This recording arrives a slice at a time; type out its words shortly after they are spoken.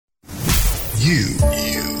You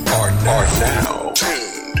are now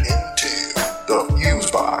tuned into the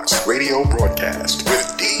Fusebox radio broadcast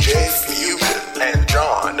with DJ Fusion and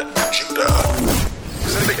John Judah.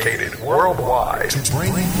 Syndicated worldwide to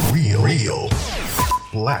bring real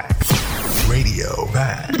black radio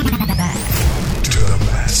back to the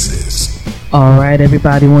masses. Alright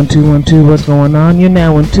everybody, 1 2 1 2, what's going on? You're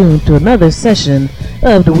now in tune to another session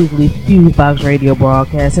of the weekly Fusebox radio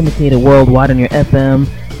broadcast, syndicated worldwide on your FM,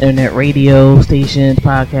 internet radio stations,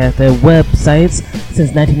 podcasts, and websites.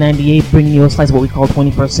 Since 1998, bringing you a slice of what we call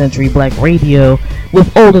 21st century black radio,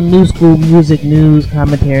 with old and new school music, news,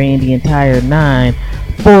 commentary, and the entire nine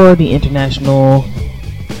for the international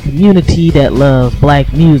community that loves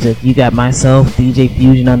black music. You got myself, DJ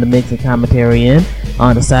Fusion, on the mix and commentary in.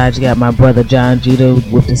 On the side, you got my brother John Judah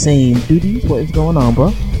with the same duties. What is going on,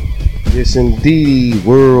 bro? Yes, indeed,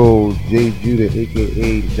 World J. Judah,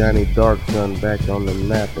 a.k.a. Johnny Darkson, back on the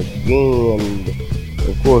map again.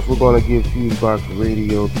 Of course, we're going to give Fusebox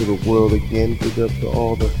Radio to the world again. Big up to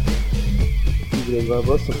all the people that love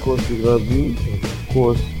us. Of course, we love you. Of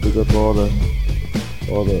course, big up to all the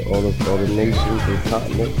nations and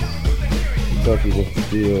continents. Kentucky, what's the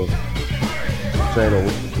deal? China,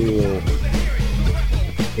 what's the deal?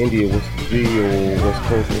 India, what's the deal? West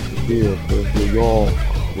Coast, what's the deal? Of course, New York,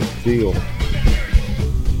 what's the deal?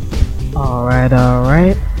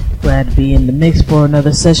 Alright. Glad to be in the mix for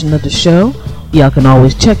another session of the show. Y'all can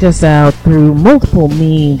always check us out through multiple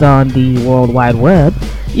means on the World Wide Web.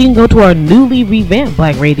 You can go to our newly revamped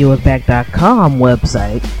BlackRadioIsBack.com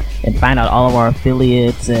website and find out all of our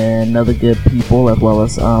affiliates and other good people, as well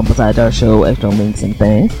as, besides our show, extra links and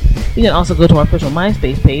things. You can also go to our official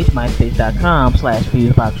MySpace page,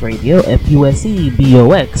 myspace.com/FuseboxRadio,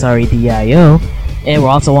 FuseboxRadio. And we're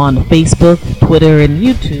also on Facebook, Twitter, and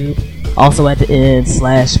YouTube, also at the end,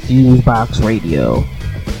 /FuseboxRadio.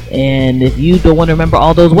 And if you don't want to remember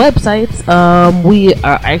all those websites, we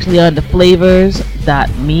are actually on the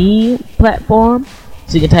flavors.me platform.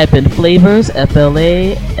 So you can type in flavors,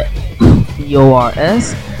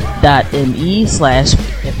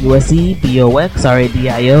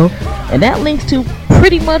 FLAVORS.me/FUSEBOXRADIO, and that links to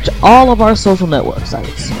pretty much all of our social network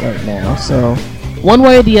sites right now. So one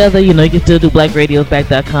way or the other, you can still do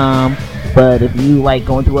BlackRadiosBack.com, but if you like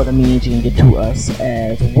going through other means, you can get to us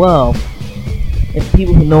as well. And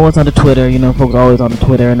people who know us on the Twitter, folks are always on the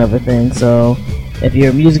Twitter and everything, so if you're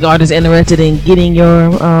a music artist interested in getting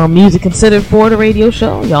your music considered for the radio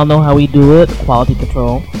show, y'all know how we do it, quality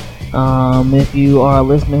control. If you are a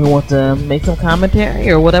listener who wants to make some commentary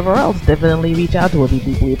or whatever else, definitely reach out to us. We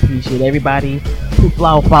deeply appreciate everybody who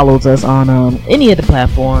follows us on any of the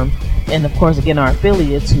platforms. And of course, again, our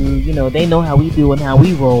affiliates who, they know how we do and how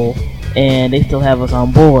we roll, and they still have us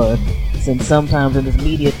on board. Since sometimes in this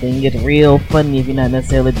media thing, it's real funny if you're not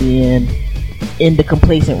necessarily being in the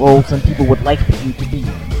complacent role some people would like for you to be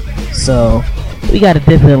in. So we gotta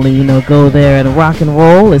definitely, go there and rock and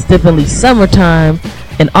roll. It's definitely summertime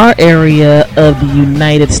in our area of the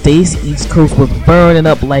United States. East Coast was burning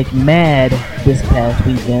up like mad this past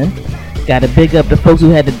weekend. Gotta big up the folks who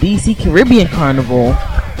had the DC Caribbean Carnival.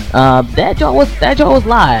 That joint was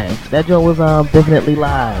live. That joint was definitely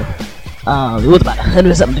live. It was about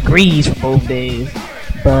 100-something degrees for both days,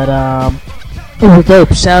 but it was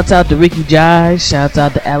dope. Shouts out to Ricky Jai, shouts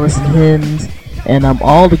out to Allison Hens, and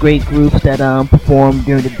all the great groups that performed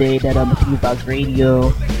during the day that the Fusebox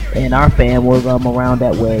Radio and our fam was around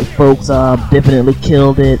that way. Folks definitely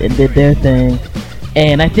killed it and did their thing.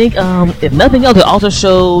 And I think if nothing else, it also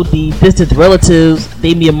showed the distant relatives,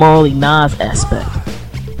 Damian Marley, Nas aspect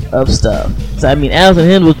of stuff. So Allison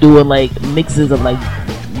Hens was doing like mixes of like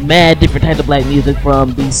mad different types of black music,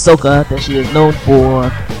 from the soca that she is known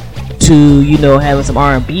for to having some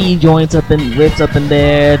R&B joints up and riffs up in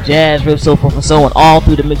there, jazz riffs, so forth and so on, all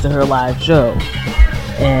through the mix of her live show,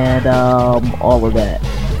 and all of that.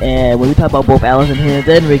 And when we talk about both Allison Hens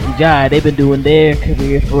and Ricky Jai, they've been doing their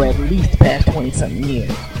careers for at least the past 20-something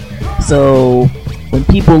years. So when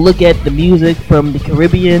people look at the music from the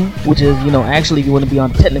Caribbean, which is, actually, if you want to be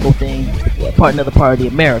on the technical thing, another part of the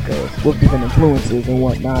Americas with different influences and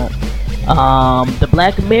whatnot, the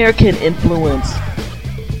Black American influence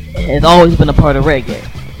has always been a part of reggae,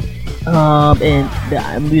 and the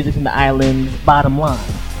music from the islands. Bottom line,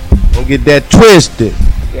 don't get that twisted.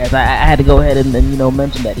 Yes, I had to go ahead and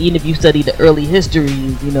mention that. Even if you study the early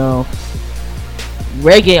histories,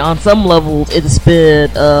 reggae on some levels is a spin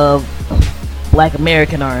of Black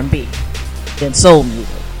American R&B and soul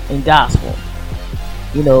music and gospel,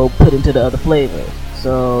 put into the other flavors.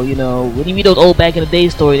 So, when you read those old back in the day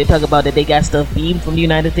stories, they talk about that they got stuff beamed from the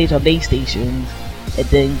United States on their stations, and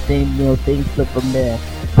then things flip from there.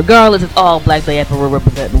 regardless, it's all black diaspora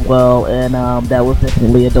representing well, and that was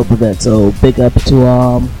definitely a dope event. So big up to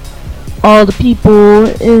all the people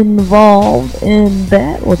involved in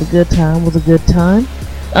that. Was a good time.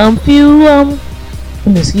 Few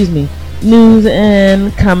news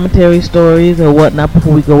and commentary stories or whatnot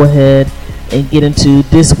before we go ahead and get into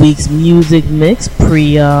this week's music mix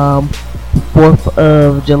pre 4th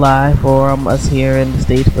of July for us here in the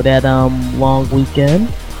States for that long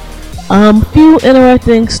weekend. Few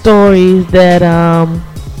interesting stories that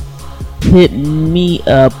hit me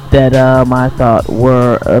up that I thought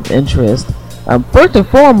were of interest. First and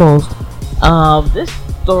foremost, this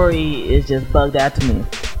story is just bugged out to me.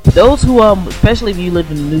 For those who, especially if you live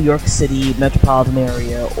in the New York City metropolitan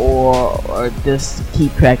area or just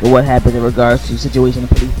keep track of what happened in regards to situation of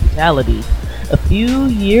police brutality, a few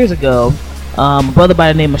years ago, a brother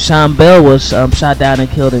by the name of Sean Bell was shot down and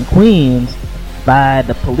killed in Queens by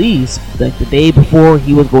the police like the day before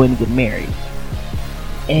he was going to get married.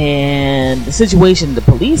 And the situation the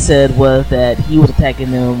police said was that he was attacking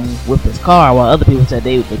them with his car, while other people said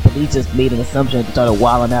the police just made an assumption and started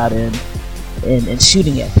wilding out and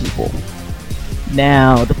shooting at people.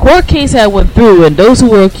 Now, the court case had went through, and those who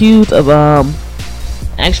were accused of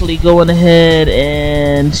actually going ahead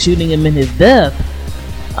and shooting him in his death,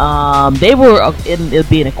 they were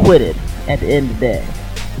being acquitted at the end of the day.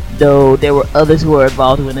 Though there were others who were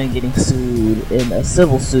involved who were then getting sued in a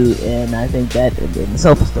civil suit, and I think that in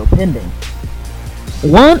itself is still pending.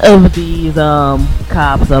 One of these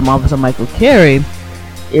cops, Officer Michael Carey,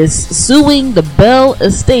 is suing the Bell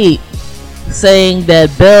estate, saying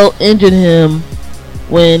that Bell injured him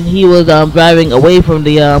when he was driving away from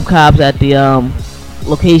the cops at the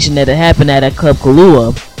location that it happened at Club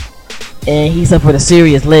Kahlua, and he suffered a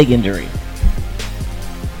serious leg injury.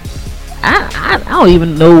 I don't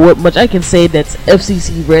even know what much I can say that's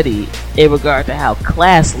FCC ready in regard to how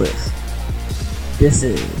classless this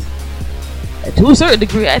is. And to a certain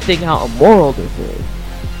degree, I think how immoral this is.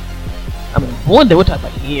 I mean, one day we're talking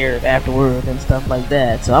about years afterwards and stuff like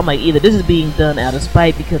that. So I'm like, either this is being done out of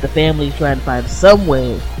spite because the family's trying to find some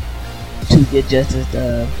way to get justice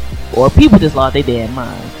done, or people just lost their damn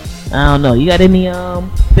mind. I don't know. You got any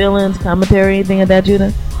feelings, commentary, anything like that,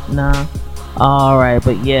 Judah? Nah. Alright,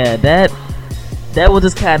 but yeah, that was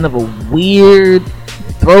just kind of a weird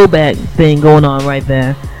throwback thing going on right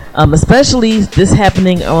there. Especially this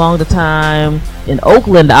happening along the time in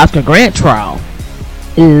Oakland, the Oscar Grant trial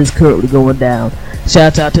is currently going down.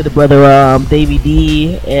 Shouts out to the brother Davey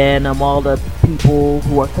D and all the people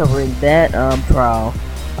who are covering that trial.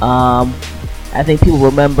 I think people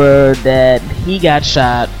remember that he got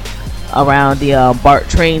shot around the BART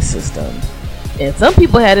train system. And some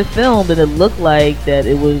people had it filmed and it looked like that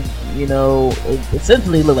it was, it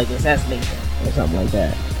essentially looked like an assassination or something like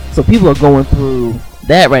that. So people are going through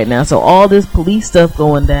that right now. So all this police stuff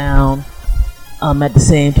going down at the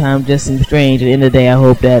same time just seems strange. At the end of the day, I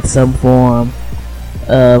hope that some form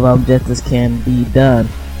of justice can be done.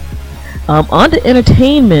 On the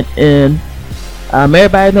entertainment end,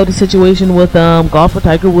 everybody knows the situation with golfer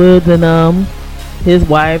Tiger Woods and his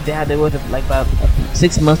wife. They had like about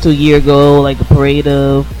 6 months to a year ago, like the parade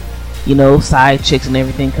of side chicks and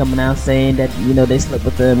everything coming out saying that they slept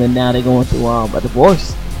with them and now they're going through a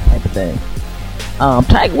divorce type of thing.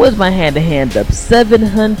 Tiger Woods might hand to hand up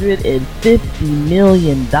 $750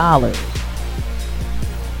 million.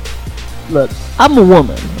 Look, I'm a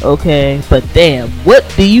woman, okay, but damn, what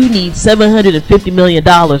do you need $750 million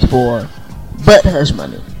for but hush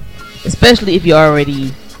money? Especially if you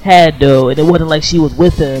already had dough and it wasn't like she was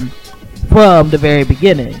with him from the very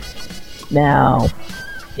beginning. Now,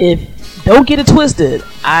 don't get it twisted,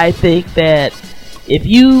 I think that if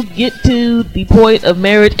you get to the point of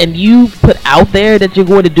marriage and you put out there that you're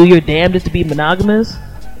going to do your damnedest to be monogamous,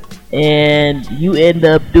 and you end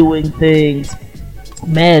up doing things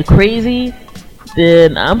mad crazy,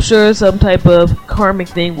 then I'm sure some type of karmic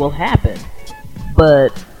thing will happen.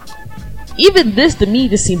 But even this to me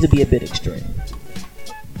just seems to be a bit extreme.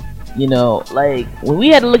 Like when we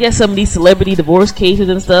had to look at some of these celebrity divorce cases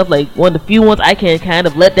and stuff, like one of the few ones I can kind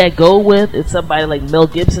of let that go with is somebody like Mel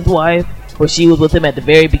Gibson's wife, where she was with him at the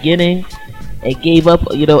very beginning and gave up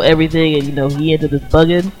everything, and he ended up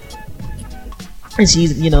bugging, and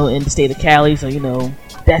she's in the state of Cali, so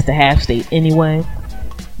that's the half state anyway.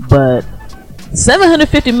 But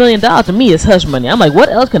 $750 million to me is hush money. I'm like, what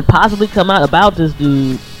else can possibly come out about this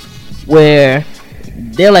dude where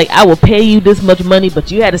they're like, I will pay you this much money, but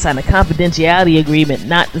you had to sign a confidentiality agreement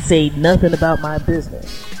not to say nothing about my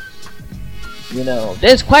business.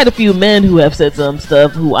 There's quite a few men who have said some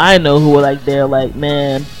stuff who I know who are like, they're like,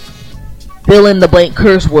 man, fill in the blank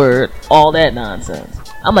curse word, all that nonsense.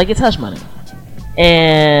 I'm like, it's hush money.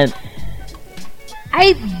 And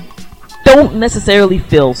I don't necessarily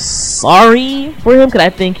feel sorry for him, because I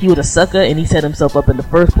think he was a sucker and he set himself up in the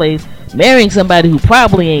first place, marrying somebody who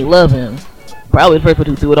probably ain't love him. Probably the first one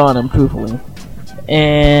who threw it on him, truthfully.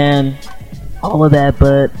 And all of that,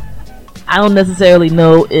 but I don't necessarily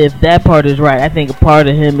know if that part is right. I think a part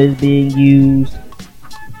of him is being used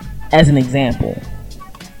as an example.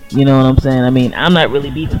 You know what I'm saying? I mean, I'm not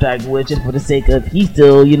really beefing Tiger Woods just for the sake of he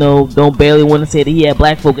still, don't barely want to say that he had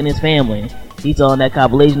black folk in his family. He's on that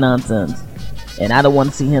compilation nonsense. And I don't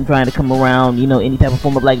want to see him trying to come around, any type of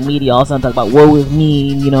form of media, all of a sudden talk about woe is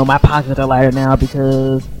me, my pockets are lighter now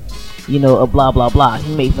because, of blah blah blah.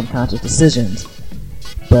 He made some conscious decisions.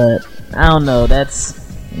 But I don't know,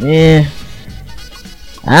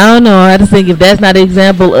 I don't know. I just think if that's not an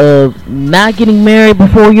example of not getting married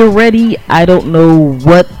before you're ready, I don't know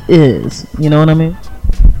what is. You know what I mean?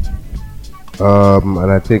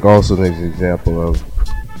 And I think also there's an example of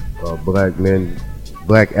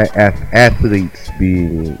black athletes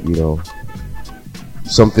being,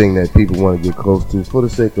 something that people want to get close to for the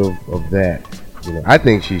sake of that. I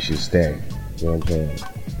think she should stay. You know what I'm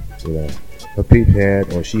saying? Her peep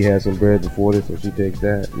had, or she had some bread before this, so she takes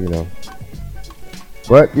that.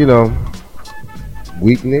 But,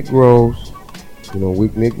 weak Negroes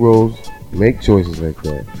make choices like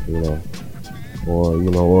that,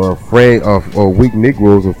 or afraid of, or weak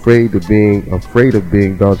Negroes afraid of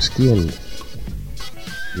being dark skinned,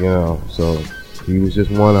 so he was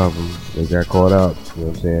just one of them. They got caught up, you know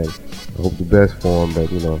what I'm saying? I hope the best for him, but,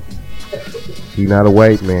 he's not a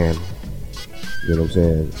white man, you know what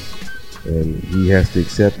I'm saying? And he has to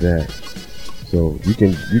accept that. So you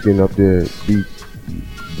can up there be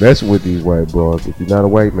messing with these white broads. If you're not a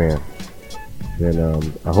white man, then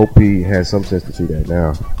I hope he has some sense to see that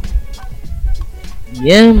now.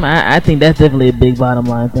 Yeah, I think that's definitely a big bottom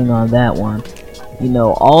line thing on that one.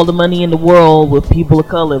 All the money in the world with people of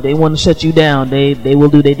color, if they want to shut you down, they will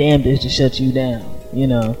do their damnedest to shut you down.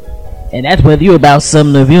 And that's whether you're about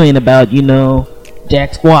something or if you ain't about,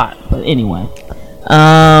 jack squat. But anyway,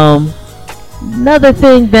 another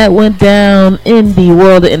thing that went down in the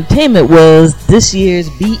world of entertainment was this year's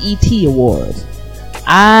BET Awards.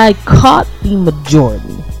 I caught the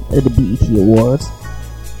majority of the BET Awards,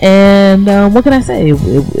 and what can I say?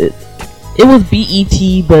 It was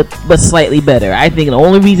BET, but slightly better. I think the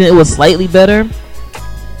only reason it was slightly better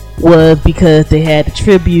was because they had a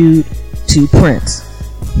tribute to Prince,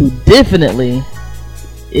 who definitely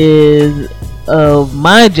is of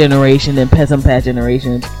my generation and some past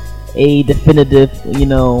generations a definitive,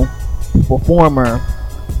 performer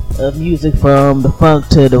of music, from the funk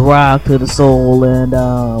to the rock to the soul and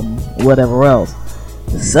whatever else.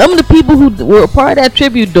 Some of the people who were part of that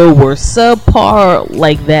tribute though were subpar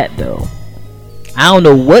like that though. I don't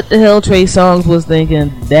know what the hell Trey Songz was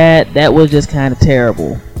thinking. That was just kind of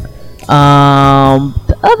terrible.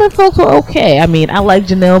 The other folks were okay. I mean, I like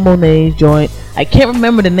Janelle Monáe's joint. I can't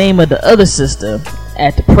remember the name of the other sister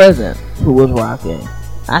at the present who was rocking.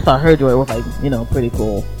 I thought her joint was pretty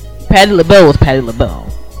cool. Patti LaBelle was Patti LaBelle.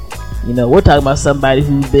 We're talking about somebody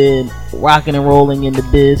who's been rocking and rolling in the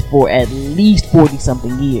biz for at least 40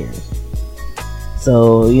 something years.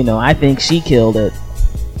 So, I think she killed it.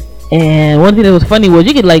 And one thing that was funny was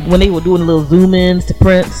you could when they were doing little zoom ins to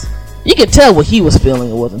Prince, you could tell what he was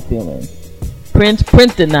feeling or wasn't feeling. Prince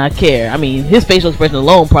did not care. I mean, his facial expression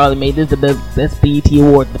alone probably made this the best BET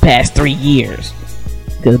award in the past 3 years.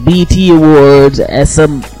 Because BET Awards, as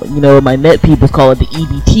some, my net people call it the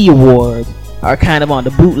EBT Awards, are kind of on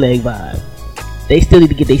the bootleg vibe. They still need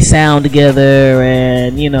to get their sound together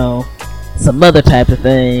and, some other types of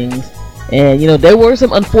things. And, there were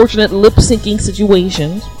some unfortunate lip-syncing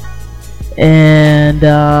situations. And,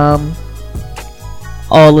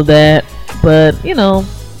 all of that. But, yeah,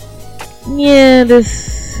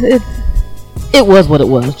 it was what it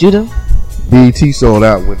was. Judah? BET sold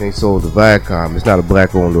out when they sold to Viacom. It's not a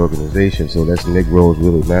black-owned organization, so that's Negroes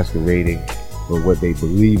really masquerading for what they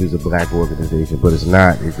believe is a black organization, but it's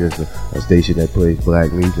not. It's just a station that plays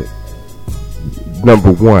black music.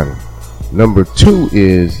 Number one. Number two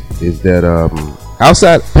is that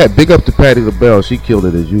outside, big up to Patti LaBelle. She killed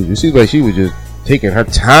it as usual. It seems like she was just taking her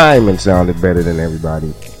time and sounded better than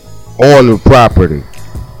everybody on the property.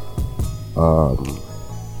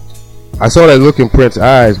 I saw that look in Prince's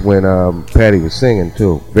eyes when Patti was singing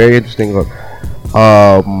too. Very interesting look.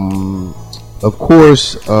 Of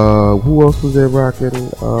course, who else was there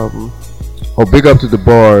rocking? Big up to the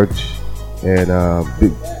Barge and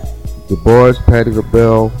the Barge, Patti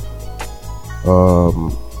LaBelle,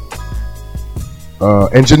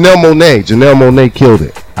 and Janelle Monáe. Janelle Monáe killed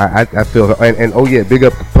it. I feel, and oh yeah, big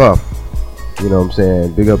up the Puff. You know what I'm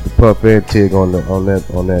saying? Big up the Puff and Tig on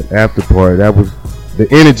that after party. That was, the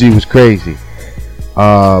energy was crazy.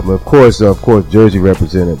 Of course, Jersey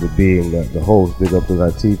represented with being the host. Big up to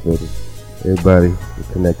Latifah. Everybody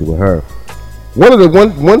connected with her.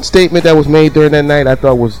 One statement that was made during that night I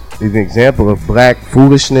thought was an example of black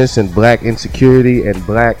foolishness and black insecurity and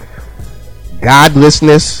black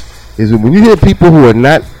godlessness is when you hear people who are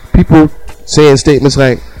not people saying statements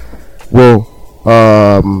like, well,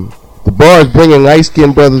 the bar is bringing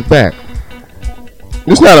light-skinned brothers back.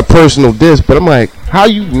 It's not a personal diss, but I'm like, how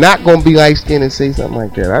you not gonna be light-skinned and say something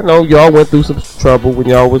like that? I know y'all went through some trouble when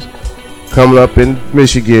y'all was coming up in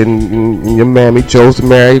Michigan and your mammy chose to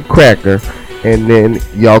marry a cracker, and then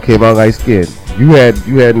y'all came out light-skinned. You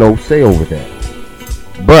had no say over that.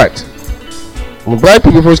 But when black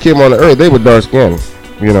people first came on the earth, they were dark-skinned.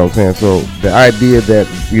 You know what I'm saying? So the idea that,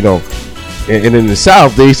 you know, and in the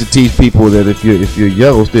South, they used to teach people that if you're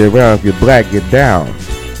yellow, stay around. If you're black, get down.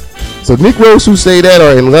 So Negroes who say that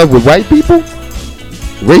are in love with white people,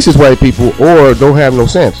 racist white people, or don't have no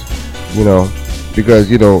sense. You know, because,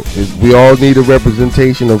 you know, we all need a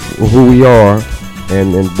representation of who we are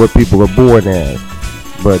and what people are born as.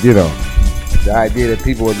 But, you know, the idea that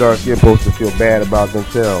people with dark skin are supposed to feel bad about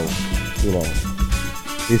themselves, you know,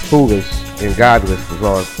 is foolish and godless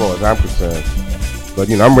as far as I'm concerned. But,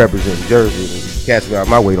 you know, I'm representing Jersey, and cats around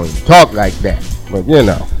my way don't even talk like that. But, you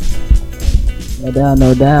know.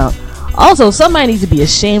 No doubt. Also, somebody needs to be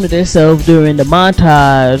ashamed of themselves during the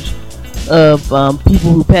montage of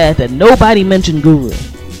people who passed that nobody mentioned Guru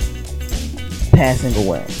passing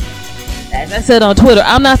away. As I said on Twitter,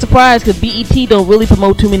 I'm not surprised because BET don't really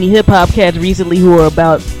promote too many hip-hop cats recently who are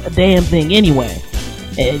about a damn thing anyway.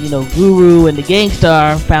 And, you know, Guru and the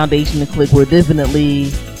Gangstar Foundation and Clique were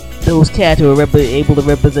definitely those cats who are able to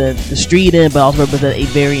represent the street end, but also represent a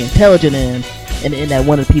very intelligent end, and that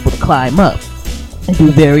wanted people to climb up and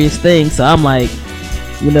do various things. So I'm like,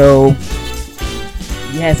 you know,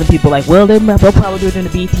 you had some people like, well, they'll probably do it in the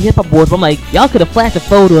BET Hip Hop Awards. But I'm like, y'all could have flashed a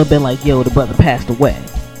photo and been like, yo, the brother passed away.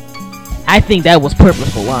 I think that was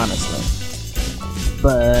purposeful, honestly.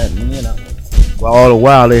 But, you know. Well, all the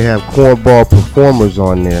while they have cornball performers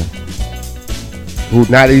on there who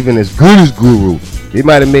not even as good as Guru. They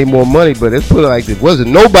might have made more money, but let's put it like this. Wasn't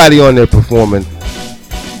nobody on there performing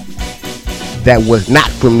that was not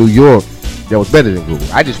from New York that was better than Guru.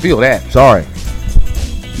 I just feel that. Sorry.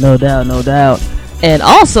 No doubt. And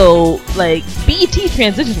also, like, BET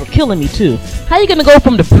transitions were killing me too. How you gonna go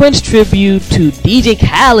from the Prince tribute to DJ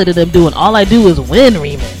Khaled and them doing All I Do Is Win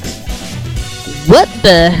remix? What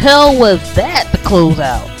the hell was that to close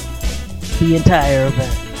out the entire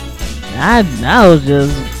event? I was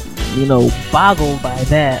just, you know, boggled by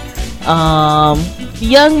that. The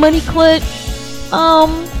Young Money Clique,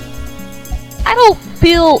 I don't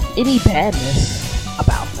feel any badness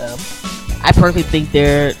about them. I personally think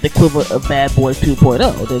they're the equivalent of Bad Boys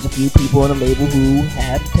 2.0. There's a few people on the label who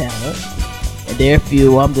have talent, and there are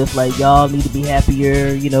few I'm just like, y'all need to be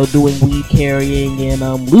happier, you know, doing weed carrying and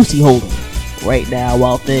Lucy holding right now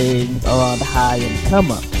while things are on the high and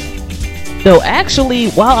come up. Though actually,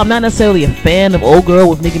 while I'm not necessarily a fan of Old Girl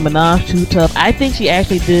with Nicki Minaj Too Tough, I think she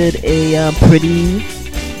actually did a pretty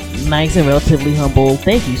nice and relatively humble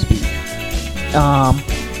thank you speech.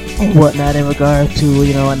 And whatnot in regard to,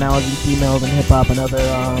 you know, acknowledging females in hip hop and other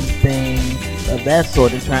things of that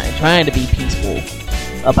sort, and trying to be peaceful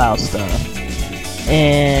about stuff.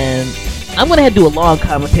 And I'm gonna have to do a long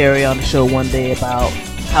commentary on the show one day about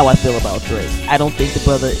how I feel about Drake. I don't think the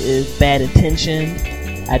brother is bad intentioned.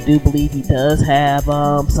 I do believe he does have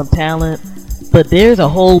some talent, but there's a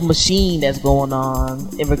whole machine that's going on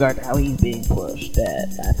in regard to how he's being pushed that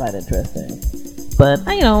I find interesting. But,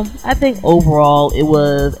 you know, I think overall it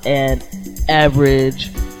was an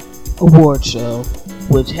average award show,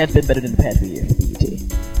 which has been better than the past few years for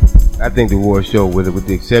BET. I think the award show, with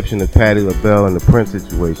the exception of Patti LaBelle and the Prince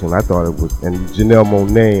situation, I thought it was, and Janelle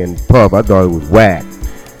Monáe and Puff, I thought it was whack.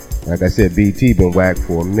 Like I said, BET been whack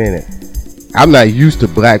for a minute. I'm not used to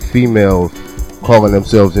black females calling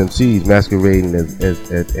themselves MCs,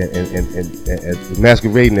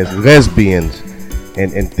 masquerading as lesbians,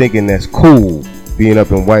 and thinking that's cool. Being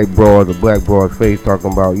up in white broad or black broad face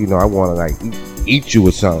talking about, you know, I want to like eat you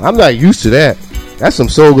or something. I'm not used to that. That's some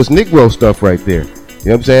soulless Negro stuff right there. You know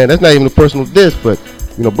what I'm saying? That's not even a personal diss, but,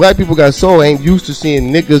 you know, black people got soul, ain't used to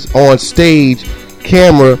seeing niggas on stage,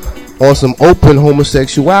 camera, on some open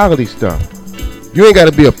homosexuality stuff. You ain't got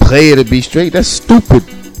to be a player to be straight. That's stupid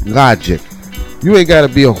logic. You ain't got to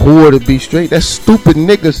be a whore to be straight. That's stupid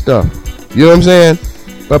nigga stuff. You know what I'm saying?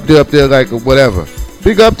 Up there like whatever.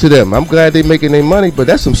 big up to them. I'm glad they making their money, but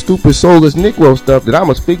that's some stupid soulless Negro stuff that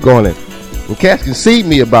I'ma speak on it. And cats can see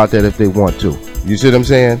me about that if they want to. You see what I'm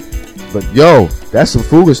saying? But yo, that's some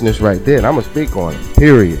foolishness right there, and I'ma speak on it.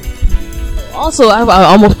 Period. Also, I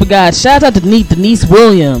almost forgot. Shout out to Denise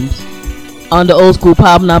Williams on the Old School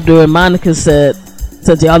Pop Knob during Monica's set.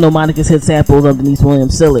 Since y'all know Monica's hit samples of Denise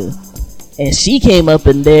Williams Silly. And she came up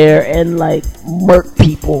in there and like murked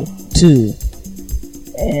people too.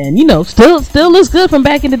 And you know, still looks good from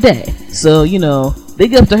back in the day. So, you know,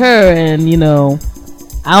 big up to her. And you know,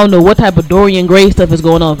 I don't know what type of Dorian Gray stuff is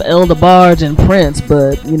going on with El DeBarge and Prince,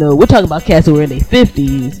 but you know, we're talking about cats who were in their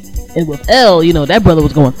 50s. And with El, you know, that brother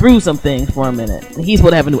was going through some things for a minute. And he's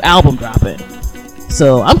supposed to have a new album dropping.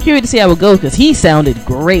 So I'm curious to see how it goes, because he sounded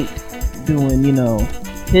great doing, you know,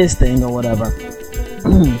 his thing or whatever.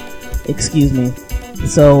 Excuse me.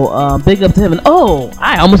 So big up to him. And oh,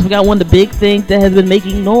 I almost forgot one of the big things that has been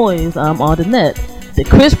making noise on the net: the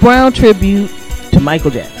Chris Brown tribute to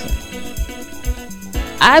Michael Jackson.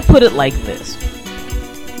 I put it like this: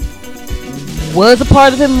 was a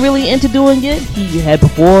part of him really into doing it? He had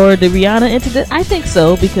before the Rihanna incident? I think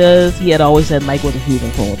so, because he had always said Mike was a huge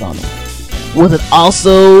influence on him. Was it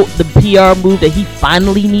also the PR move that he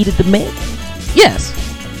finally needed to make? Yes.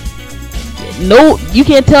 No, you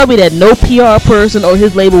can't tell me that no PR person or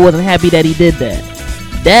his label wasn't happy that he did that.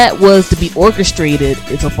 That was to be orchestrated,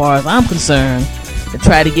 as far as I'm concerned, to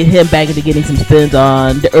try to get him back into getting some spins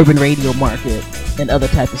on the urban radio market and other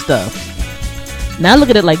type of stuff. Now look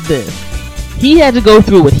at it like this: he had to go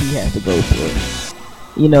through what he had to go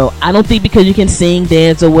through. You know, I don't think because you can sing,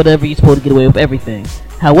 dance, or whatever, you're supposed to get away with everything.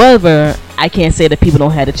 However, I can't say that people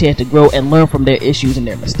don't have a chance to grow and learn from their issues and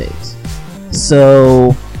their mistakes.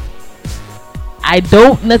 So I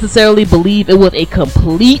don't necessarily believe it was a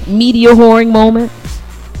complete media whoring moment,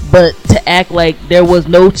 but to act like there was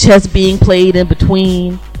no chess being played in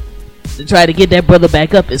between to try to get that brother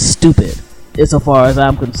back up is stupid, as far as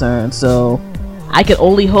I'm concerned. So I can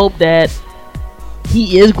only hope that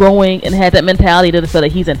he is growing and has that mentality to feel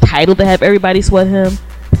that he's entitled to have everybody sweat him,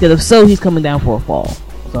 because if so, he's coming down for a fall.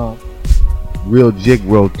 So real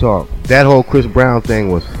jigro talk. That whole Chris Brown thing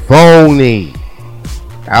was phony.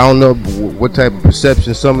 I don't know what type of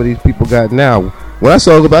perception some of these people got now. When I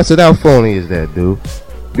saw it, I said, how phony is that, dude?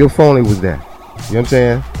 How phony was that? You know what I'm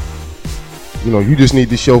saying? You know, you just need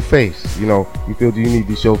to show face. You know, you feel you need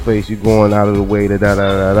to show face. You're going out of the way,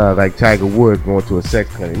 like Tiger Woods going to a sex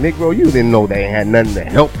clinic. Negro, you didn't know they had nothing to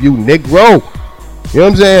help you, Negro. You know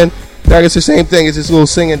what I'm saying? Like, it's the same thing. It's this little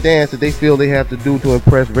sing and dance that they feel they have to do to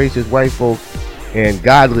impress racist white folks and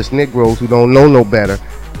godless Negroes who don't know no better,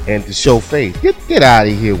 and to show face. Get out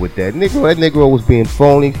of here with that. Negro, that Negro was being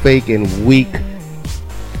phony, fake, and weak,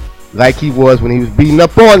 like he was when he was beating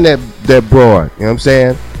up on that broad. You know what I'm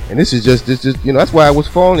saying? And this is just, you know, that's why it was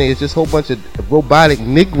phony. It's just a whole bunch of robotic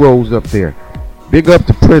Negroes up there. Big up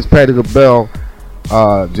to Prince, Patti LaBelle,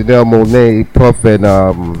 Janelle Monáe, Puff, and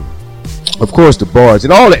of course the Bards,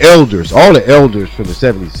 and all the elders from the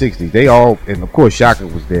 70s, 60s. They all, and of course Shaka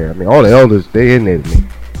was there. I mean, all the elders, they in there to me.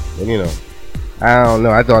 And you know, I don't know.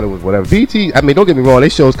 I thought it was whatever. BT, I mean, don't get me wrong. They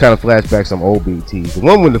shows kind of flashback some old BTs. The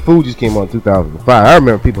one when the Fugees came on in 2005, I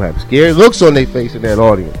remember people having scared looks on their face in that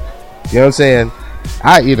audience. You know what I'm saying?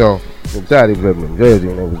 You know, inside they living in Jersey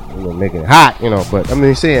and they was, you know, making it hot, you know. But I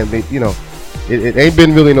mean, saying, you know, it ain't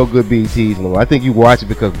been really no good BETs no more. I think you watch it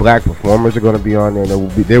because black performers are going to be on there.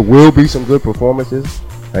 And there will be some good performances,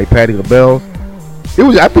 like Patti LaBelle.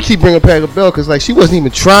 I think she bringing Patti LaBelle because like she wasn't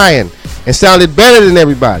even trying and sounded better than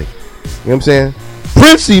everybody. You know what I'm saying?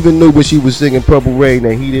 Prince even knew when she was singing Purple Rain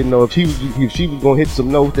that he didn't know if she was gonna hit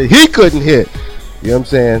some notes that he couldn't hit. You know what I'm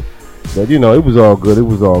saying? But you know, it was all good. It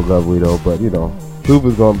was all lovely though. But you know, truth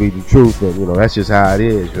is gonna be the truth, and you know that's just how it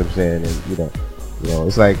is. You know what I'm saying? And you know,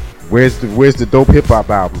 it's like where's the dope hip hop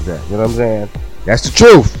albums at? You know what I'm saying? That's the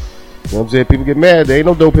truth. You know what I'm saying? People get mad. There ain't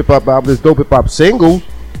no dope hip hop albums. There's dope hip hop singles.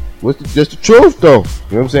 Just the truth though. You know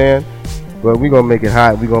what I'm saying? But we gonna make it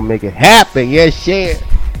hot. We gonna make it happen. Yes, yeah.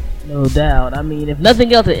 No doubt. I mean, if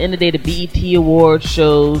nothing else, at the end of the day, the BET Awards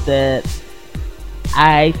shows that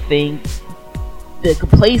I think the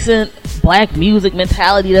complacent black music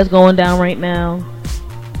mentality that's going down right now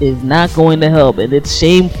is not going to help. And it's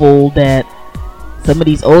shameful that some of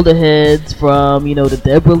these older heads from, you know, the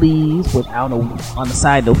Deborah Lees, which I don't know, on the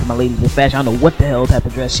side note for my ladies with fashion, I don't know what the hell type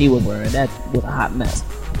of dress she was wearing. That was a hot mess.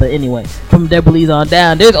 But anyway, from Deborah Lees on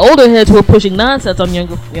down, there's older heads who are pushing nonsense on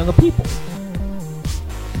younger people.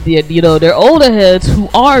 You know, they're older heads who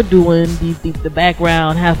are doing the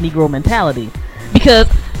background half Negro mentality. Because,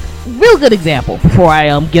 real good example before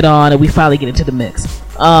I get on and we finally get into the mix.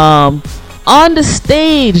 on the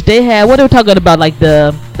stage they had, what they were talking about, like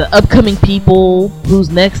the upcoming people who's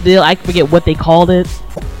next deal. I forget what they called it,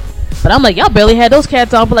 but I'm like, y'all barely had those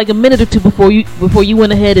cats on for like a minute or two before you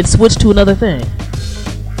went ahead and switched to another thing.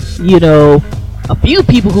 You know, a few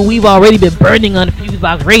people who we've already been burning on the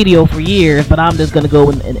Fusebox radio for years, but I'm just gonna go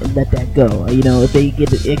and let that go. You know, if they get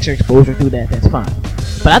the extra exposure through that, that's fine.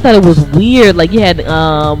 But I thought it was weird, like you had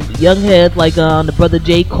young heads like the brother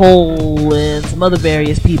J. Cole and some other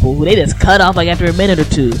various people who they just cut off like after a minute or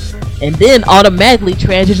two, and then automatically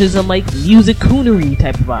transitions in like music coonery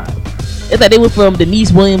type of vibe. It's like they went from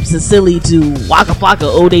Denise Williams Cecily to Waka Flocka,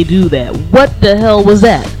 oh they do that. What the hell was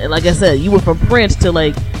that? And like I said, you went from Prince to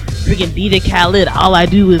like freaking DJ Khaled, all I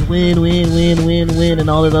do is win, and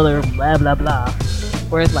all this other blah blah blah.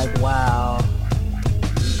 Where it's like, wow.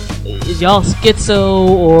 Is y'all schizo,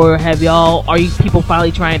 or are you people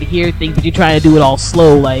finally trying to hear things, but you're trying to do it all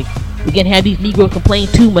slow? Like, we can't have these Negroes complain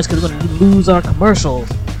too much because we're going to lose our commercials.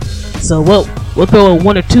 So we'll throw in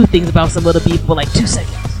one or two things about some other people for like 2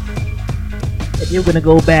 seconds. And you're going to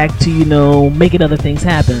go back to, you know, making other things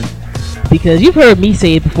happen. Because you've heard me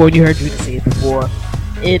say it before, and you heard Judah say it before.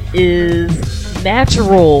 It is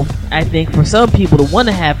natural, I think, for some people to want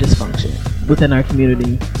to have dysfunction within our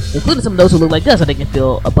community, including some of those who look like us, so they can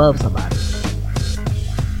feel above somebody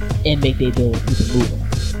and make their bill keep it moving.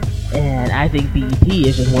 And I think BET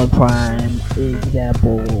is just one prime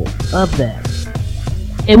example of that.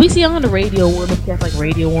 And we see on the radio, we're looking at like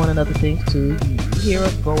Radio 1 and other things too. You hear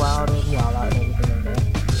us go out and wild out and everything like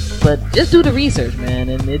that. But just do the research, man,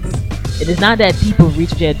 and it's not that deep of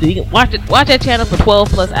research you have to do. You can watch that channel for 12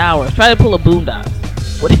 plus hours. Try to pull a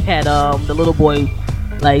Boondocks. What they had the little boy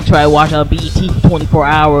like try to watch on BET for 24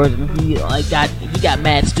 hours, and he got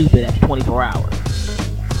mad stupid after 24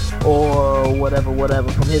 hours, or whatever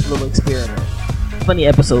from his little experiment. Funny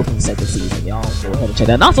episode from the second season, y'all go ahead and check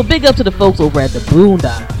that. And also big up to the folks over at the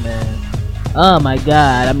Boondocks, man. Oh my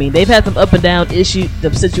god, I mean they've had some up and down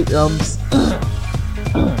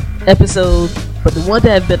episodes, but the ones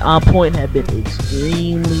that have been on point have been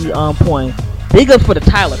extremely on point. Big up for the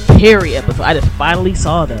Tyler Perry episode. I just finally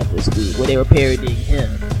saw that this week where they were parodying him.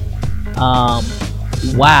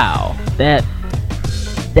 Wow, that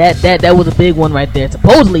was a big one right there.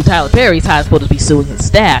 Supposedly Tyler Perry's supposed to be suing his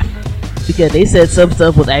staff because they said some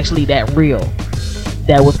stuff was actually that real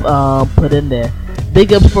that was put in there.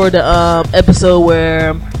 Big up for the episode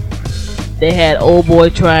where they had old boy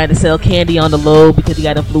trying to sell candy on the low because he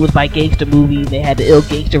got influenced by gangster movies. They had the ill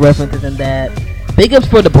gangster references in that. Big ups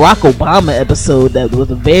for the Barack Obama episode. That was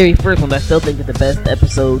the very first one. I still think is the best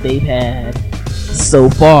episode they've had so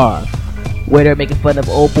far, where they're making fun of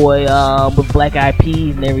old boy with Black Eyed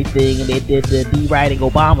Peas and everything, and they did the D-Writing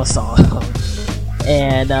Obama song.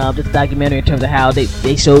 And just a documentary in terms of how they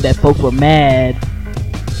showed that folks were mad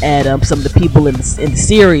at some of the people in the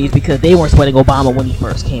series because they weren't sweating Obama when he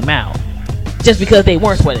first came out, just because they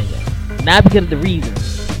weren't sweating it, not because of the reason.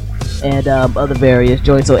 And other various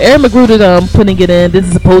joints. So Aaron McGruder putting it in. This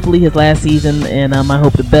is supposedly his last season, and I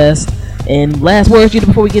hope the best. And last words, Judah,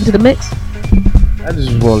 before we get into the mix. I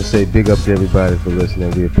just want to say big up to everybody for listening.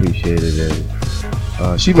 We appreciate it.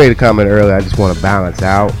 And she made a comment earlier. I just want to balance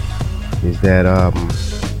out is that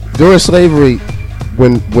during slavery,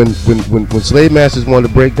 when slave masters wanted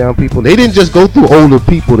to break down people, they didn't just go through older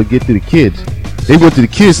people to get to the kids. They went to the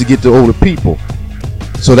kids to get to older people.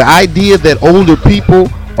 So the idea that older people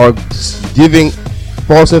are giving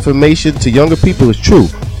false information to younger people is true,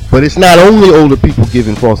 but it's not only older people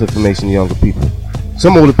giving false information to younger people.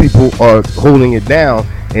 Some older people are holding it down,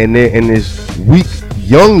 and there's weak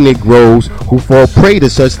young Negroes who fall prey to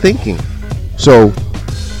such thinking. So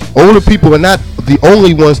older people are not the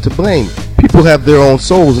only ones to blame. People have their own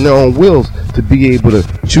souls and their own wills to be able to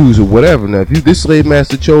choose or whatever. Now, if this slave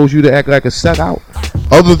master chose you to act like a suck-out,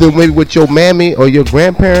 other than maybe what your mammy or your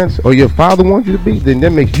grandparents or your father wants you to be, then that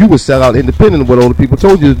makes you a sellout independent of what older people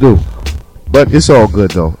told you to do. But it's all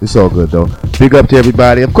good though. Big up to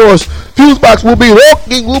everybody. Of course, Fusebox will be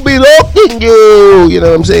rocking you. You know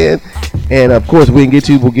what I'm saying? And of course, we'll get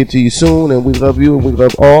to you soon. And we love you and we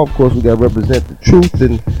love all. Of course, we gotta represent the truth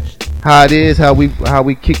and how it is, how we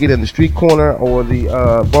kick it in the street corner or the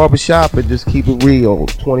barbershop, and just keep it real.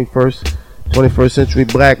 21st century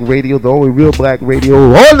black radio, the only real black radio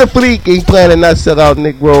on the fleek. Ain't planning not sell out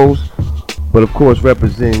Negroes, but of course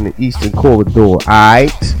representing the Eastern Corridor.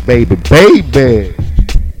 Aight, baby.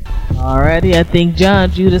 Alrighty, I think John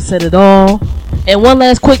Judah said it all. And one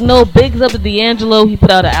last quick note, bigs up to D'Angelo. He put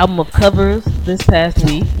out an album of covers this past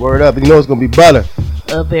week. Word up, you know it's gonna be butter.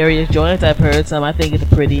 Various joints, I've heard some. I think it's a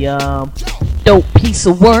pretty dope piece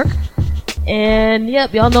of work. And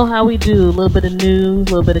yep, y'all know how we do. A little bit of news,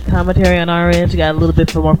 a little bit of commentary on our end. We got a little bit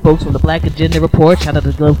from our folks from the Black Agenda Report. Shout out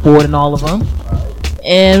to Glenn Ford and all of them.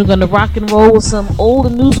 And we're going to rock and roll with some old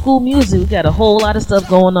and new school music. We got a whole lot of stuff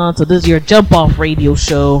going on. So this is your jump off radio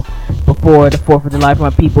show before the 4th of July for my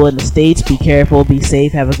people in the States. Be careful, be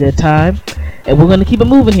safe, have a good time. And we're going to keep it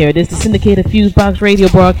moving here. This is the syndicated Fusebox radio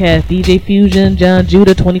broadcast. DJ Fusion, John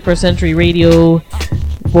Judah, 21st Century Radio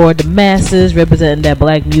for the masses, representing that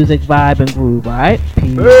black music vibe and groove, alright?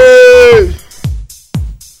 Hey!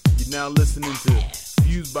 You're now listening to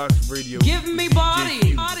Fusebox Radio. Give me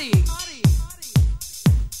body.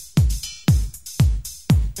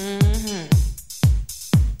 Mm-hmm.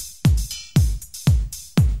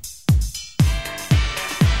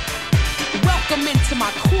 Welcome into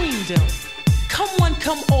my queendom. Come one,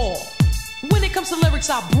 come all. When it comes to lyrics,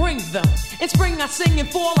 I bring them. In spring, I sing and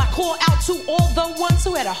fall. I call out to all the ones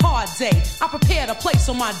who had a hard day. I prepared a place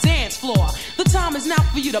on my dance floor. The time is now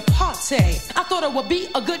for you to party. I thought it would be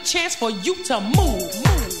a good chance for you to move.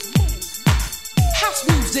 House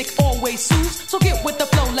music always soothes, so get with the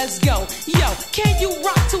flow, let's go. Yo, can you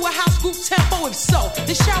rock to a house group tempo? If so,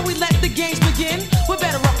 then shall we let the games begin? We're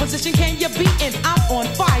better up position, can you be in? I'm on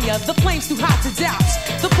fire, the flame's too hot to douse.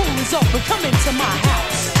 The pool is open, come into my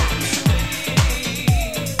house.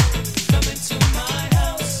 Come into my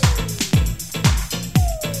house.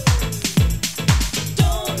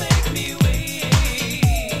 Don't make me wait.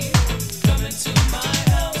 Come into my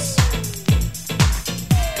house.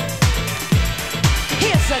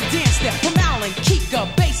 Here's a dance step from Alan Kika,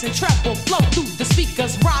 bass and treble flow through the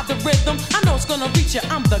speakers, ride the rhythm. I know it's gonna reach you,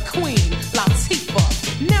 I'm the queen,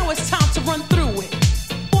 Latifah. Now it's time to run through it.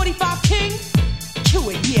 45 King, cue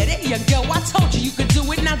it, yeah, there you go. I told you could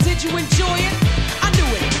do it, now did you enjoy it? I knew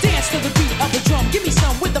it, dance to the beat of the drum. Give me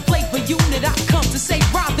some with the flavor unit. I come to say,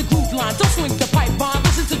 ride the groove line. Don't swing the pipe bomb,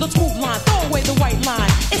 listen to the smooth line. Throw away the white line.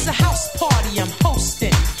 It's a house party I'm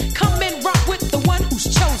hosting. Come and rock with the one who's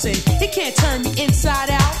chosen. He can't turn me inside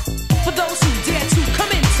out. For those who dare to come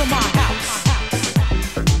into my house.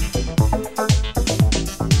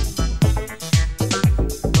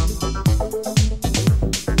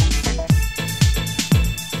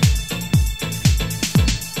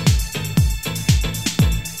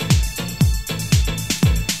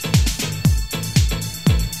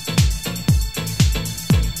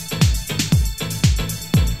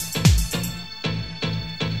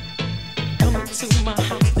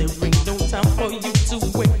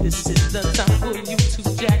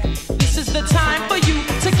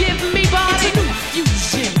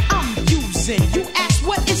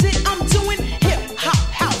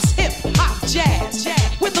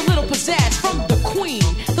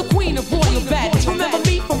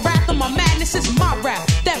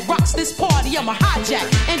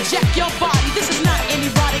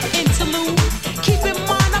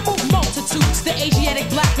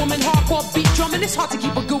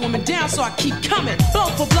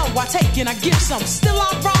 And I give some, still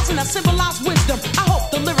I rise and I symbolize wisdom. I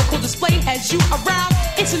hope the lyrical display has you around.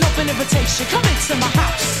 It's an open invitation, come into my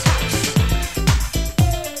house.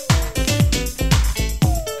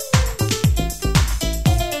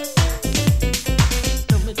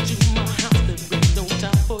 Come into my house, there ain't no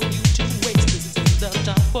time for you to waste. This is the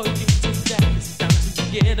time for you to dance. It's time to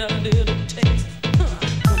get a little taste.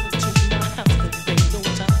 Come into my house, there ain't no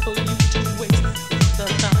time for you to waste. This is the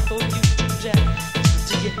time for you to dance.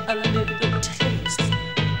 To get a little taste.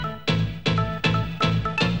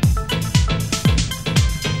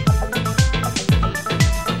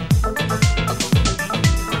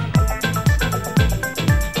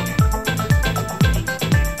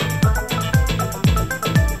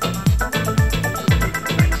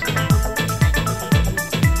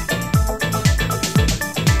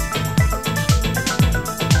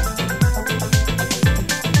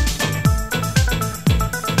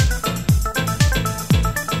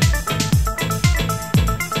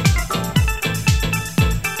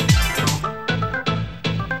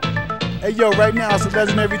 Hey yo, right now it's a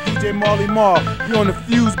legendary DJ Marley Marl. You on the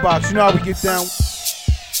Fusebox, you know how we get down.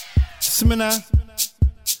 Semina,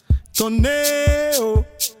 Toneo,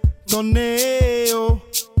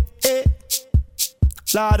 eh,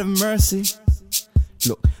 Lord of mercy.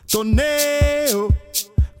 Look, Toneo,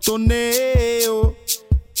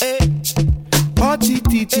 eh. Party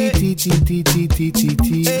T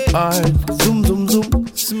art. Zoom zoom zoom,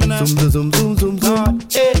 zoom zoom zoom zoom zoom,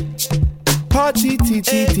 eh. Party T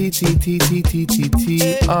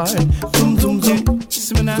art. Zoom zoom zoom,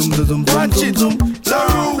 zoom zoom zoom.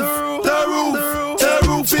 The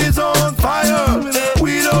roof is on fire.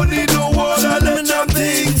 We don't need no water. Let them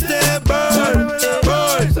things that burn.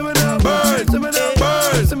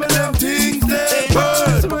 Them things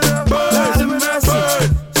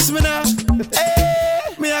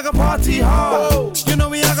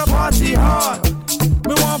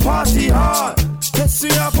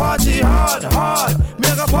party hard, hard. Me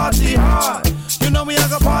I go party hard. You know me I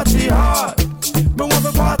go party hard. Me want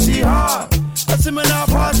to party hard. I see me now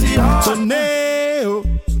party hard. Tornado,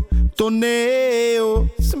 tornado.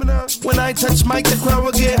 When I touch mic, the crowd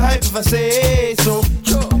will get hype if I say so.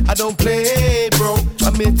 I don't play, bro.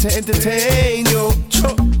 I'm here to entertain you.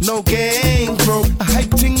 No game, bro. A hype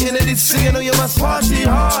thing in it is singing. You must party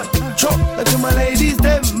hard. And to my ladies,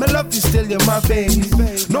 them, my love you still, you're my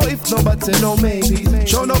babies. No if, no buts, and no maybes.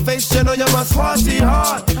 Show no face, you know you must party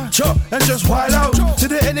hard. And just wild out. To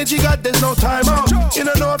the energy got, there's no time out. You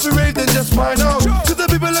don't know if you rave, then just find out. Cause the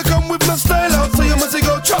people that come with my style out. So you must say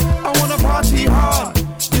go chop. I wanna party hard.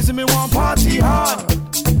 You see me want party hard.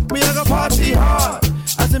 Me I go party hard.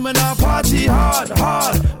 I see me now party hard,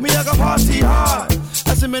 hard. Me I go party hard.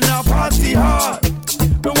 I see me now party hard.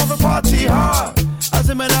 Me want to party hard. I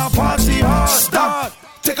see me now party hard. Stop.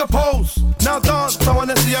 Take a pose, now dance. I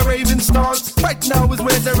wanna see a raving stance. Right now is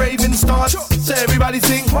where the raving starts. So everybody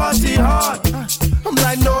sing party hard. I'm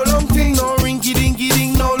like no long thing, no rinky dinky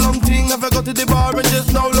ding, no long thing. If I go to the bar and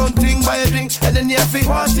just no long thing, buy a drink and then you have to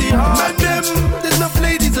party hard. Man, them, there's enough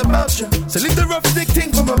ladies about you, so leave the rough stick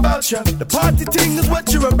thing from about you. The party thing is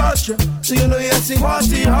what you're about you. So you know you have to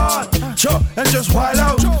party hard, and just wild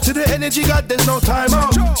out. To the energy got, there's no time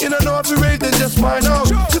out. You don't know if you rave, then just find out.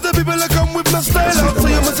 Cause the people that come with my style out. So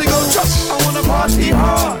you must say go chop. I wanna party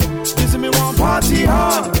hard. You see me want party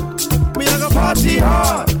hard. Me I go party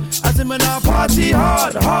hard. I see me now party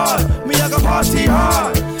hard, hard. Me I go party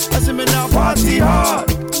hard. I see me now party hard.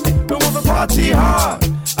 Me want to party hard.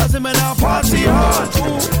 I see me now party hard.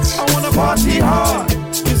 Ooh, I wanna party hard.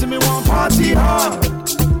 You see me want party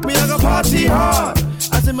hard. Me I go party hard.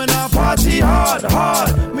 I see me now party hard,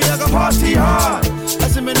 hard. Me I go party hard. I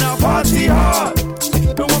see me now party hard.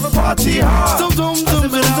 Me want to party hard. Zoom zoom zoom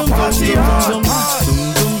zoom zoom party hard. Zoom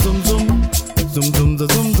zoom zoom zoom zoom zoom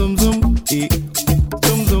zoom zoom zoom.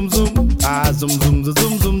 Zoom zoom zoom. Ah zoom zoom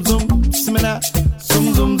zoom zoom zoom. See me now.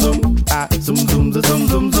 Zoom zoom zoom. Ah zoom zoom zoom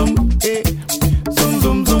zoom zoom. Zoom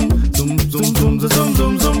zoom zoom zoom zoom zoom zoom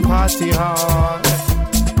zoom zoom. Party hard.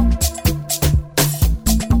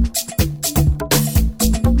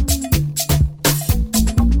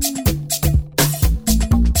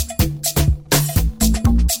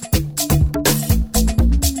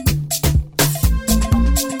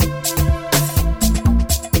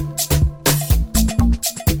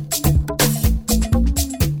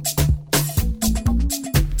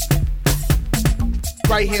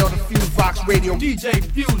 Right here on the Fusebox Radio. DJ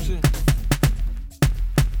Fusion.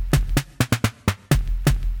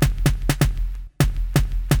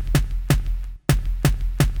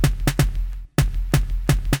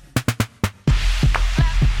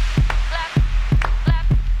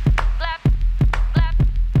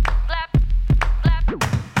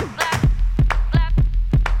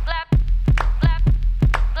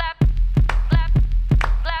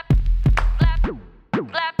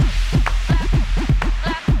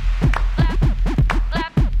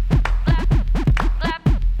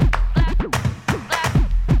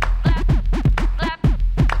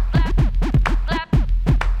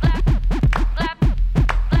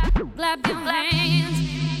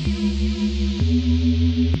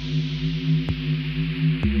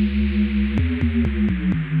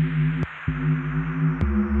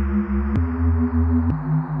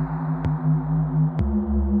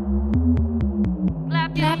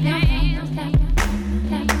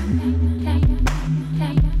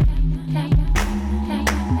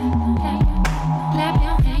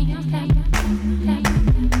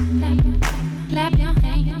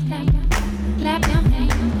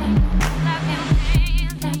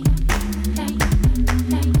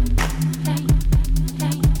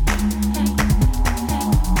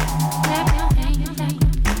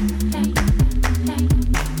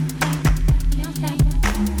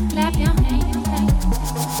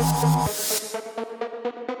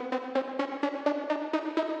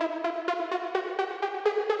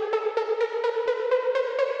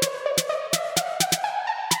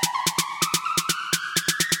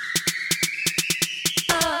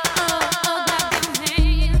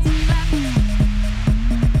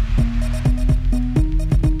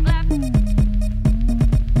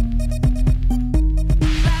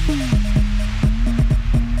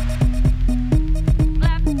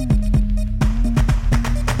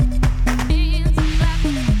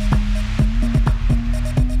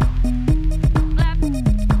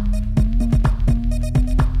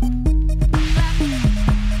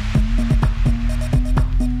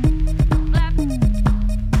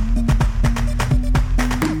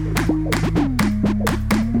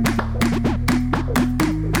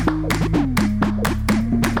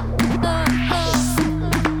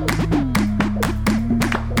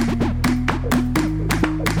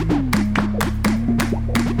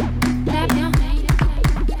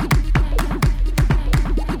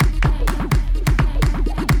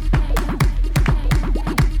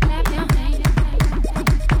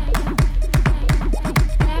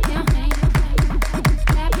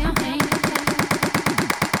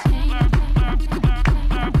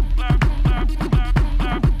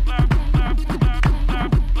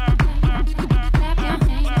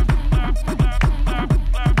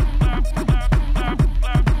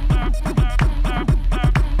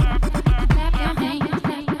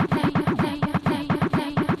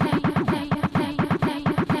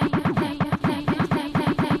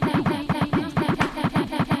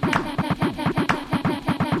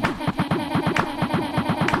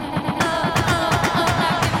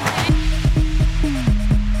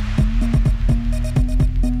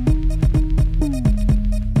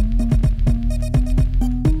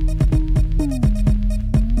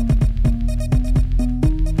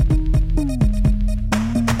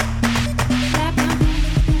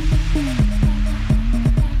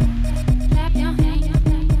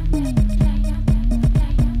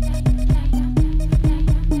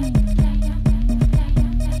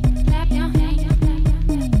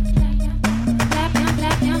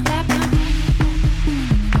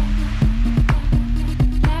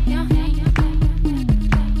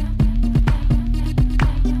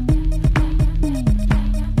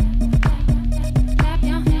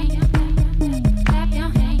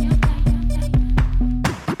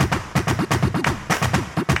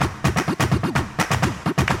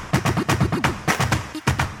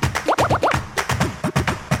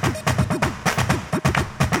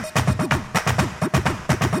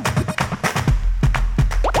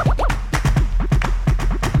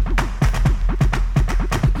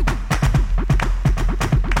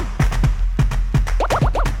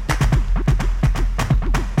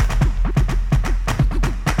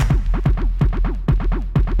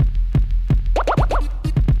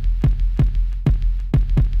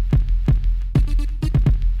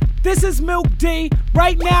 this is Milk D.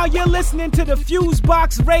 Right now you're listening to the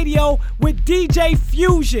Fusebox Radio with DJ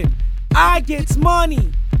Fusion. I gets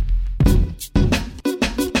money.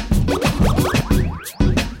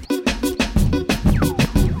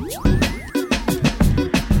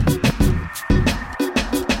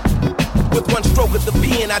 With one stroke of the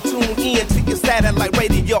pen, I tune in to your satellite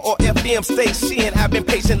radio or FM station. I've been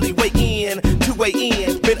patiently waiting to weigh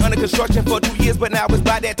in. Been under construction for 2 years, but now it's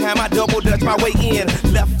by that time I double dutch my way in.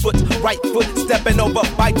 Left foot, right foot, stepping over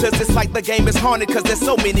fighters. It's like the game is haunted, cause there's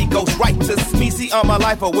so many ghost writers. Me see on my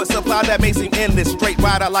life with supply that may seem endless. Straight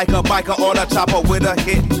rider like a biker on a chopper with a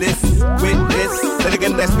hit list. Witness, then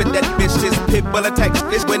again, let's spit that vicious pit bull attack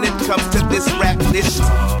this when it comes to this rap list.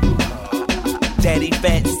 Daddy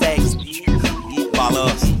Fat Sacks. Follow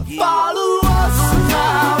us. Follow us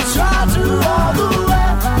now, try to all the way.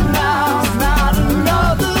 Now's not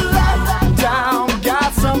another let down.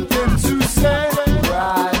 Got something to say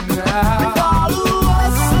right now. Follow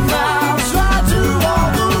us now, try to all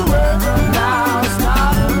the way. Now's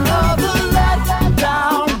not another let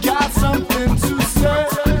down. Got something to say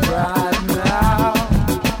right now.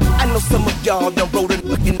 I know some of y'all done wrote it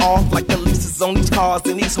looking off like the leases on these cars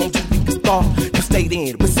and these homes you can start. Stayed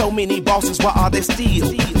in with so many bosses, why are they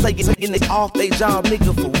still taking it off they job,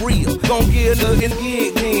 nigga, for real? Gon' get a fucking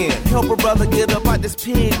gig then. Help a brother get up out this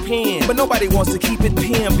pig pen. But nobody wants to keep it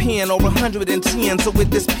pen over 110. So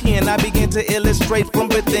with this pen, I begin to illustrate from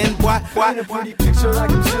within. Why? Paint a pretty picture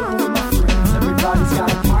like I'm chilling with my friends. Everybody's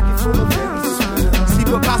got a pocket full of ends to spend. See,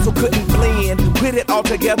 Picasso couldn't blend, put it all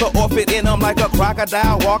together or fit in. I'm like a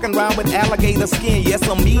crocodile walking around with alligator skin. Yes,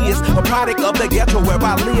 I'm is a product of the ghetto where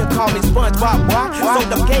I live. Call me SpongeBob. Why? So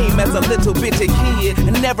the game as a little bitty kid.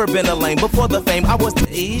 And never been a lame. Before the fame, I was the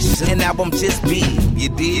ish. And now I'm just big. You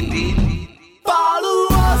did. Follow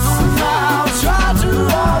us now, try to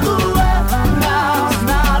all the way. Now's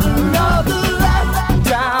not another let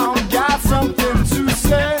down. Got something to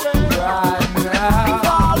say right now.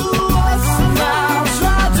 Follow us now,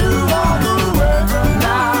 try to all the way.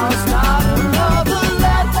 Now's not another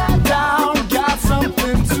let down. Got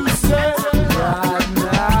something to say right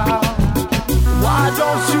now. Why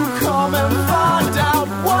don't you come and find out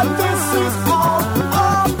what this is all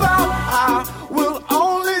about? I will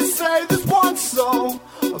only say this once, so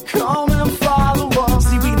come and follow us.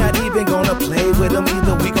 See, we not even gonna play with them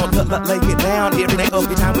either. We gon' lay it down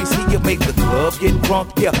every time we see you make the club get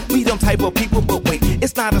drunk. Yeah, we them type of people, but wait,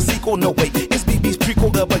 it's not a sequel, no wait. It's BB's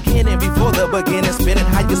prequel, the beginning before the beginning. Spin it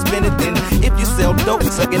how you spin it, then if you sell dope,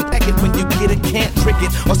 suck it, pack it when you get it. Can't trick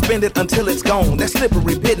it or spend it until it's gone. That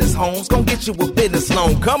slippery business, homes, gon' get you a business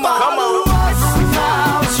loan. Come on, come on. Us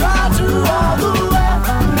now, try to all the way.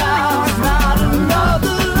 Now's not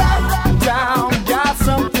another let down. Got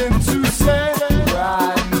something to say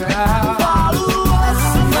right now. Follow us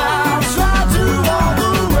now, try to all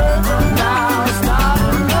the way. Now's not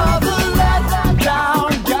another let down.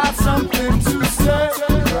 Got something to say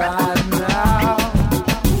right now.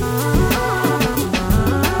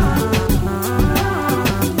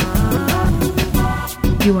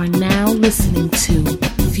 You are now listening to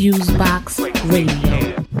Fusebox Radio.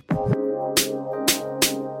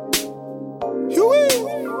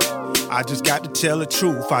 I just got to tell the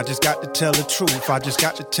truth. I just got to tell the truth. I just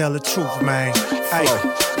got to tell the truth, man. Hey,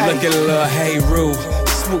 look at Lil Hey Roo,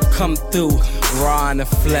 Swoop come through, raw in the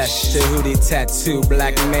flesh, the hoodie tattoo,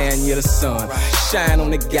 black man, you're the sun, shine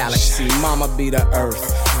on the galaxy, mama be the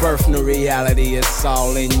earth, birth new reality, it's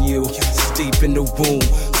all in you, it's deep in the womb,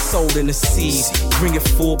 soul in the seed, bring it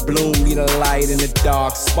full bloom, be the light in the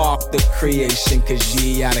dark, spark the creation, cause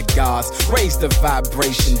ye are the gods, raise the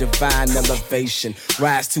vibration, divine elevation,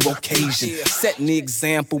 rise to occasion, setting the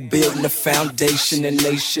example, building the foundation, a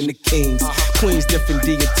nation of kings, queens, different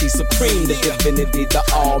deities, supreme, the divinity, the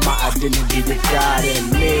all, my identity, the God in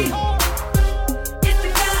me.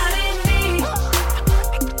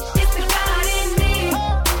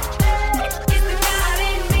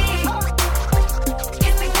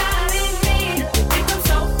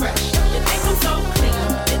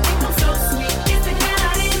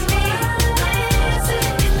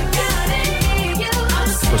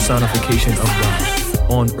 Personification of God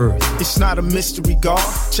on earth. It's not a mystery, God.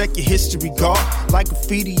 Check your history, God. Like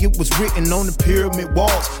graffiti, it was written on the pyramid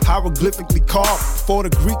walls, hieroglyphically carved. For the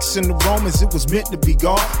Greeks and the Romans, it was meant to be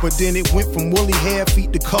God. But then it went from woolly hair,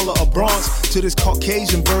 feet the color of bronze, to this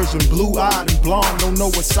Caucasian version, blue-eyed and blonde. Don't know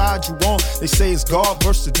what side you on. They say it's God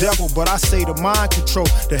versus the devil, but I say the mind control,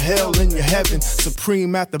 the hell in your heaven.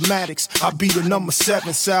 Supreme mathematics, I be the number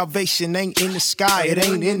 7. Salvation ain't in the sky, it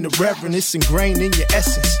ain't in the reverend. It's ingrained in your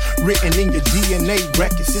essence, written in your DNA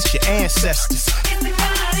records. It's your ancestors. It's the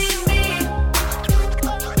God in me.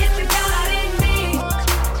 It's the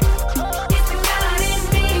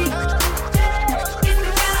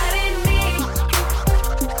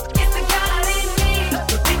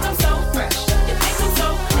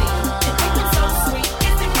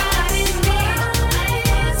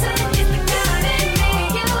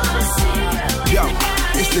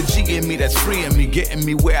in me that's freeing me, getting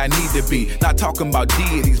me where I need to be. Not talking about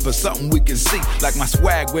deities, but something we can see. Like my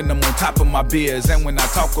swag when I'm on top of my beers, and when I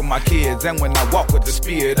talk with my kids, and when I walk with the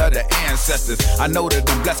spirit of the ancestors. I know that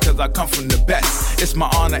I'm blessed cause I come from the best. It's my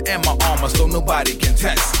honor and my armor, so nobody can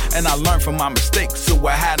test. And I learned from my mistakes, so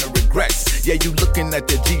I had no regrets. Yeah, you looking at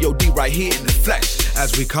the G.O.D. right here in the flesh.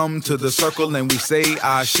 As we come to the circle and we say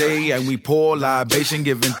Ashe, and we pour libation,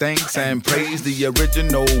 giving thanks and praise the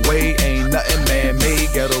original way. Ain't nothing man-made,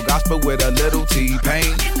 ghetto gospel with a little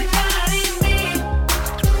T-Pain.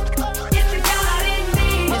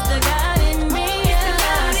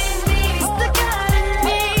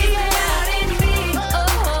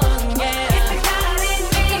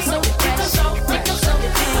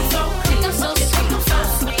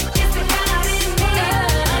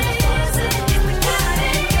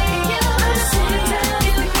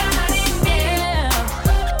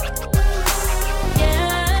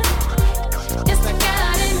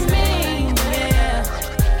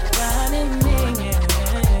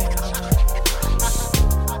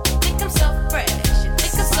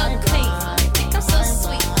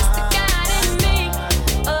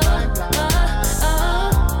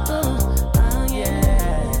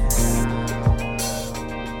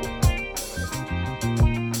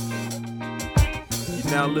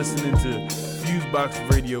 Now listening to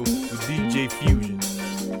Fusebox Radio with DJ Fusion.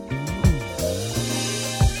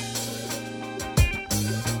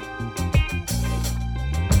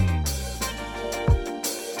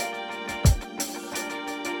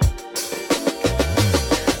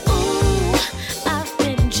 Ooh, I've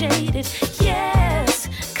been jaded, yes,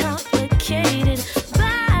 complicated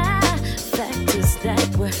by factors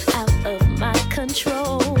that were out of my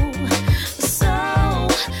control.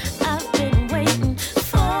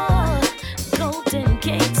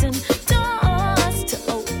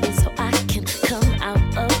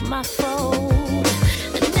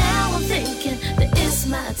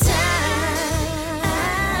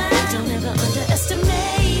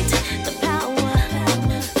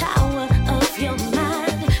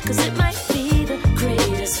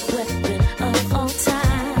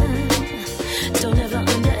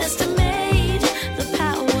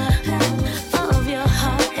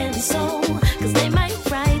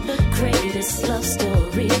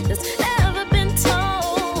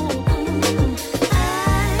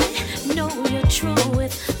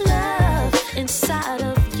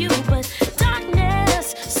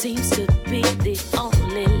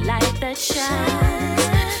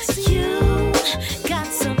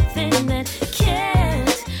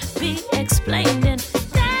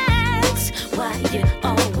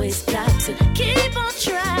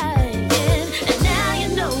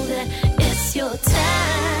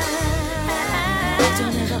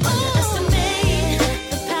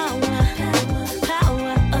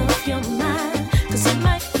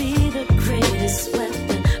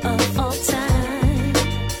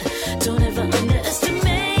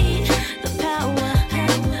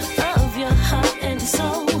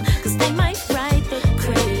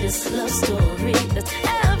 Love story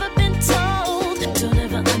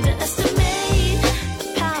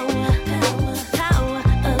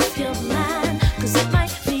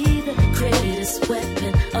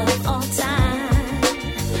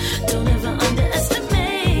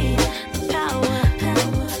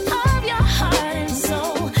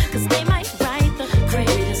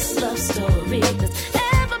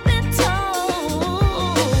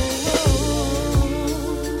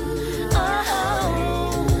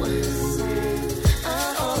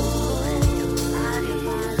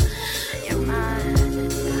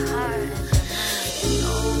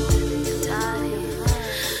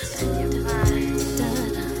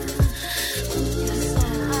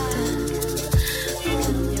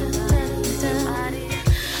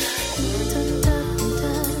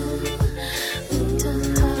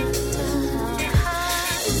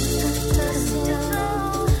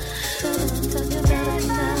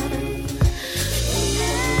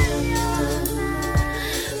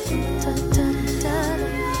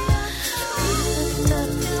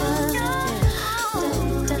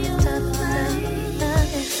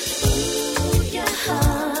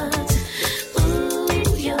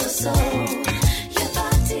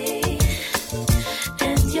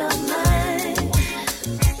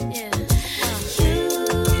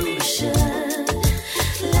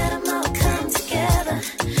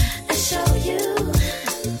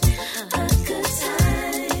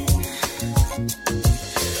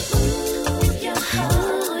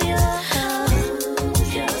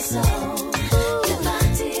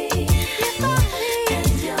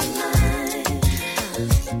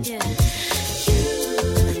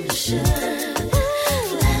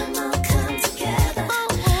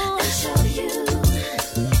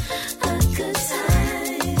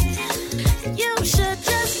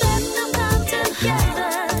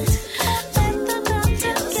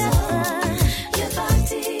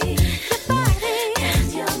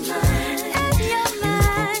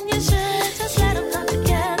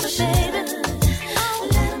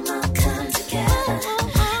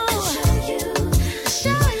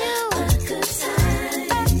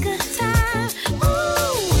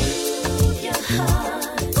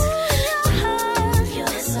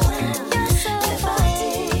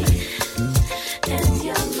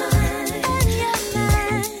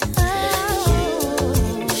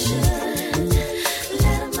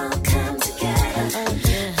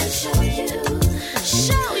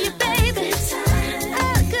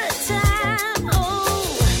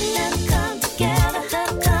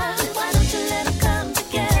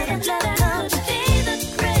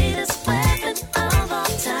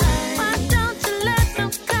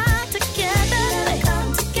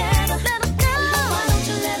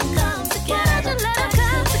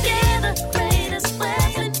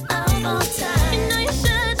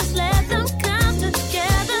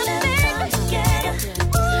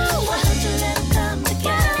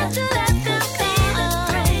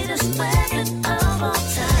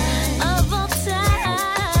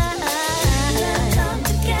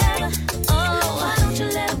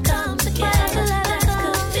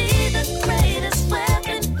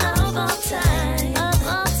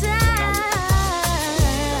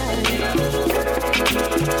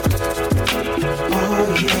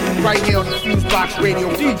Fusebox Radio,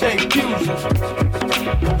 DJ Fusion.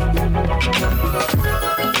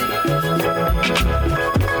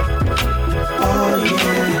 Oh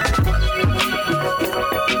yeah.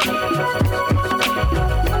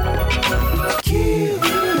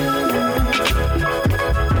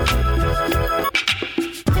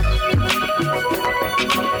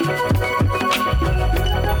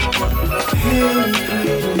 Hey,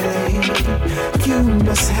 pretty lady, you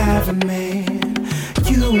must have a man.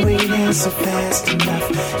 You ain't answer fast enough.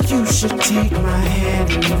 You should take my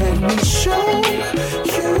hand and let me show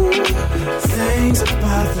you things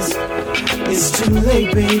about this. It's too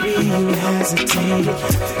late, baby, you hesitated.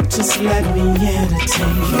 Just let me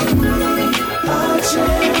entertain you. Give me a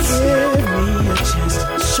chance, give me a chance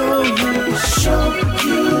to show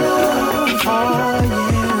you love. Oh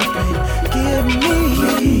yeah, baby, give me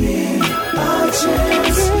a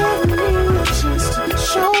chance, give me a chance to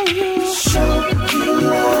show you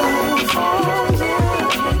love. Oh yeah,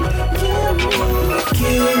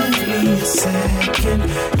 give me a second.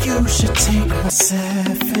 You should take my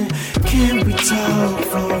 7. Can we talk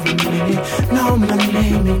for a minute? No, my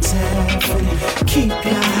name ain't Evan. Keep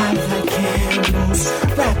your hot like candles,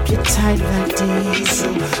 wrap you tight like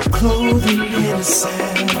diesel. Clothing in a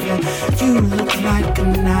 7. You look like a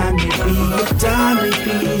 9, maybe a dime,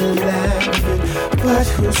 maybe 11. But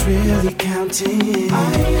who's really counting? I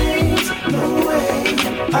ain't no way.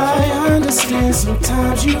 I understand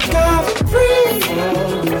sometimes you gotta breathe for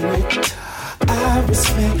a minute. I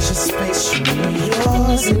respect your space, you know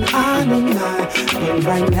yours and I know mine. But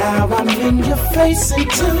right now I'm in your face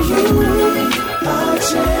until you a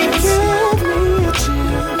chance. Give me a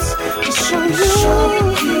chance to show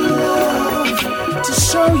you love, to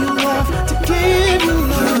show you love, to give you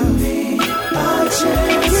love. Give me a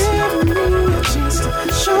chance, give me a chance to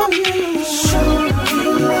show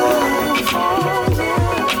you love. Oh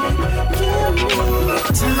yeah, give me.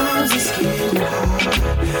 Times is getting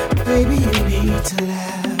hard, baby, you need to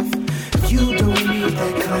laugh. You don't need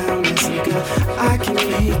that clown ass nigga, I can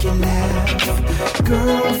make you laugh.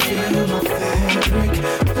 Girl, feel my fabric,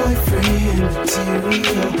 boyfriend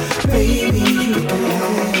material. Baby, you can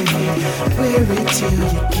have it, wear it till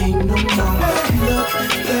you can't no more. Look,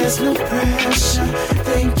 there's no pressure,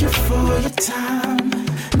 thank you for your time.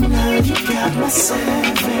 Now you got my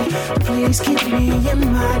 7. Please keep me in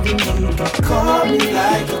mind, and you can call me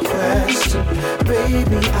like a question.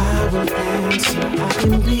 Baby, I will answer. I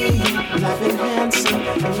can be live and handsome,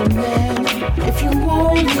 amen. If you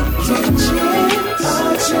want me, take a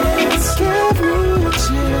chance, give me a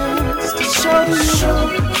chance to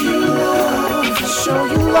show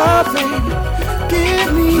you love, baby. Give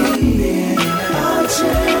me a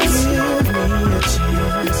chance, give me a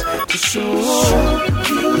chance to show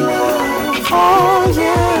you love. Oh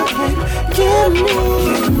yeah, baby, give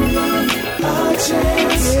me a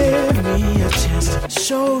chance, give me a chance to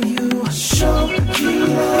show you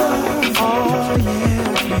love. Oh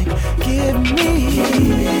yeah, baby, give me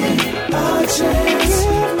a chance,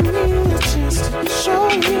 give me a chance to show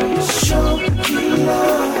you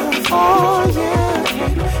love. Oh yeah,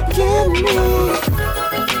 baby, give me.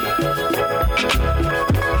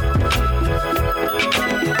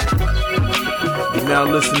 You're now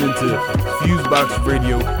listening to Fusebox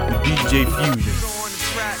Radio with DJ Fusion.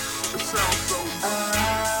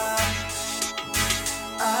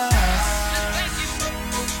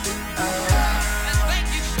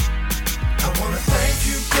 I wanna thank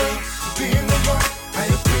you, girl, for being the one. I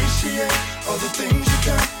appreciate all the things you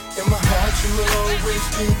done. In my heart, you will always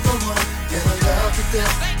be the one. And I love the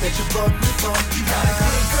death that you brought me from. You got a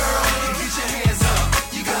good girl, you get your hands up.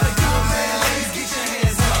 You got a good man, ladies, get your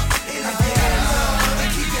hands up. And if you got love, then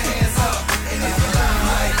keep your hands up. And if you love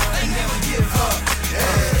right, then never give up.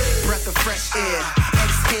 Breath of fresh air,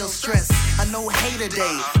 exhale stress. I know hater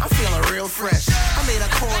day, I'm feeling real fresh. I made a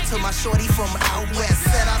call to my shorty from out west.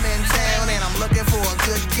 Said I'm in town and I'm looking for a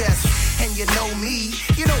good guest. And you know me,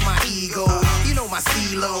 you know my ego, you know my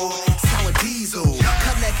CeeLo, sour diesel.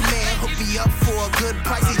 Connect man, hook me up for a good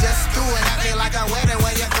price. He just threw it at me like a wedding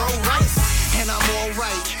when you throw rice. And I'm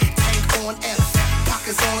alright, tank on F,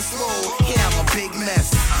 pockets on slow. Yeah, I'm a big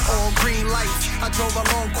mess. All green lights, I drove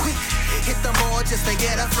along quick. Hit the mall just to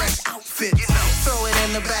get a fresh outfit. Throw it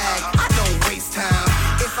in the bag, I don't waste time.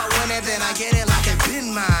 If I win it, then I get it like it's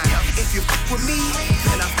been mine. If you f with me,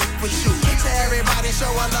 then I f with you. To everybody show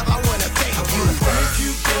I love, I wanna thank you. Thank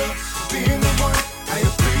you, girl, for being the one. I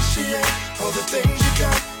appreciate all the things you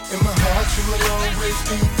got. In my heart, you will always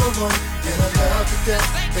be the one. And I love the death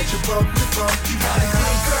that you brought me from. You got a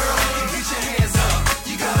good girl, you get your hands up.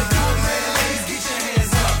 You got a good man, ladies, get your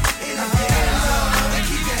hands up. And if you got love, then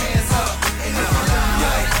keep your hands up. And if you love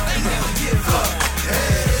right, then never give up.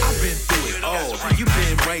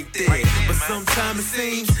 there. But sometimes it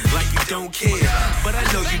seems like you don't care. But I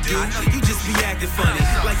know you do, you just be acting funny.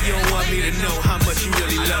 Like you don't want me to know how much you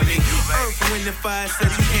really love me. Earth, wind, and fire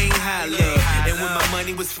said you can't hide love. And when my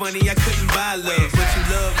money was funny, I couldn't buy love. But you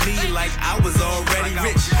love me like I was already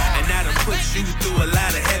rich. And I done put you through a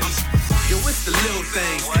lot of heavy. Yo, it's the little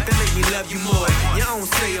things that make me love you more. You don't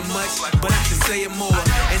say it much, but I can say it more.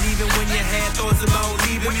 And even when you had thoughts about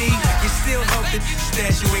leaving me, you still help to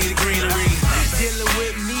stash away the greenery. Dealing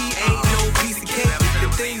with me ain't no piece of cake. The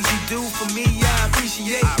things you do for me, I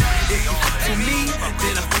appreciate. If you for me,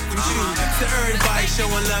 then I fuck with you. To everybody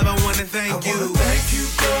showing love, I wanna thank you. Thank you,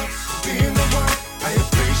 girl, for being the one. I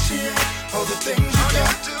appreciate all the things you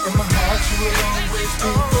got. In my heart, you will always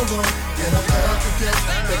be the one. And I love to death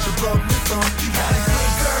that you brought me from. You got a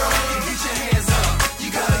good girl, you get your hands up. You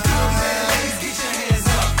got a good man, ladies, get your hands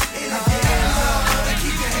up. And if you in love, then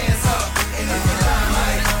keep your hands up. And if you love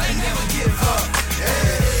life, then never give up.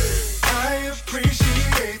 Yeah. I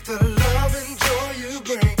appreciate the love and joy you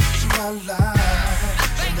bring to my life.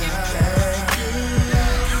 And I thank you.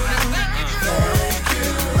 Thank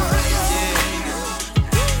you.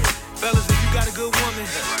 Fellas, if you got a good woman,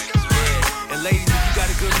 and ladies, if you got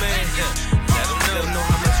a good man, let them know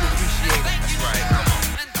how much you appreciate it. That's right, come on.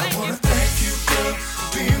 I wanna thank you, girl, for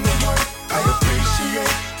being the one. I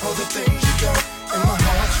appreciate all the things you got. In my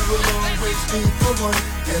heart, you will always be the one.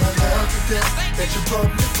 And I love to death that you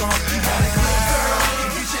brought me from. You got a good girl,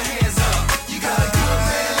 you get your hands up. You got a good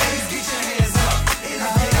man, ladies, get your hands up. And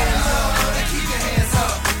if you in love, then keep your hands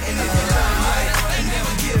up. And if you love life, then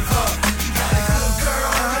never give up. You got a good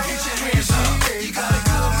girl, you get your hands up. You got a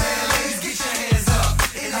good man, ladies, get your hands up.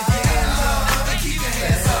 And if you in love, then keep your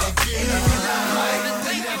hands up. And if you love life,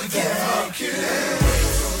 then never give up.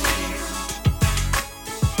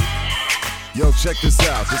 Yo, check this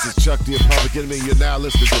out. This is Chuck the Public Enemy. You're now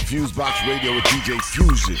listening to Fusebox Radio with DJ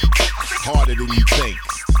Fusion. Harder than you think.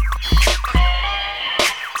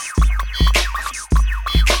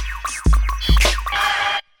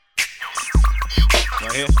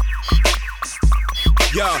 Right here.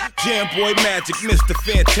 Yo, Jam Boy Magic, Mr.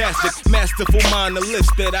 Fantastic, masterful mind, the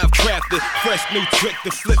list that I've crafted. Fresh new trick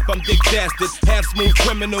to flip, I'm Dick Dastard. Half smooth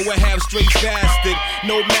criminal and half straight bastard.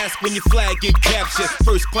 No mask when your flag get captured.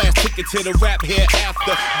 First class ticket to the rap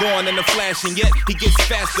hereafter. Gone in a flash and yet he gets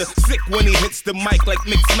faster. Sick when he hits the mic like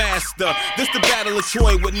Mixmaster. This the battle of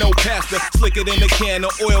Troy with no pastor. Slicker than a can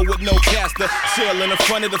of oil with no caster. Sail in the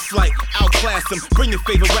front of the flight, outclass him. Bring your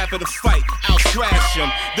favorite rapper to fight, out trash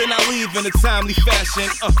him. Then I leave in a timely fashion.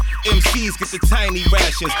 MCs get the tiny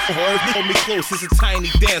rations. Hold me close, it's a tiny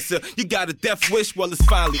dancer. You got a death wish, well it's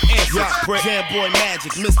finally answered. Jam Boy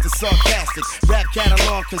Magic, Mr. Sarcastic. Rap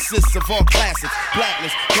catalog consists of all classics.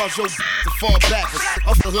 Blackness, cause your to fall backwards.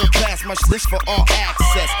 Off the hood past my list for all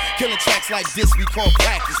access. Killing tracks like this we call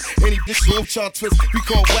practice. Any bitch room chart twist we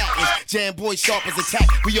call whackness. Jam Boy sharp as attack,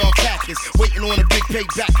 we all cactus. Waiting on a big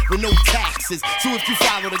payback with no taxes. So if you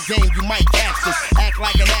follow the game, you might catch this. Act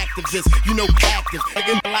like an activist, you know active.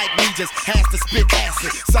 Nigga like me just has to spit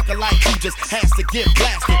acid. Sucker like you just has to get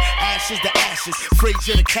blasted. Ashes to ashes,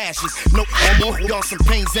 Frazier to cashes. No more, y'all some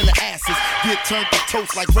pains in the asses. Get turned to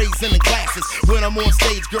toast like raisin and glasses. When I'm on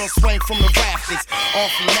stage, girls swing from the rafters.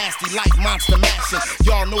 Awful nasty like monster mashing.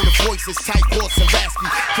 Y'all know the voice is tight, hoarse and raspy.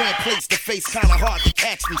 Can't place the face, kinda hard to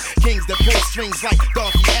catch me. Kings that pull strings like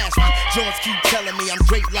Dorothy Ashby. Jones keep telling me I'm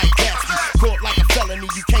great like Gatsby. Caught like a felony,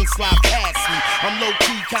 you can't slide past me. I'm low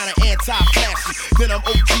key, kinda anti-flashy. Then I'm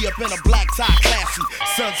OG up in a black tie, classy.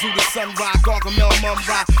 Sun to the sunrise, Gargamel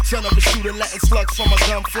Mumbai. Son of a shooter, letting slugs from a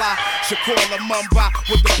gun fly. Shakur La Mumbai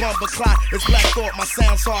with the bumper clock. It's Black Thought, my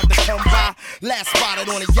sound's hard to come by. Last spotted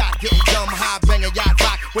on a yacht, getting dumb high, banging yacht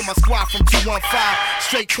rock with my squad from 215.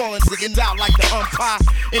 Straight calling, sticking out like the umpire.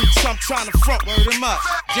 In the Trump trying to front, word him up.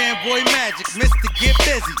 Jam Boy Magic, Mr. Get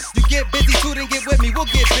Busy. You get busy too, then get with me, we'll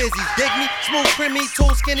get busy. Dig me, smooth, creamy, too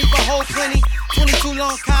skinny, but hold plenty. 22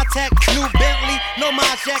 long contact, new Bentley, no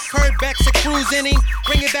Jack Curd back to cruise inning.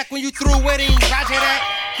 Bring it back when you through with him. Roger that.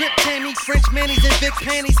 Grip candy, French manis and big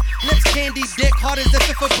panties. Lips candy, dick hard as the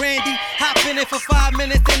fifth of brandy. Hop in it for 5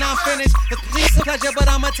 minutes, then I'm finished. It's please a pleasure, but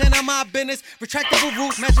I'm a 10 on my business. Retractable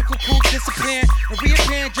roof, magical cool, disappearing. And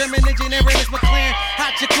reappearing, German engineer, Ernest McLaren.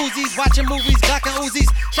 Hot jacuzzis, watching movies, Glock and Uzis.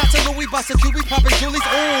 Shots of Louis, bustin' QB, poppin' Julies.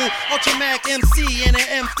 Ooh, Ultra Mac MC and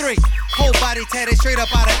an M3. Whole body tatted straight up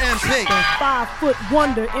out of MP. 5-foot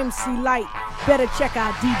wonder MC Light. Better check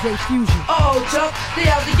out DJ Fusion. Oh, Chuck, they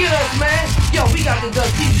out to get us, man. Yo, we got to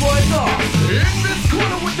dust these boys off. In this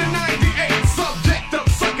corner with the 98, subject of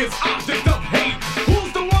suckers, object of hate.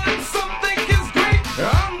 Who's the one some think is great?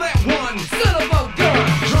 I'm that one. Son of a gun.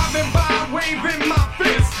 Driving by, waving my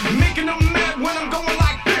fist, making them mad when I'm going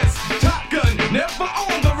like this.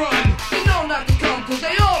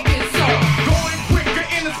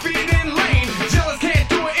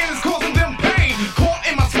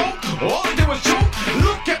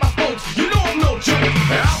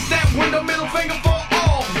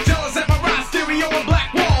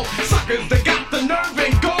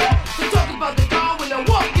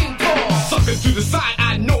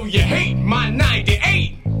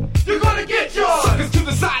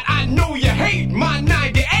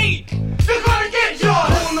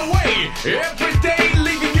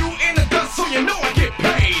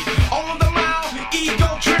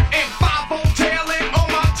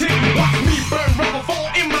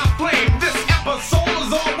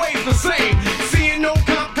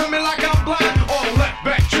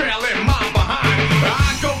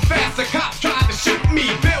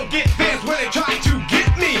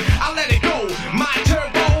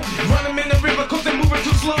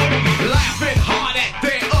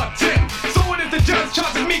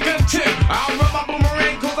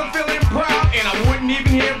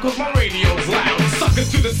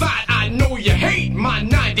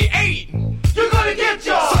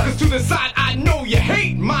 the side, I know you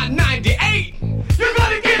hate my 98. You're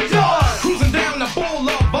gonna get yours. Cruising down the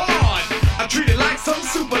boulevard, I treat it like some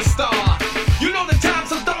superstar. You know the time,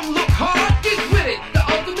 so don't look hard. Get with it, the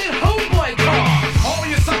ultimate homeboy car. All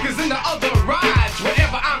you suckers in the other rides,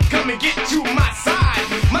 wherever I'm coming, get to my side.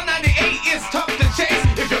 My 98 is tough to chase.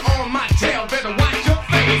 If you're on my tail, better watch your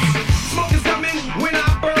face. Smoke is coming when I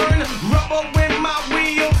burn, rubber when my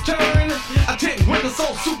wheels turn. A tint with a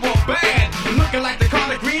soul super bad, looking like the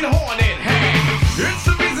Carter Green Hornet had. It's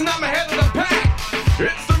the reason I'm ahead of the pack.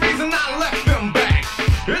 It's the reason I left them back.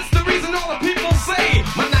 It's the reason all the people say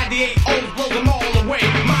my 98 O's blows them all away.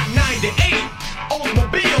 My 98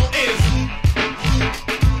 Oldsmobile is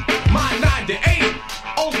my 98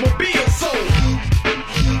 Oldsmobile soul.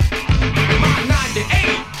 My 98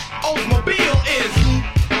 Oldsmobile is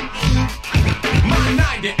my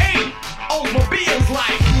 98 Oldsmobile's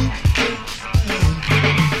like.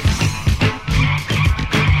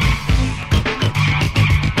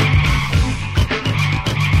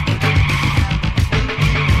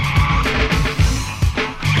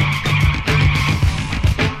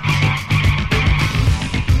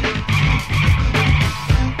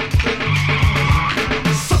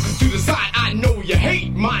 Suckers to the side, I know you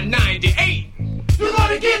hate my 98. You're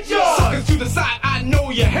gonna get yours. Suckers to the side, I know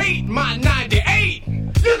you hate my 98.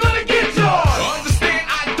 You're gonna get yours. Understand,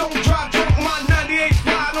 I don't drive drunk. My 98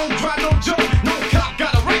 fly, don't drive no joke. No cop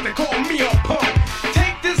got a right to call me a punk.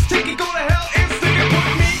 Take this ticket, go to hell and stick it. Put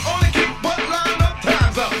me on a kick, but line up,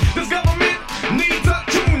 time's up. This government needs a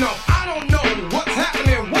tune-up. I don't know what's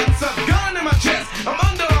happening, what's up. Gun in my chest, I'm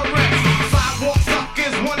under arrest. Sidewalk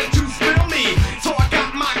suckers wanted to spill me, so I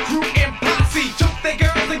got my crew and posse. Choked their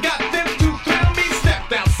girls and got them to thrill me.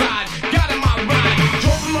 Stepped outside, got in my ride,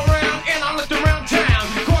 drove them around and I looked around town.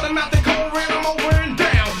 Caught them out the cold, ran them over and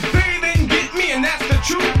down. They didn't get me and that's the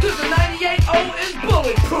truth, 'cause the 98 O is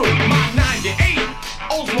bulletproof. My 98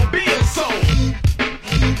 Oldsmobile soul.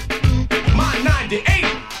 My 98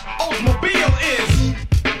 Oldsmobile is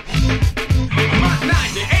my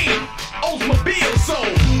 98 Oldsmobile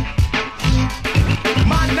soul.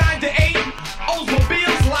 My 98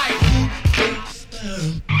 Oldsmobile's like.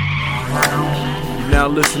 You're now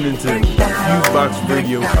listening to Fusebox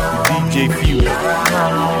Radio with DJ Fuse.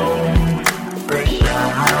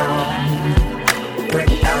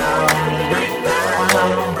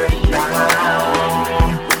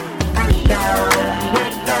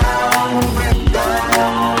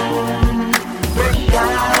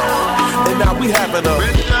 And now we having a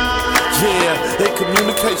in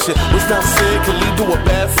communication. What's not said can lead to a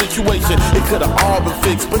bad situation. It could have all been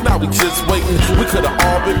fixed, but now we just waiting. We could have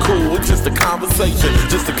all been cool. It's just a conversation,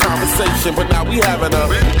 but now we having a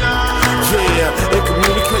in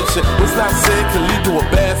communication. What's not said can lead to a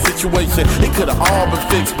bad situation. It could have all been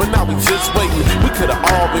fixed, but now we just waiting. We could have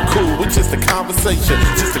all been cool. It's just a conversation,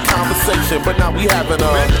 but now we having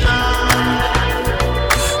a.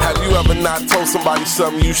 Have you ever not told somebody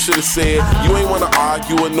something you should have said? You ain't wanna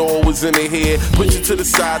argue or know what was in their head. Put you to the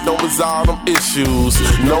side, don't resolve them issues.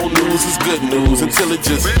 No news is good news until it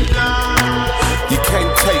just. You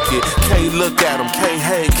can't take it, can't look at them, can't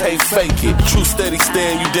hang, can't fake it. True steady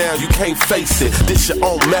staring you down, you can't face it. This your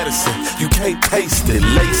own medicine, you can't taste it.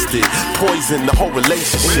 Laced it, poison the whole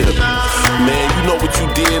relationship. Man, you know what you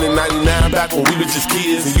did in 99 back when we were just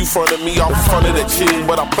kids. And you fronted me off in front of that chick,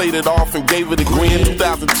 but I played it off and gave it a grin.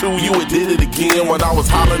 2002, you had did it again when I was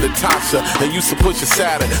hollering at Tasha and used to push your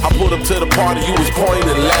Saturn. I pulled up to the party, you was pointing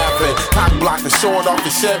and laughing. Cock blocking, showing off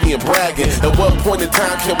the Chevy and bragging. At what point in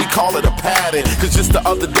time can we call it a pattern? Cause just the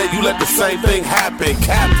other day you let the same thing happen.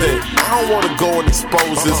 Captain, I don't wanna go and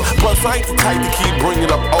expose this. Plus I ain't the type to keep bringing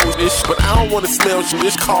up old ish, but I don't wanna smell shit,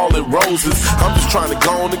 just call it roses. I'm just trying to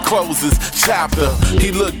go on and close this chapter. He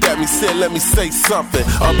looked at me, said let me say something.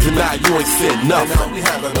 Up to now you ain't said nothing.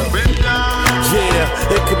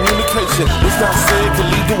 In communication, what's not said can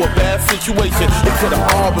lead to a bad situation. It could have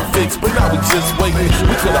all been fixed, but now we just waiting.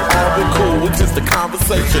 We could have all been cool with just a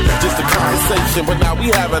conversation, but now we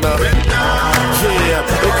having a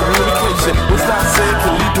in communication. What's not said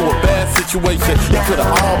can lead to a bad situation. It could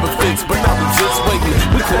have all been fixed, but now we just waiting.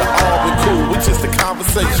 We could have all been cool with just a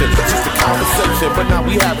conversation, but now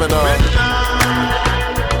we having a.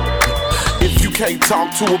 If you can't talk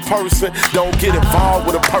to a person, don't get involved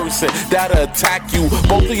with a person that'll attack you.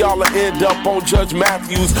 Both of y'all will end up on Judge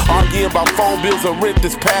Matthews, arguing about phone bills and rent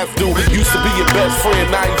this past due. Used to be your best friend,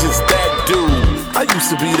 now you just that dude. I used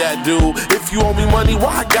to be that dude. If you owe me money,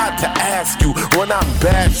 why I got to ask you? When I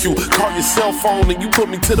bash you, call your cell phone and you put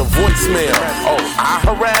me to the voicemail. Oh, I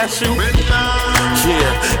harass you?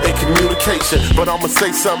 Yeah, in communication. But I'ma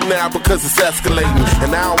say something now because it's escalating.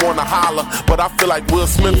 And I don't wanna holler, but I feel like Will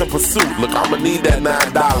Smith in Pursuit. Look, I'ma need that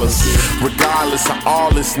 $9. Regardless of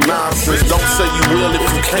all this nonsense, don't say you will if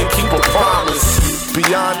you can't keep a promise. Be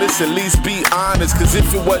honest, at least be honest. Cause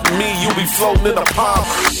if it wasn't me, you'd be floating in a palm.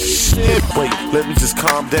 Shit, wait, let me just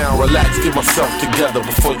calm down, relax, get myself together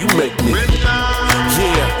before you make me.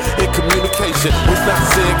 Yeah, in communication, what's not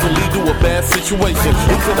said can lead to a bad situation.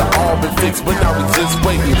 It could've all been fixed, but now we just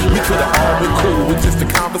waiting. We could've all been cool with just a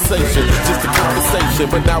conversation,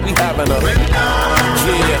 but now we having a.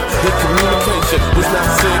 Yeah, in communication, what's not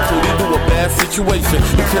said can lead to a bad situation.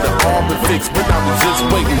 It could've all been fixed, but now we just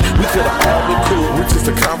waiting. We could've all been cool with just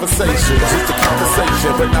a conversation,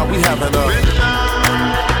 but now we having a.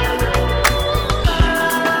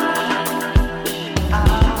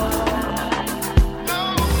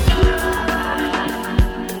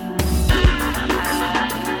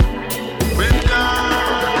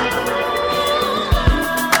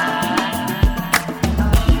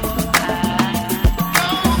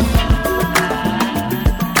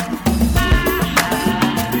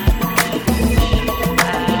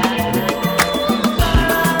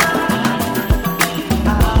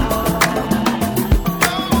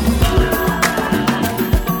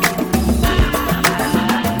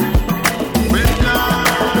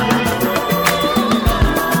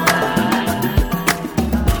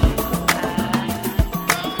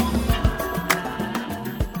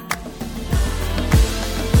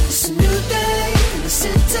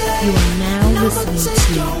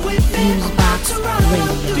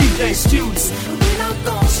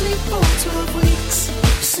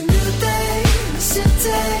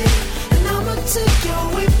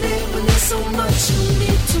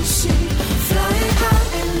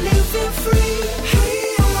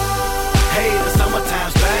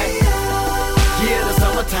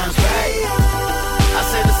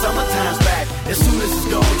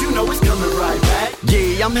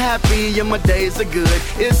 My days are good.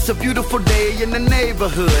 It's a beautiful day in the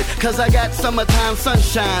neighborhood, cause I got summertime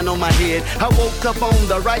sunshine on my head. I woke up on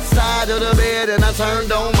the right side of the bed and I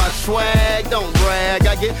turned on my swag. Don't brag,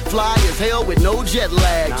 I get fly as hell with no jet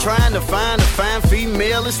lag. Trying to find a fine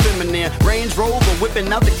female is feminine. Range Rover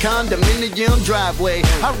whipping out the condominium driveway.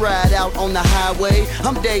 I ride out on the highway.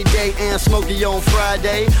 I'm day and Smokey on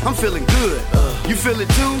Friday. I'm feeling good. You feel it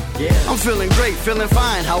too? Yeah. I'm feeling great, feeling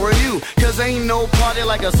fine. How are you? Cause ain't no party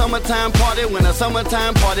like a summertime party when a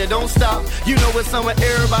summertime party don't stop. You know it's summer,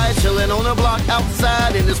 everybody chilling on the block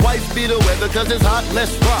outside in this wife beater weather cause it's hot,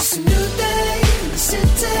 let's rock. It's a new day in the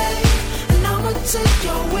city, and I'ma take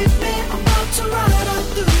you with me. I'm about to ride out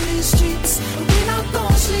through these streets, and we're not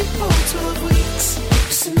gonna sleep for 12 weeks.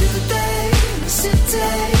 It's a new day in the city,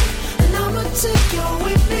 and I'ma take you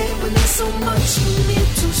with me. When there's so much you need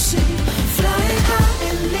to see, flying high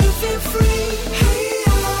and living free.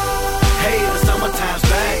 Hey, the summertime's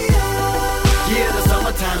back. Yeah, the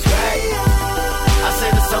summertime's back. I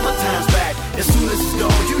say the summertime's back. As soon as it's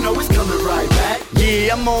gone, you know it's coming right back.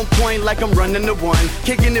 Yeah, I'm on point like I'm running the one.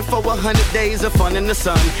 Kicking it for 100 days of fun in the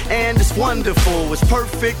sun. And it's wonderful, it's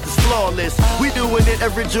perfect, it's flawless. We doing it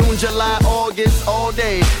every June, July, August, all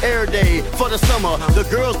day, every day. For the summer, the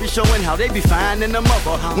girls be showing how they be fine in the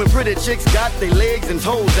mother. When pretty chicks got their legs and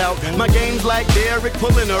toes out. My game's like Derek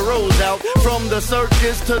pulling a rose out. From the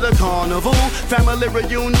circus to the carnival, family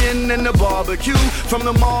reunion and the barbecue. From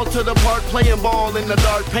the mall to the park, playing ball in the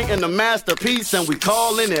dark, painting a masterpiece, and we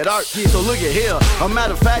calling it art. So look at here, a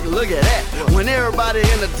matter of fact, look at that. When everybody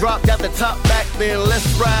in the drop got the top back, then let's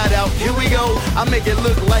ride out. Here we go. I make it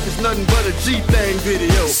look like it's nothing but a G-Thang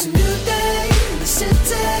video. It's a new day in the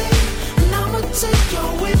city, and I'ma take you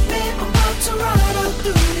with me. I'm about to ride out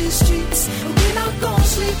through these streets, and we're not gonna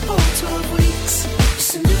sleep for 12 weeks.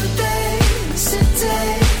 It's a new day in the city,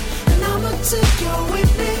 and I'ma take you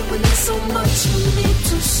with me. When there's so much you need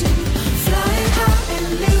to see, flying high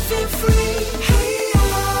and living free.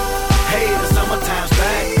 Hey, the summertime's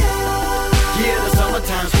back. Yeah, the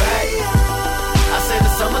summertime's back. I say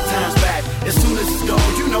the summertime's back. As soon as it's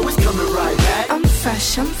gone, you know it's coming right back. I'm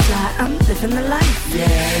fresh, I'm fly, I'm living the life.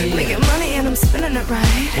 Yeah. Making money and I'm spending it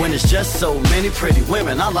right. When it's just so many pretty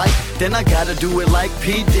women I like, then I gotta do it like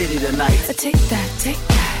P. Diddy tonight. Take that, take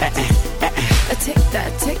that. Take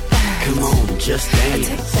that, take that. Come on, just dance.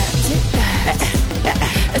 Take that, take that.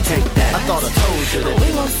 Take that. I thought I told you that.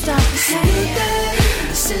 We won't stop.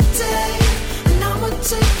 City, and I'ma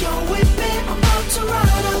take you with me. I'm about to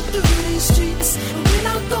ride out through these streets, and we're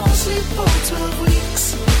not gonna sleep for 12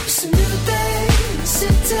 weeks. It's a new day.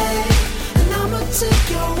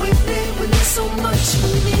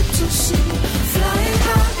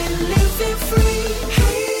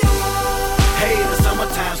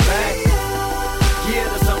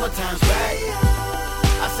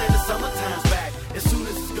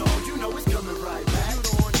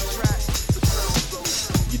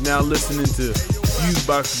 You're now listening to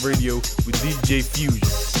Fusebox Radio with DJ Fusion.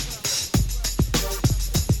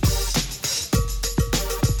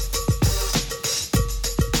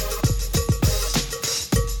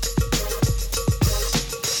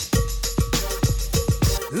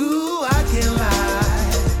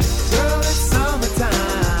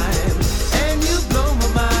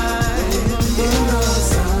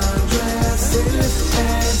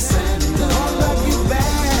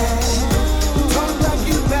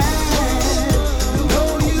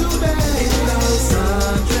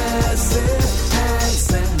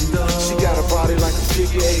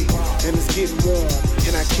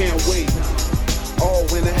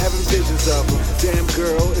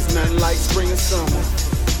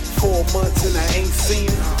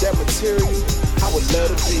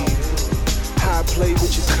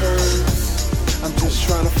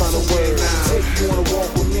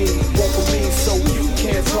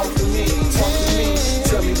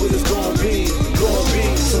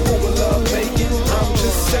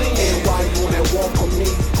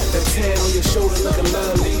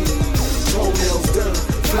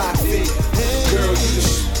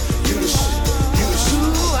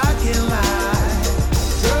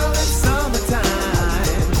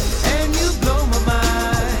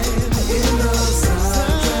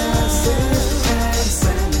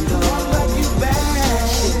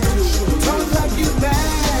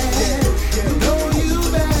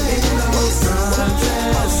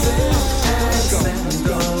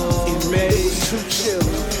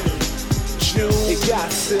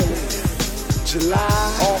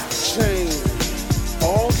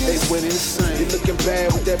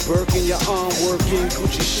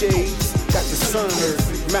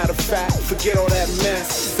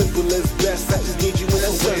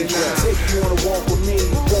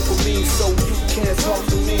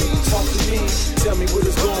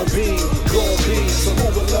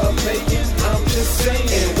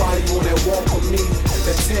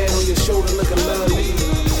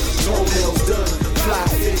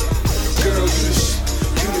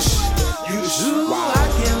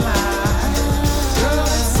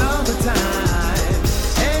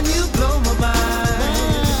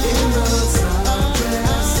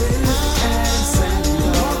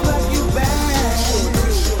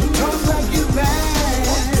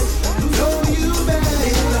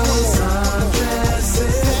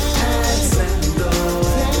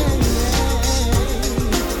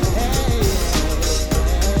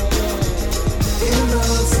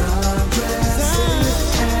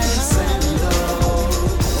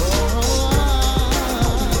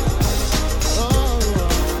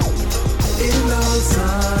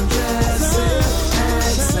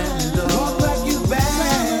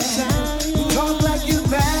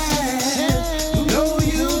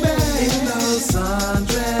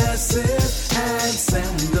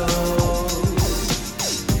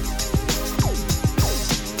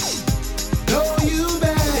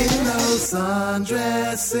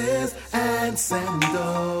 Sundresses and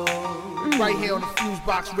sandals. Right here on the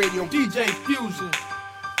Fusebox Radio, DJ Fusion.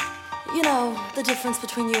 You know the difference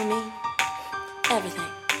between you and me? Everything.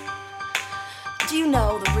 Do you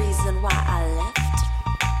know the reason why I left?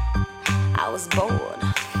 I was bored.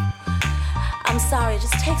 I'm sorry, it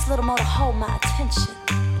just takes a little more to hold my attention.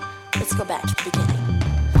 Let's go back to the beginning.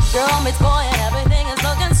 Girl meets boy and everything is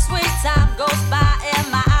looking sweet. Time goes by and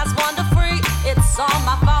my eyes wander free. It's all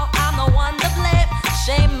my fault, I'm the one to blame.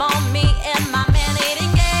 Shame on me and my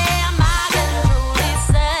man-eating game. I can truly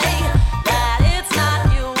say that it's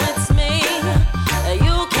not you, it's me.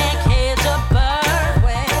 You can't cage a bird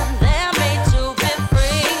when they're made to be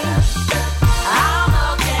free. I'm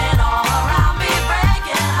looking all around me,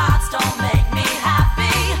 breaking hearts don't make me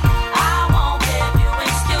happy. I won't give you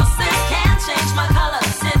excuses, can't change my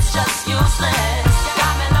colors, it's just useless.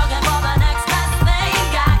 Got me looking for the next best thing.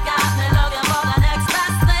 Got me looking for the next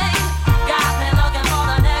best thing. Got me looking for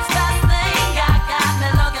the next best thing. Got me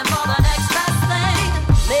looking for the next best thing.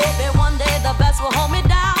 Maybe one day the best will hold me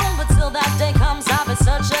down, but till that day comes I'll be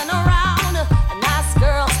searching around. Nice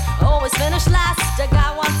girls always finish last. A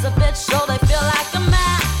guy wants a bitch so they feel like a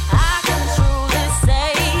man. I can truly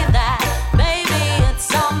say that maybe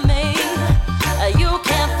it's on me. You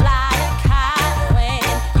can't fly a kite when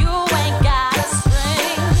you ain't got a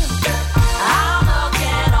string. I'm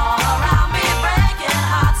looking all around me, breaking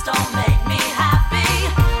hearts don't make me happy.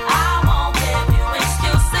 I won't give you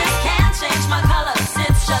excuses, can't change my colors,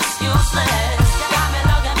 it's just useless. Got me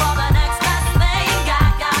looking for the next best thing.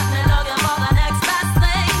 Got me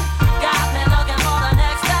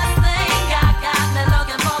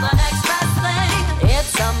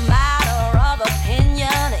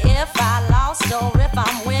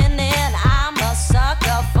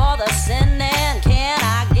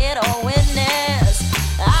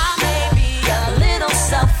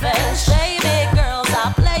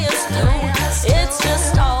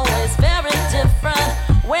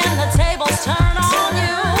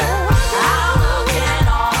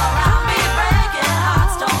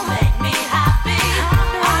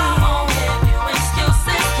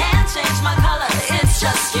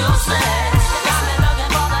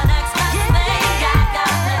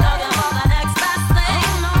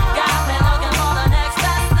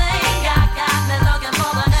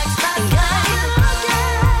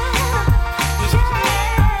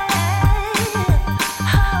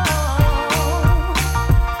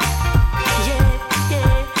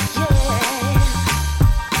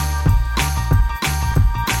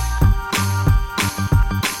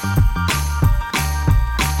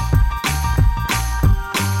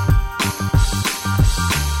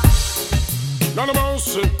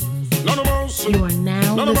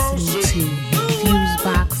now listening to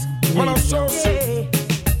Fusebox Radio.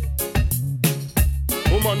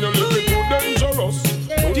 Woman, you're living too dangerous.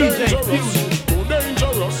 Too dangerous. Too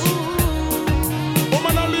dangerous.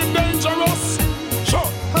 Woman, I live dangerous. Sure.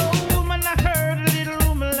 Oh, woman, I heard a little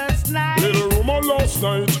rumor last night. Little rumor last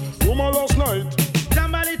night. Rumor last night.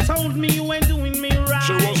 Somebody told me you ain't doing me right.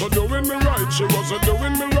 She wasn't doing me right. She wasn't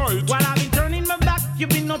doing me right. While I've been turning my back, you've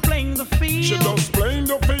been not playing the field. She just playing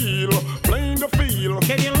the field. Playing the field.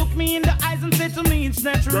 Can you look me in the eyes and say to me it's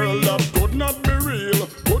not Girl, real? that could not be real.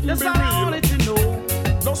 Couldn't That's be all real. I wanted to know.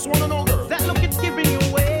 Just wanna know, girl. That look it's giving you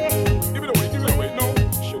away. Give it away, no.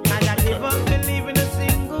 And I never believe in a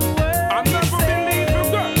single word. I never believe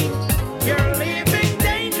in that. You're living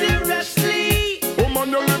dangerously. Woman,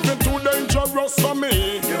 you're living too dangerous for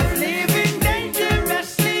me. You're living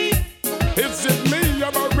dangerously. Is it me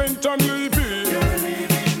about rent and Levy? You're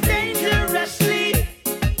living dangerously.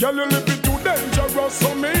 Girl, you're living too dangerous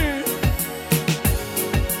for me.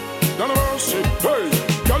 No mercy, hey.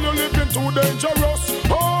 Girl, you're living too dangerous.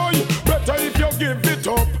 Boy, better if you give it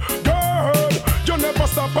up. Girl, you never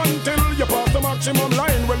stop until you pass the maximum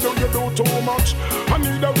line. Well, don't you do too much? I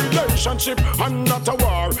need a relationship and not a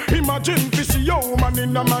war. Imagine this woman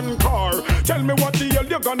in a man car. Tell me what the hell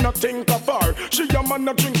you gonna think of her. She a man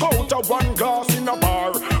a drink out of one glass in a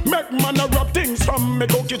bar. Make man a rub things from me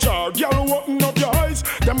cookie jar. Girl, open up your eyes,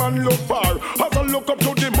 the man look far. As I look up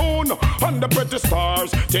to the moon and the pretty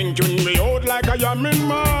stars, thinking me out like I am in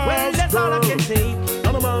Mars. Well, that's all I can take.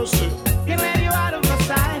 No mercy. Can let you out of my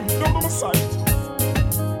sight. Out of my sight.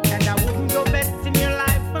 And I wouldn't go bet in your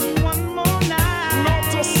life on one more night.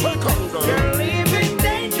 Not a second, girl. You're living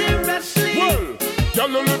dangerously. Well,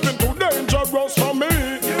 you're living too dangerous for me.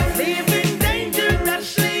 You're living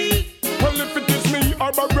dangerously. Well, if it is me,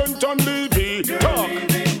 I'm a rent and Levy. Talk.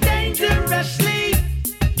 Living dangerously.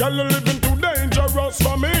 You're living too dangerous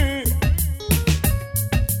for me.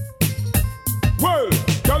 Well,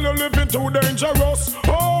 girl, you're living too dangerous.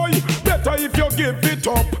 Oh, better if you give it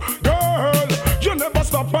up. Girl, you never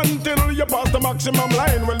stop until you pass the maximum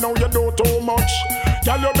line. Well, now you do too much.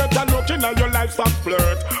 Girl, you better look in at your livestock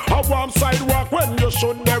flirt. A warm sidewalk when you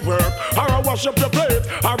should be work. Or I wash up your plate,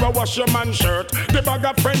 or I wash your man's shirt. The bag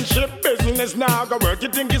of friendship business now go work. You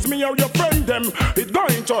think it's me or your friend them? It's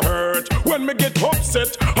going to hurt. When me get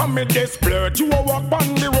upset, and me get splurt. You a walk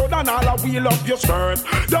on the road and all a wheel up your skirt.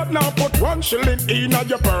 That now put 1 shilling in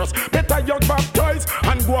your purse. Better you baptize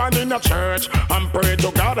and go on in a church. And pray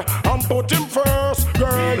to God and put him first.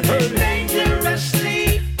 Girl, Living hey.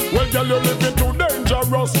 dangerously. Well, girl, you're living too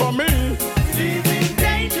dangerous for me. Living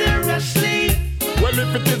dangerously. Well,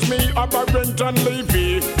 if it is me, I'm a rent and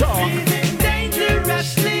Levy. Talk. Living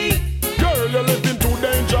dangerously. Girl, you're living too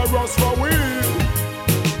dangerous for we.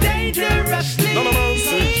 Dangerously. None of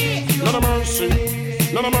mercy. None of mercy.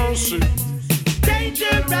 None of mercy.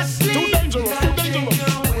 Dangerously. Too dangerous. Too dangerous.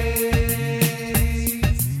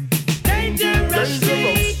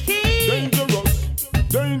 Dangerously. Dangerous.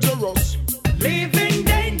 Dangerous. Living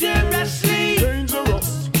dangerously.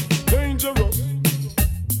 Dangerous. Dangerous.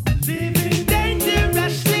 Living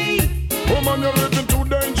dangerously. Woman, you're living too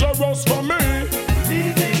dangerous for me.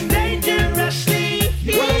 Living dangerously.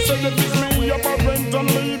 Well, I said if it's me, you're my rent and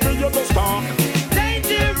Levy, you're the star.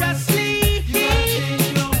 Dangerously.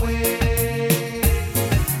 Change your way.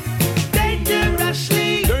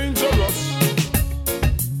 Dangerously. Dangerous.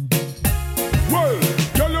 Well,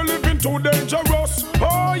 girl, you're living too dangerous.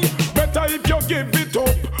 Oh, better if you give it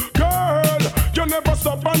up. Girl, you never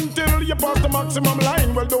stop until you pass the maximum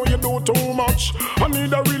line. Well, don't you do too much? I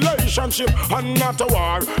need a relationship and not a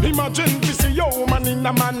war. Imagine this woman in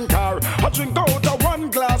a man car. I drink out of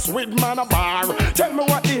 1 glass with man a bar. Tell me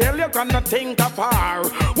what the hell you gonna think of her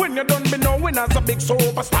when you don't be knowing as a big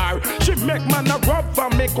superstar. She make man a rub for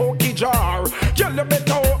me cookie jar. Girl, you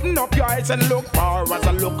better open up your eyes and look far as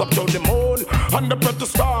I look up to the moon and the pretty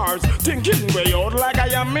stars, thinking way out like I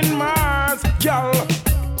am in Mars. Girl,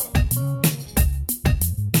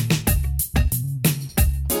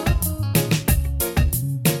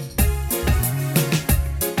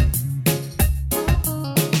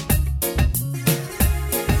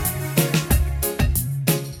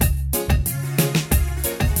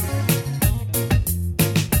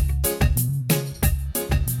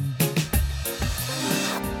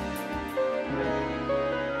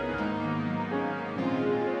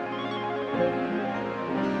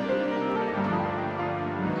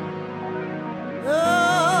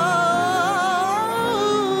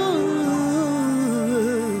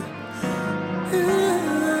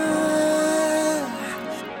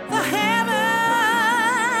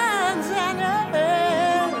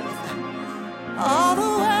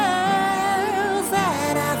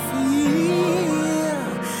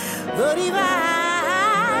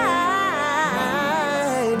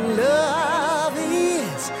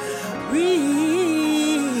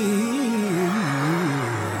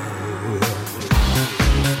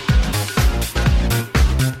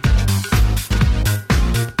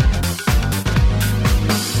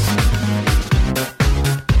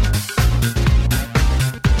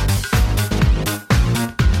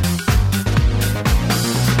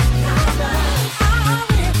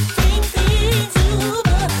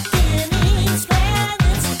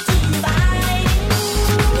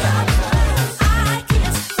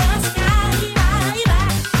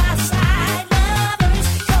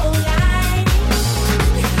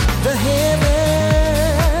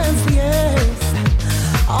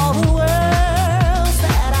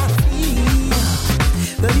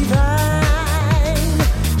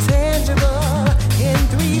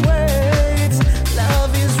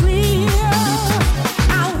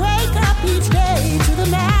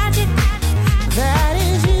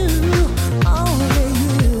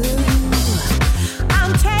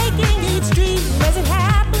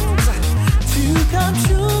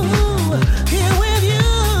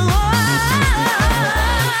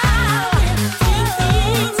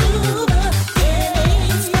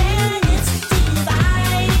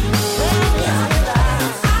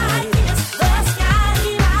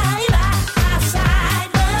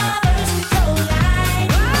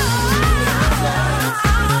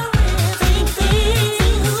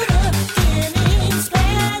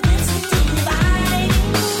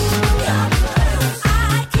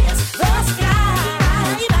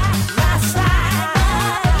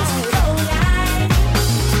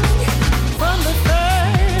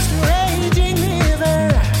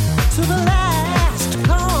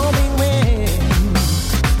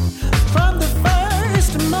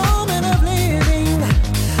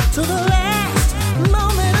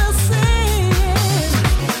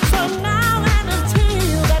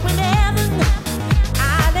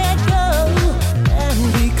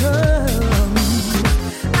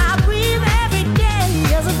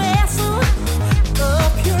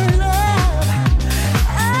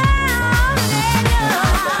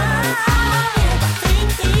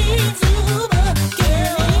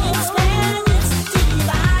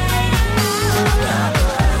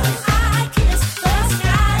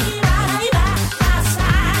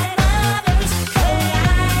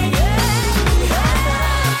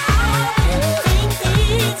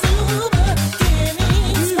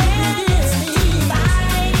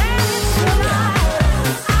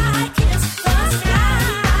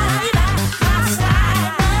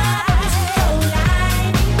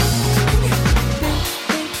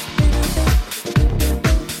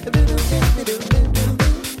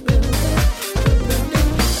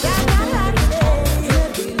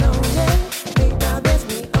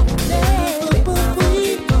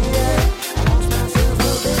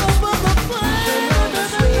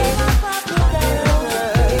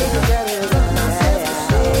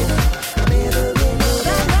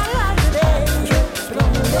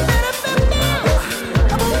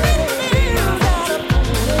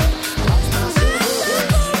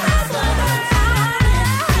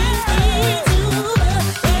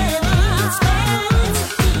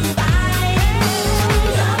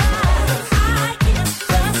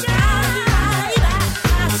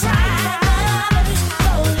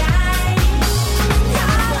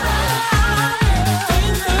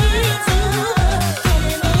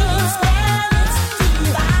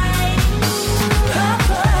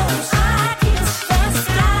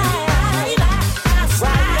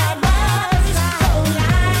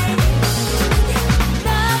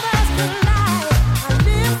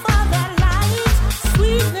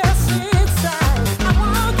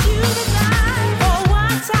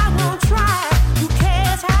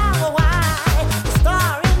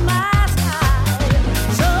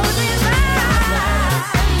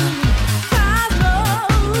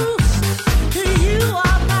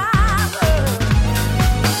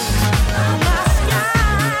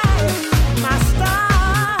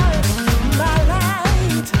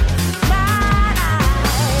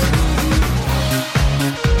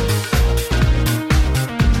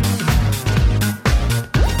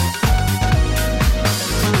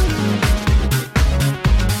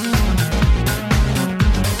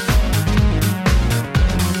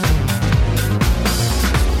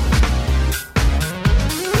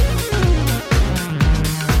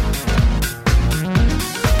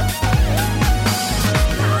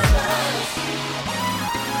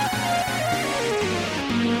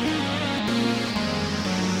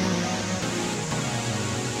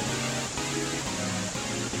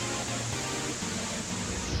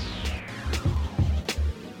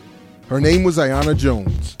 Her name was Aiyana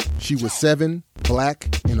Jones. She was 7,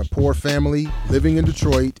 black, in a poor family, living in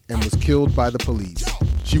Detroit, and was killed by the police.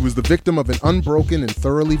 She was the victim of an unbroken and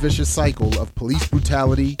thoroughly vicious cycle of police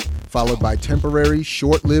brutality, followed by temporary,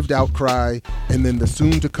 short-lived outcry, and then the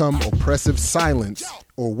soon-to-come oppressive silence,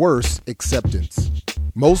 or worse, acceptance.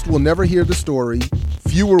 Most will never hear the story,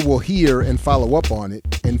 fewer will hear and follow up on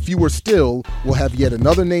it, and fewer still will have yet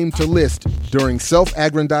another name to list during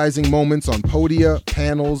self-aggrandizing moments on podia,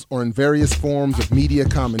 panels, or in various forms of media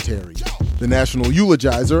commentary. The national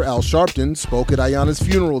eulogizer, Al Sharpton, spoke at Aiyana's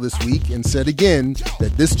funeral this week and said again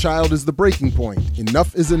that this child is the breaking point.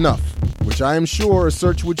 Enough is enough, which I am sure a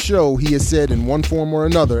search would show he has said in one form or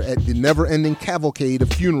another at the never-ending cavalcade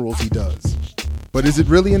of funerals he does. But is it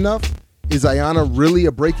really enough? Is Aiyana really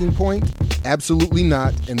a breaking point? Absolutely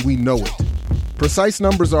not, and we know it. Precise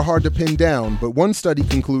numbers are hard to pin down, but one study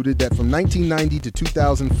concluded that from 1990 to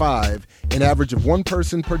 2005, an average of 1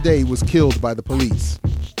 person per day was killed by the police.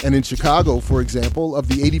 And in Chicago, for example, of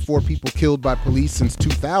the 84 people killed by police since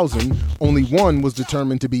 2000, only 1 was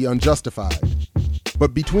determined to be unjustified.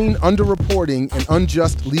 But between underreporting and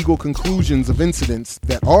unjust legal conclusions of incidents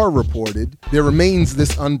that are reported, there remains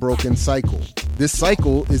this unbroken cycle. This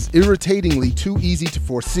cycle is irritatingly too easy to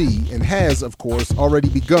foresee and has, of course, already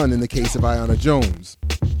begun in the case of Aiyana Jones.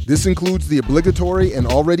 This includes the obligatory and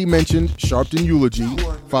already mentioned Sharpton eulogy,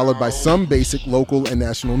 followed by some basic local and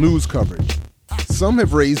national news coverage. Some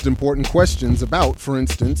have raised important questions about, for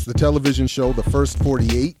instance, the television show The First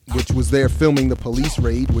 48, which was there filming the police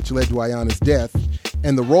raid which led to Aiyana's death,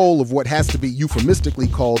 and the role of what has to be euphemistically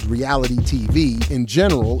called reality TV in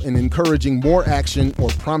general in encouraging more action or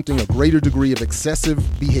prompting a greater degree of excessive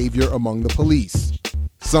behavior among the police.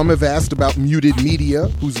 Some have asked about muted media,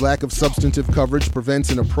 whose lack of substantive coverage prevents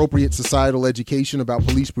an appropriate societal education about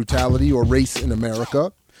police brutality or race in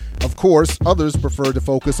America. Of course, others prefer to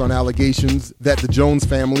focus on allegations that the Jones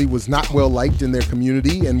family was not well liked in their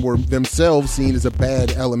community and were themselves seen as a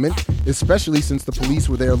bad element, especially since the police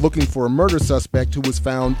were there looking for a murder suspect who was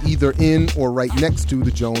found either in or right next to the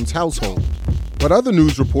Jones household. What other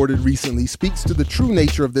news reported recently speaks to the true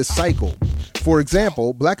nature of this cycle. For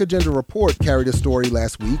example, Black Agenda Report carried a story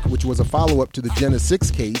last week, which was a follow-up to the Jena 6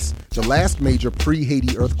 case, the last major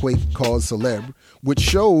pre-Haiti earthquake cause célèbre, which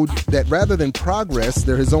showed that rather than progress,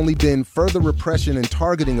 there has only been further repression and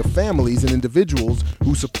targeting of families and individuals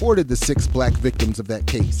who supported the 6 black victims of that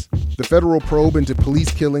case. The federal probe into police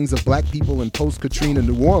killings of black people in post-Katrina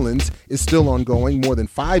New Orleans is still ongoing more than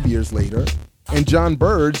 5 years later. And John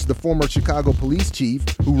Burge, the former Chicago police chief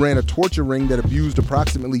who ran a torture ring that abused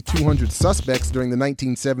approximately 200 suspects during the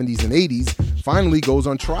 1970s and 80s, finally goes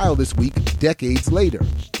on trial this week, decades later.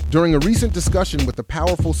 During a recent discussion with the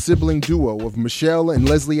powerful sibling duo of Michelle and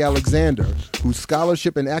Leslie Alexander, whose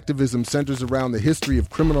scholarship and activism centers around the history of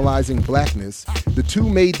criminalizing blackness, the two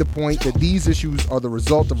made the point that these issues are the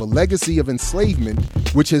result of a legacy of enslavement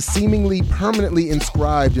which has seemingly permanently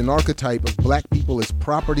inscribed an archetype of black people as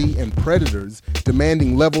property and predators,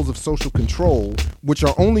 demanding levels of social control, which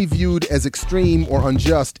are only viewed as extreme or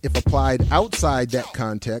unjust if applied outside that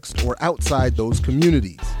context or outside those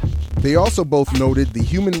communities. They also both noted the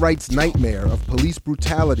human rights nightmare of police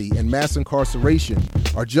brutality and mass incarceration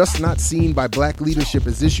are just not seen by black leadership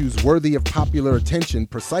as issues worthy of popular attention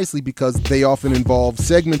precisely because they often involve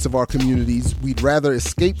segments of our communities we'd rather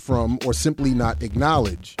escape from or simply not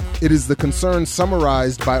acknowledge. It is the concern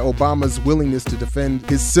summarized by Obama's willingness to defend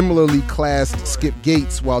his similarly classed Skip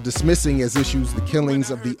Gates while dismissing as issues the killings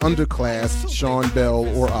of the underclassed Sean Bell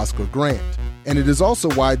or Oscar Grant. And it is also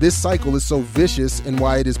why this cycle is so vicious and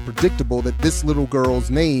why it is predictable that this little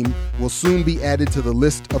girl's name will soon be added to the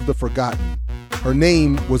list of the forgotten. Her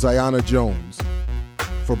name was Aiyana Jones.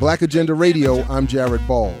 For Black Agenda Radio, I'm Jared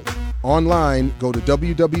Ball. Online, go to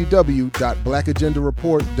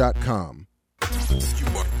www.blackagendareport.com.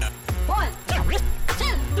 1, 2,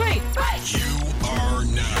 3, 4. You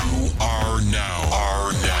are now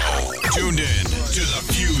tuned in to the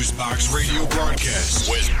Fusebox Radio broadcast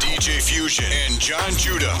with DJ Fusion and John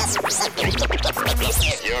Judah.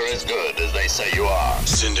 You're as good as they say you are.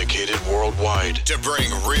 Syndicated worldwide to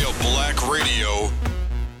bring real black radio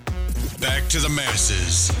back to the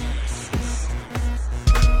masses.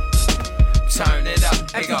 Turn it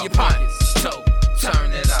up, empty your pockets. So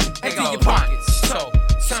turn it up, empty your pockets. So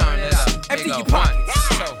turn it up, empty your pockets.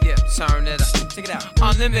 So yeah, turn it up. Check it out.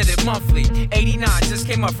 Unlimited monthly, 89 just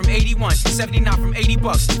came up from 81, 79 from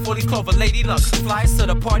 $80. 40 Clover, Lady Luck. Flyers to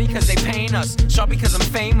the party cause they paying us. Sharp because I'm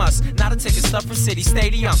famous. Not a ticket stuff for City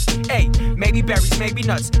Stadium. Hey, maybe berries, maybe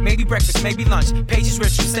nuts, maybe breakfast, maybe lunch. Pages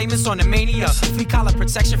ritual statements on the mania. Flea collar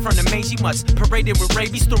protection from the mangy mutts. Paraded with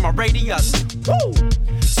rabies through my radius. Woo!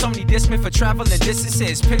 Sony diss me for traveling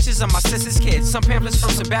distances. Pictures of my sister's kids. Some pamphlets from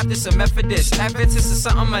some Baptists or Methodists. Adventists or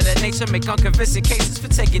something of that nature. Make unconvincing cases for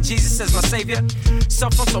taking Jesus as my savior. Cell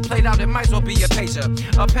phone so played out, it might as well be a pager.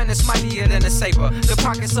 A pen is mightier than a saber. The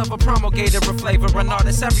pockets of a promulgator of flavor. An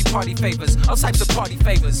artist every party favors. All types of party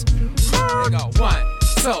favors. They go 1,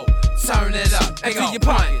 2, turn it up. Empty your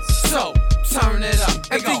pockets. So turn it up.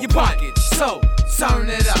 Empty your pockets. So turn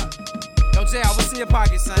it up. Yo, Jay, what's in your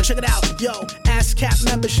pocket, son? Yo, check it out. Yo, ASCAP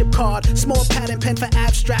membership card. Small pad and pen for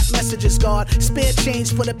abstract messages, God. Spare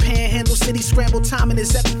change for the panhandle. City scramble, timing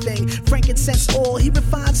is everything. Frankincense oil, he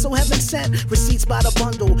refined so heaven sent. Receipts by the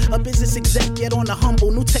bundle. A business exec yet on the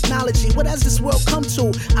humble. New technology, what has this world come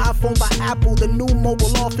to? iPhone by Apple, the new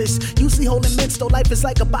mobile office. Usually holding mints, though life is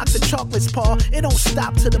like a box of chocolates, Paul. It don't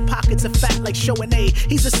stop till the pockets are fat like Show and A.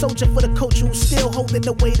 He's a soldier for the culture who's still holding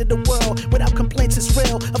the weight of the world. Without complaints, it's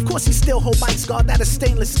real. Of course, he still hold mics, God, that is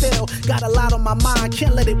stainless steel. Got a lot on my mind,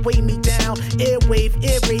 can't let it weigh me down. Airwave,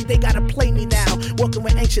 air raid, they gotta play me now. Working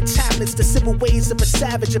with ancient tablets, the civil ways of a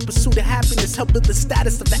savage. In pursuit of happiness, help build the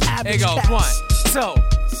status of the average. There you go, 1, 2,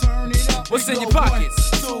 turn it up. What's in your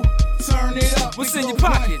pockets? 2, turn it up. What's in your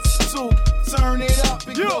pockets? 2, turn it up.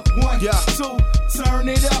 1, 2, turn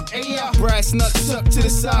it up. Brass nuts up to the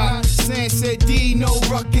side. Sunset D, no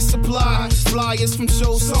ruckus supply. Flyers from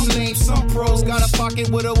shows, some lame, some pros. Got a pocket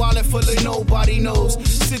with a wallet full of nobody knows.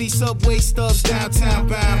 City subway stubs, downtown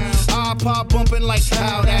bound. iPod bumping like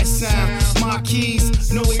how that sound. My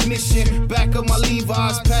keys, no ignition. Back of my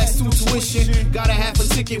Levi's, past due tuition. Got a half a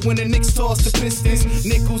ticket when the Knicks toss the Pistons.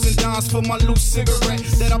 Nickels and dimes for my loose cigarette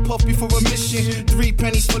that I puff before a mission. 3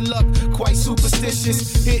 pennies for luck, quite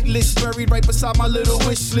superstitious. Hit list buried right beside my little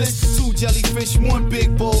wish list. 2 jellyfish, 1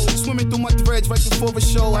 big bowl. Swimming through my threads right before the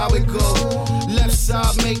show, how it go. Left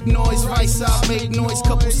side make noise, right side make noise.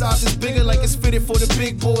 Couple sizes bigger like it's fitted for the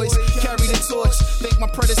big boys. Carry the torch, thank my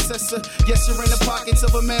predecessor. Yes, you're in the pockets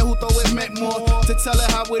of a man who thought it meant more. To tell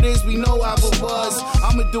it how it is, we know how it was.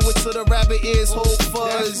 I'ma do it till the rabbit ears hold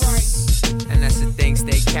fuzz. And that's the things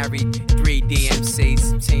they carry. 3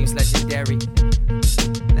 DMCs, teams legendary.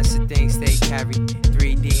 That's the things they carry.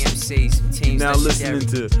 3 DMCs, teams now legendary.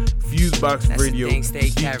 Listening to Fusebox Radio,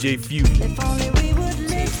 DJ Fusion.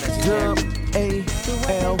 W-A-L-E,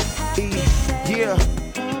 yeah.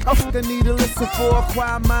 I fucking need to listen for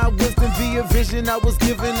acquire my wisdom via vision I was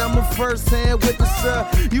given. I'm a first-hand witness.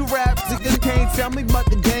 You rap, you can't tell me about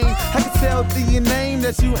the game. I can tell through your name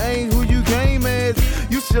that you ain't who you game is.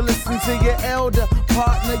 You should listen to your elder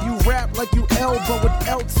partner. You rap like you elbow with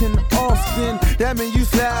Elton Austin. That mean you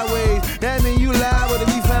sideways. That mean you liable to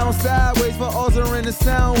be found sideways for altering the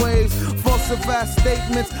sound waves. Falsified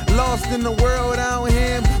statements lost in the world out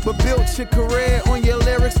here, but built your career on your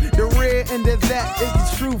lyrics. The rear end of that is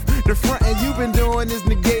the truth. The front end you've been doing is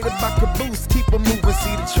negated by caboose. Keep it moving,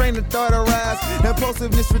 see the train of thought arise.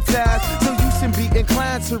 Impulsiveness retires, so you should be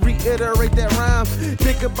inclined to reiterate that rhyme.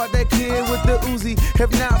 Think about that kid with the Uzi.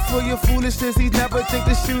 If not for your foolishness, he'd never think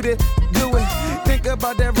to shoot it. Do it. Think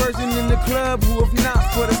about that version in the club who, if not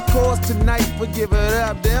for this cause tonight, would give it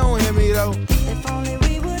up. They don't hear me though. If only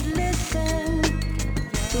we would listen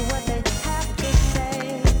to what they have to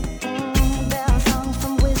say. There are songs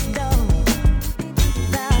from wisdom.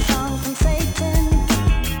 There are songs from Satan.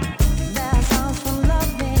 There are songs from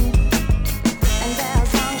loving. And there are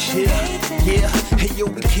songs from hating. Yeah. Hey yo,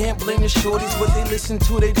 we can't blame the shorties. What they listen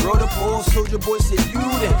to, they brought up all. Soldier Boy said you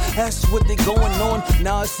then. That's what they going on.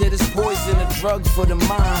 Now I said it's poison, a drug for the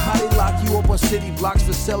mind. How they lock you up on city blocks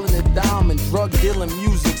for selling a dime and drug dealing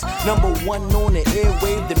music's #1 on the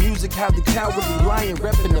airwave. The music have the cowardly lion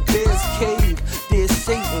repping the bear's cave. There's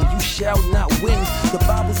Satan, you shall not win. The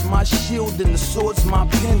Bible's my shield and the sword's my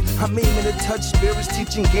pen. I'm aiming to touch spirits,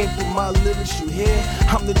 teaching game through my lyrics. You hear?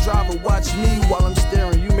 I'm the driver, watch me while I'm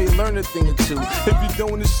staring. You may learn a thing or two. If you're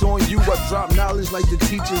doing this on you, I drop knowledge like the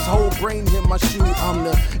teacher's whole brain hit my shoe. I'm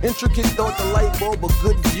the intricate thought, the light bulb of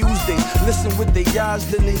good views. They listen with their eyes,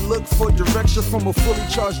 then they look for direction from a fully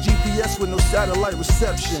charged GPS with no satellite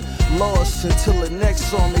reception. Lost until the next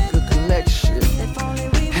song make a connection.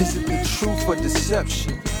 Is it the truth or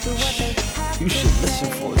deception? You should listen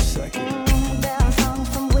for a second. There are songs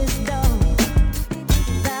from wisdom.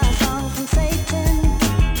 There are songs from Satan.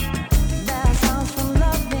 There are songs from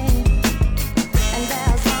loving. And there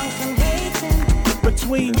are songs from hating.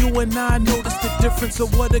 Between you and I, notice the difference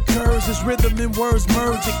of what occurs as rhythm and words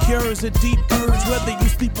merge. It cures a deep urge, whether you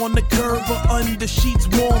sleep on the curb or under sheets,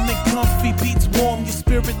 warm and comfy, beats warm. Your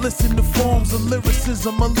spirit listen to forms of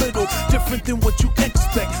lyricism a little different than what you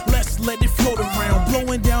expect. Let's let it float around,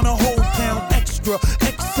 blowing down a whole pound extra. extra,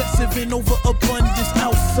 excessive and overabundance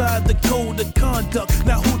outside the code of conduct.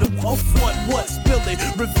 Now who the what spill it,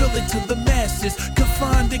 reveal it to the masses,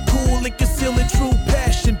 confined it, cool and conceal it, true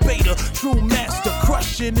passion, beta, true master,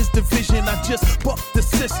 crushing is division. I just buck the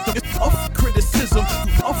system of criticism,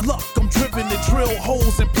 of luck. I'm driven to drill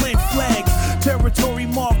holes and plant flags. Territory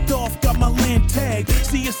marked off, got my land tagged.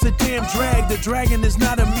 See, it's a damn drag. The dragon is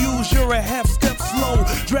not amused. You're a half step slow.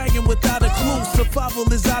 Dragon without a clue.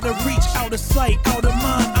 Survival is out of reach, out of sight, out of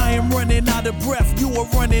mind. I am running out of breath. You are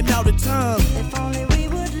running out of time. If only we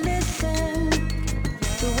would listen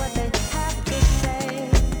to what they have to say.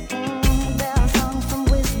 There are songs from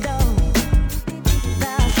wisdom. There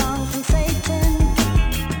are songs from Satan.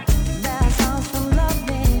 There are songs from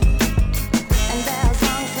loving. And there are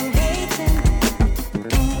songs from hating.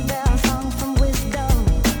 There are songs from wisdom.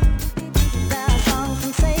 There are songs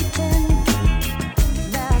from Satan.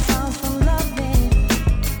 There are songs from loving.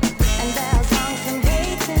 And there are songs from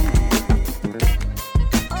hating.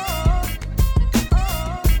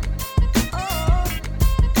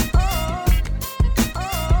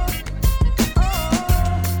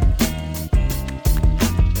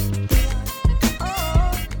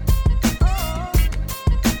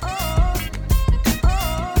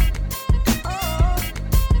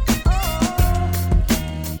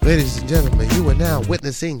 Ladies and gentlemen, you are now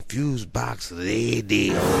witnessing Fusebox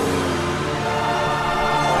Radio.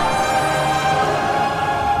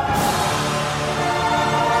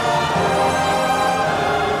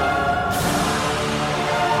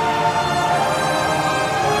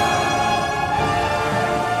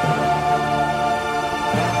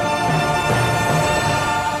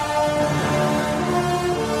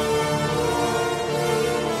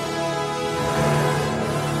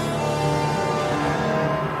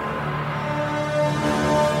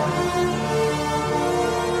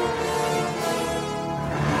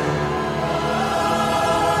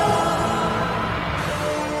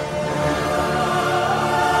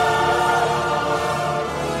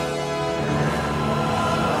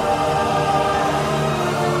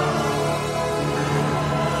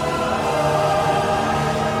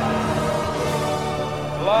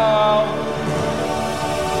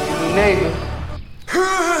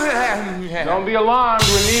 Don't be alarmed,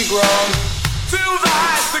 we're Negroes. To the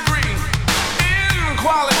highest degree in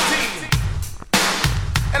quality.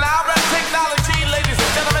 And I rap technology, ladies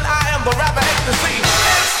and gentlemen, I am the rapper ecstasy.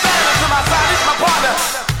 And standing to my side is my partner,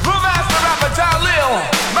 the master rapper John Lil.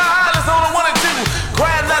 My eye is on the 1 and 2.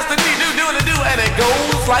 Grandmaster D do, and it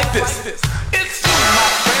goes like this. It's you, my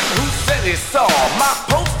friend, who said he saw my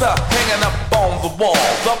poster hanging up on the wall.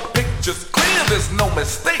 The picture's clear, there's no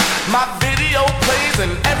mistake. My video plays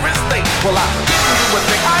in every state. Well, I didn't do a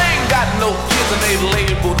thing. I ain't got no kids and they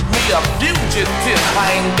labeled me a fugitive.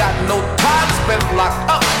 I ain't got no time spent locked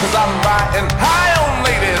up, cause I'm riding high on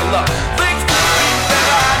lady luck. Things could be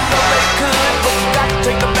better, I know they could, but you got to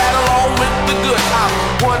take the battle on with the good. I'm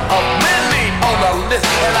one of many on the list,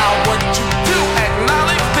 and I want you to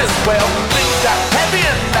acknowledge this. Well, things got heavy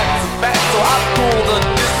and that's bad, so I pulled a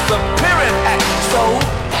disappearing act. So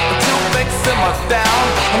until things simmer down,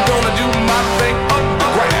 I'm gonna do my thing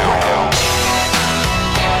underground.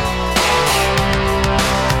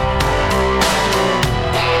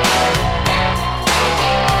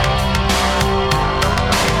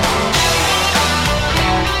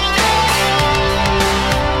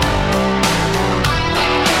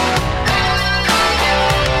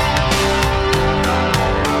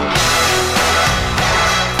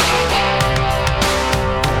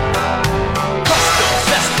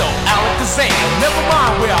 Never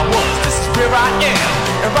mind where I was, this is where I am.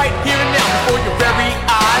 And right here and now, before your very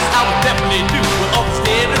eyes, I would definitely do what others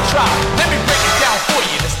did and try. Let me break it down for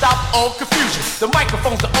you to stop all confusion. The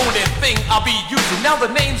microphone's the only thing I'll be using. Now the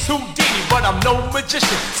name's Houdini, but I'm no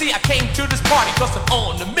magician. See, I came to this party cause I'm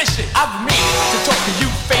on a mission. I've been meaning to talk to you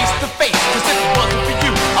face to face, cause if it wasn't for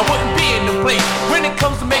you, I wouldn't be in the place. When it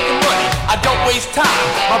comes to making money, I don't waste time.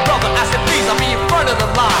 My brother, I said please, I'll be in front of the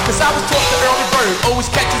line. Cause I was taught the early bird always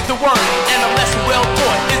catches the worm. And a lesson well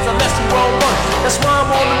taught is a lesson well learned. That's why I'm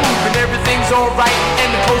on the move and everything's alright. And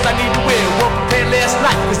the clothes I need to wear were prepared last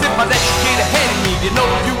night. Cause if I let you get ahead of me, you know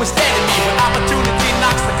you were standing me. When opportunity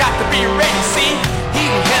knocks, I got to be ready. See, he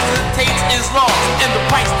who hesitates is lost. And the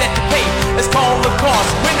price that you pay is called the cost.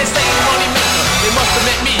 When they say money maker, they must have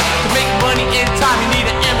meant me. To make money in time, you need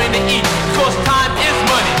an M and an E. Because time is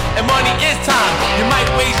money, and money is time. You might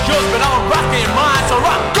waste yours, but I'm rocking mine, so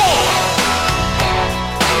rock on!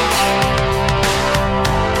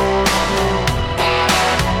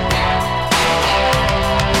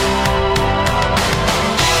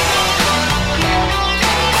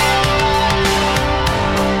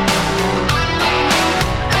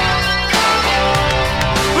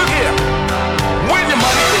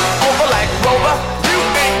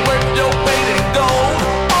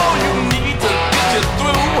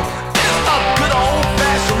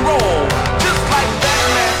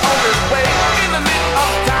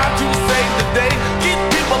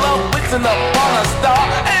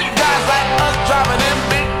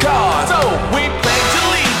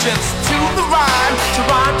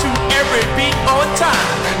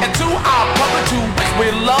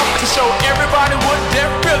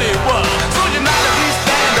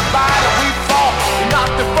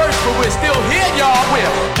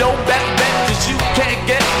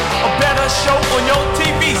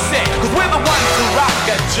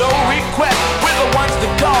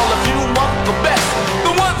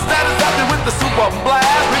 bump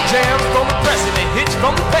blast with jams from the present and hits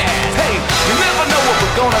from the past. Hey, you never know what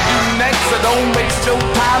we're gonna do next, so don't waste your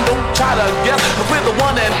time, don't try to guess. But we're the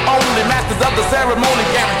one and only masters of the ceremony,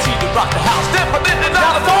 guaranteed to rock the house. Definitely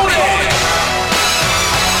not a phony.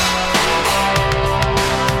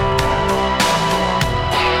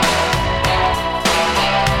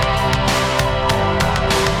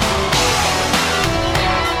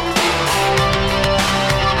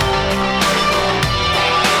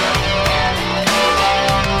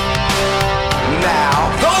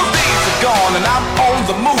 And I'm on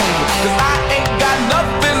the move, cause I ain't got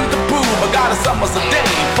nothing to prove. I got a summer's a day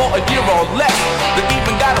for a year or less. They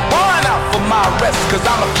even got a warrant out for my arrest, cause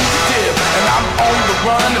I'm a fugitive and I'm on the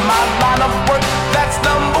run. And my line of work, that's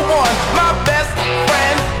number one. My best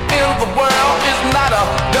friend in the world is not a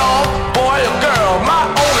dog, boy, or girl. My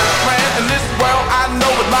only friend in this world I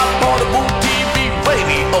know is my portable TV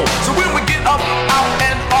radio. So when we get up, out,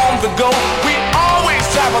 and on the go, we always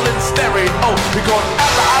travel in stereo. Because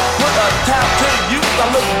after I put a tap to use, I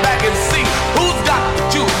look back and see who's got the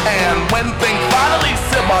juice. And when things finally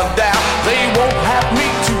simmer down, they won't have me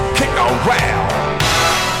to kick around.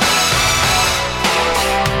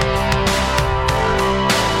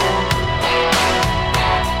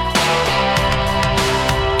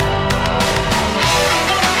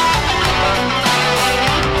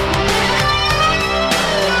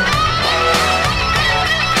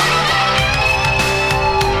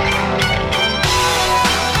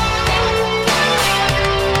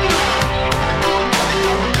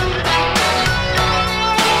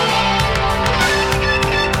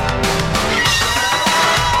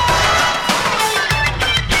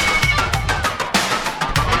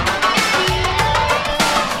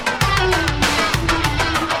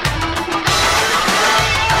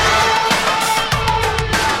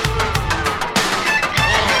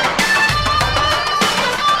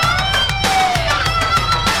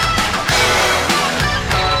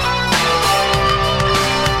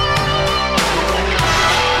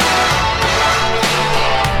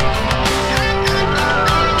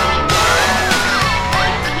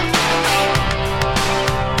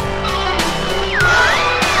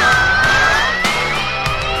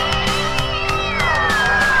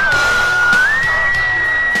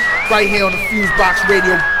 Right here on the Fusebox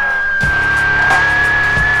Radio.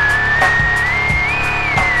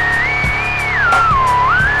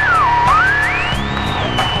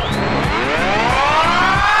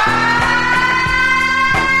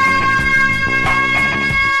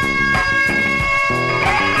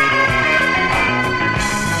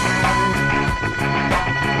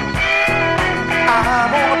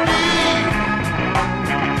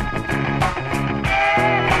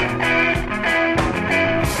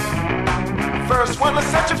 Wanna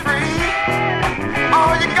set you free?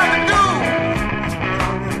 All you gotta do,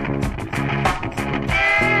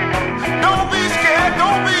 don't be scared,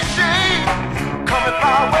 don't be ashamed. Coming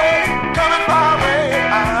my way,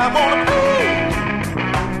 I wanna be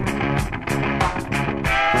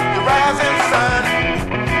your rising sun.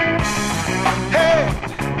 Hey,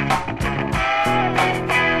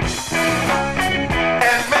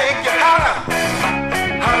 and make you hotter,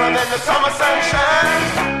 hotter than the summer sunshine.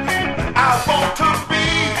 I want to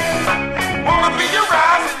wanna be your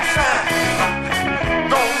rising sun.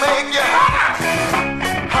 Don't make you hotter,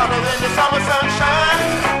 hotter than the summer sunshine.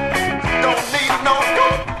 Don't need no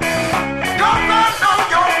dope, cause I know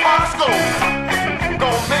your horoscope.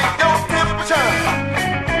 Don't make your temperature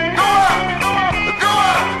go up, go up,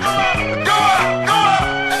 go up, go up.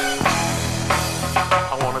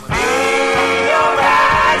 I wanna be your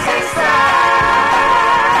rising sun.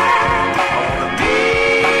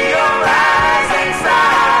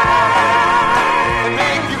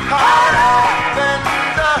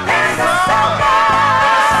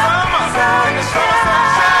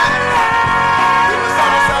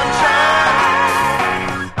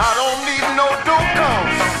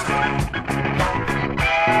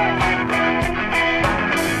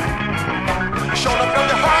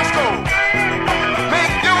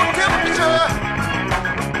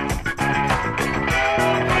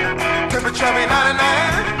 Chevy 99.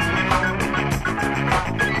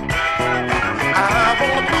 I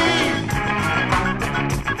wanna be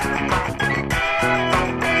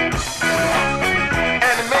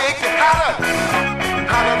and make it hotter,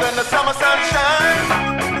 hotter than the summer sunshine.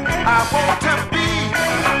 I want to be,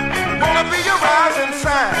 wanna be your rising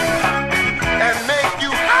sun and make you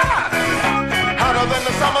hot, hotter than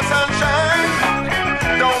the summer sunshine.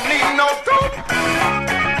 Don't need no dope,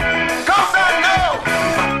 cause I know.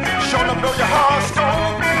 Showing up on your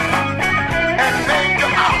horoscope and make you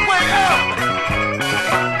all way up.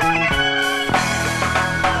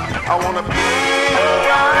 I wanna be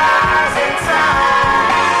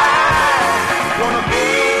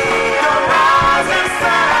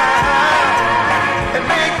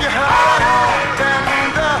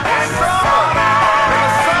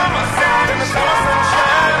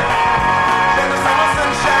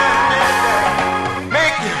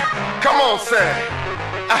on, say.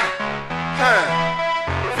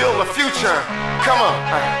 Feel the future. Come on.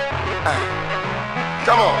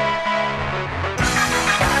 Come on.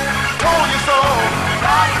 Hold your soul.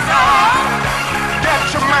 Hold your soul. Get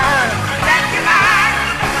your mind. Get your mind.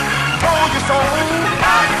 Hold your soul.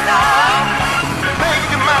 Hold your soul. Make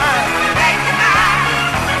your mind. Make your mind.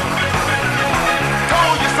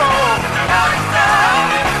 Hold your soul. Hold your soul.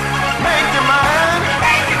 Make your mind.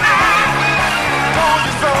 Make your mind. Hold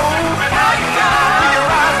your soul. Hold your soul. Be your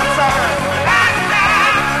rising sun. Rising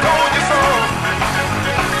sun. Hold your soul.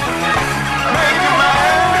 Make your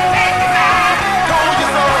mind. Make your mind. Hold your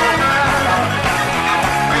soul.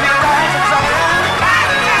 Be your rising sun.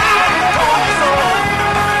 Rising sun. Hold your soul.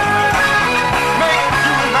 Make your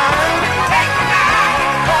mind. Make your mind.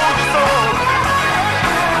 Hold your soul.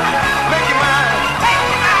 Make your mind. Make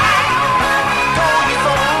your mind. Hold your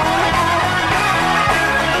soul.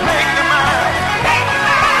 Make your mind. Make your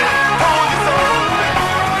mind. Hold your soul.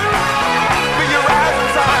 Be your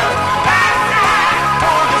rising sun. Rising sun.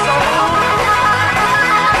 Hold your soul.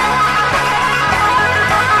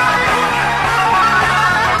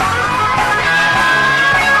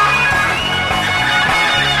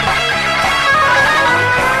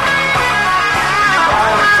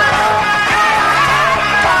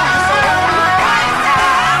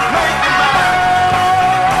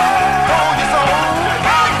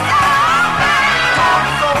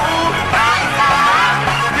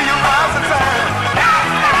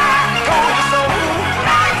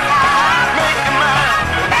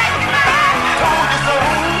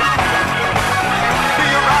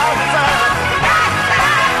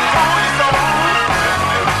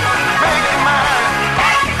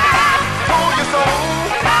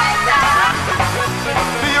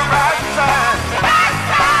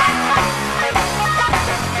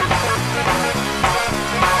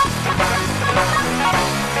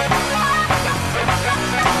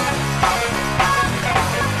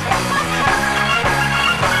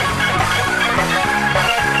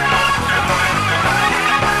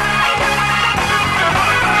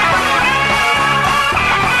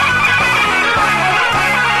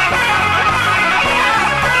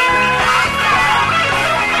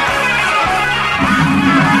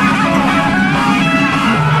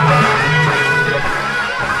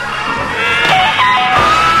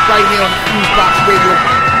 Right here on the Fusebox Radio.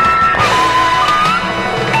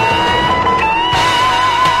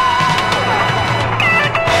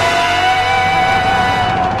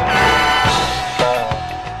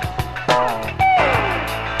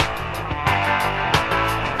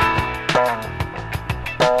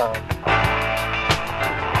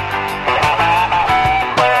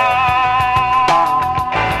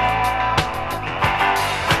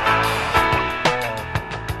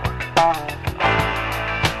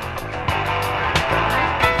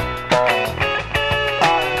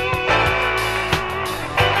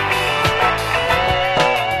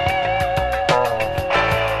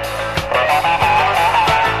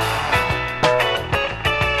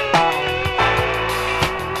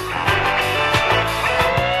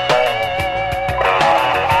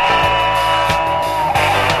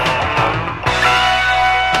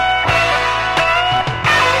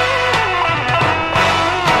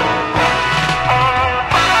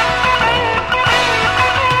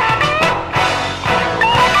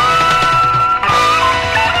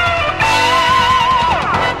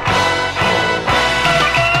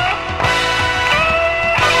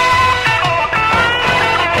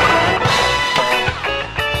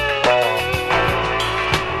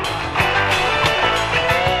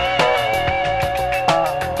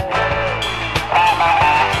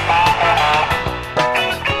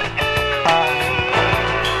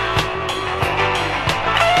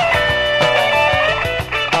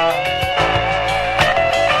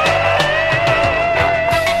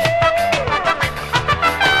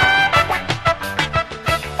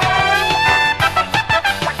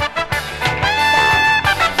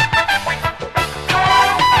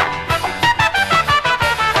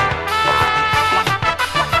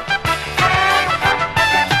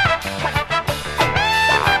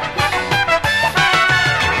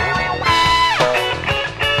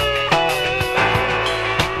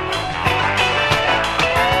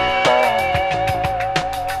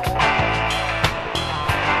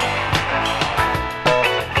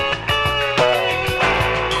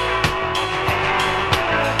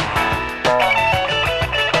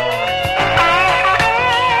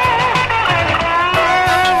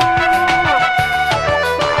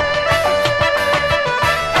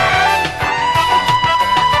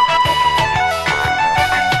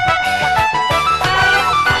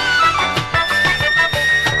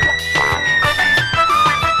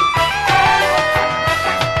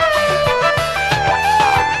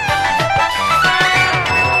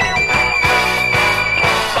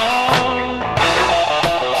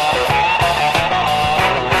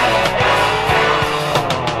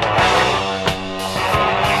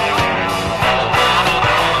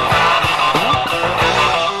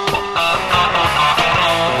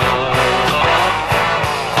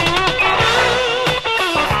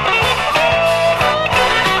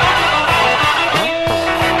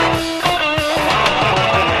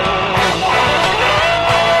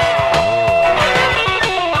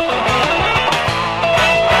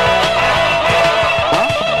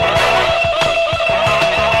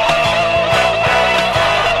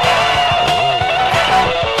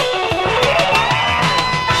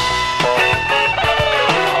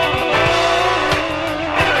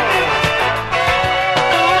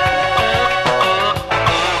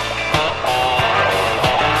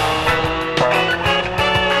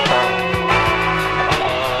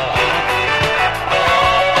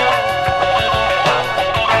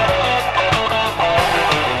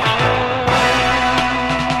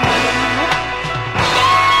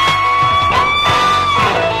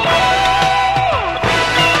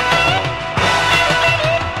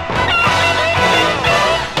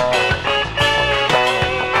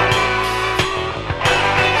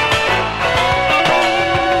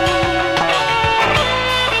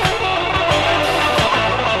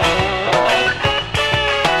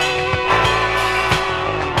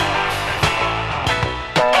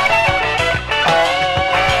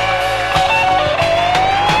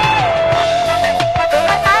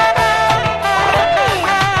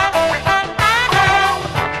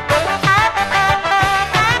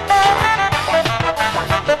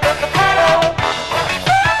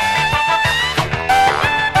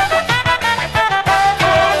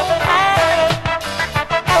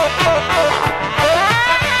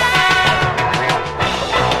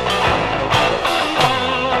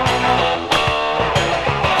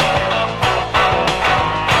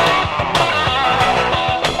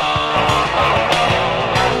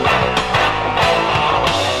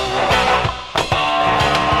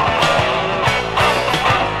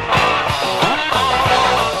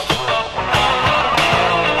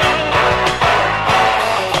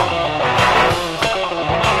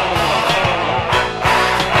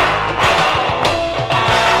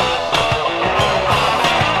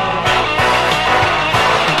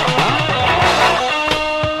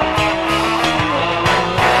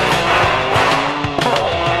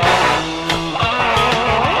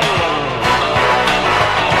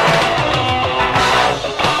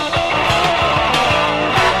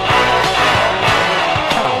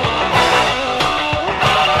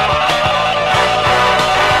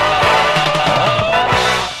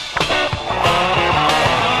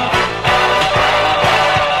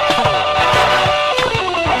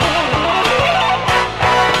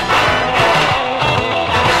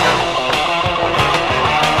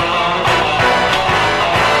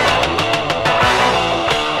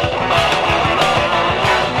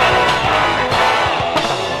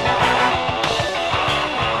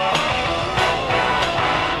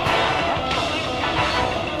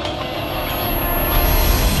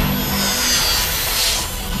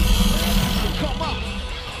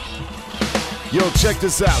 Yo, check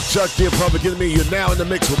this out. Chuck D and Public Enemy. You're now in the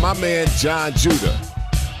mix with my man, John Judah.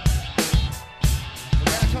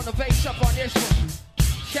 Turn the bass up on this one.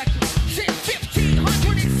 Check it. Since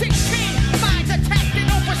 1516, minds attacked and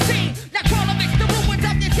overseen. Now call them the ruins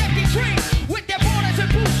of this empty dream. With their borders and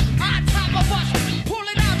boots on top of us.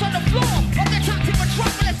 Pulling out on the floor of the toxic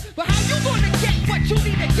metropolis. But how you gonna get what you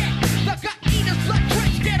need to get? The gut eaters, blood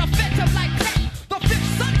trench, get offensive like that. The fifth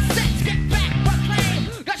sunsets get back proclaimed.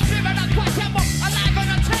 The spirit of Guatemala, alive and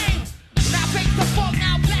untamed. Now face the fog,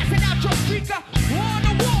 now blasting out your speaker. One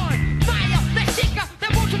to one, fire, the shaker.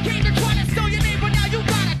 That won't you came to try to steal your name, but now you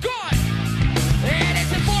got a gun. And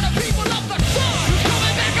this is for the people of the sun. Who's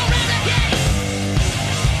coming back around again?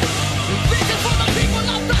 This is for the people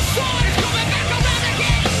of the sun. It's coming back around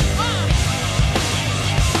again.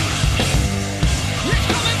 It's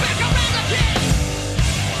coming back around again.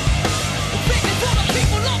 This is for the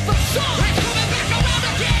people of the sun. It's coming back around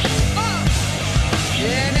again.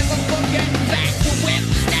 Yeah, never forget back to whip.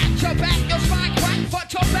 Snap your back, your spine crack, but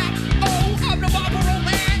your back. Oh, I'm the Marlboro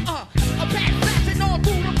man. A bad blasting all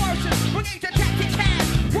through the verses. Bringing the tactics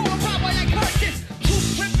hand. Roll power like curses. Two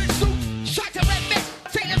flipping suits. Shot to let me.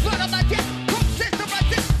 Taking blood on my death. Cook system of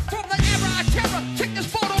this. From the era of terror. Check this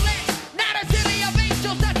photo lens. Not a city of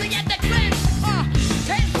angels. Nothing at the cleanse.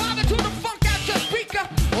 And father to the funk out your speaker.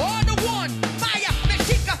 On the one. Maya,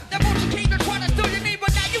 Mexica. That motion came to try to steal your name,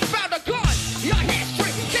 but now you found a gun. Your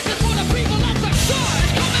history. This is for the people of the sun.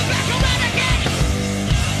 It's coming back around again.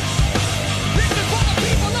 This is for the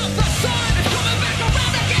people of the sun. It's coming back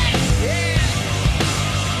around again. Yeah.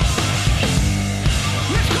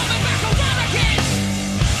 It's coming back around again.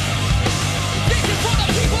 This is for the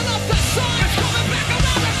people of the sun. It's coming back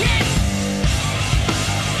around again.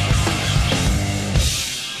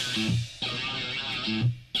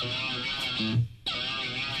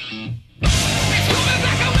 It's coming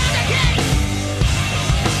back around again.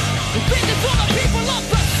 This is for the people of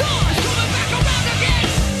the sun. It's coming back around again.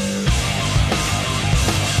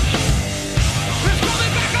 It's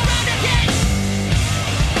coming back around again.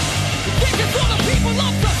 This is for the people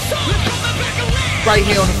of the sun. It's coming back around. Right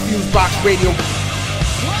here on the Fusebox Radio.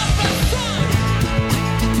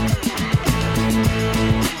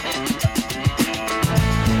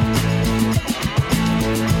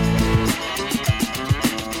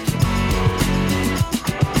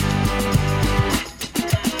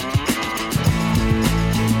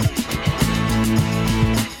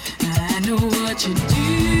 I know what you're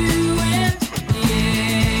doing, yeah.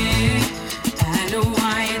 I know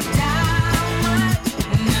why you dial my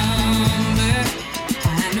number. I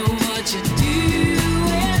know what you're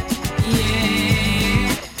doing,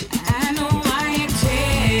 yeah. I know why you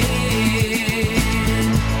care.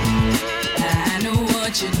 I know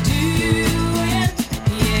what you're doing,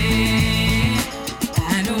 yeah.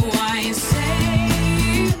 I know why you say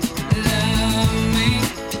you love me.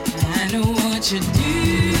 I know what you're doing.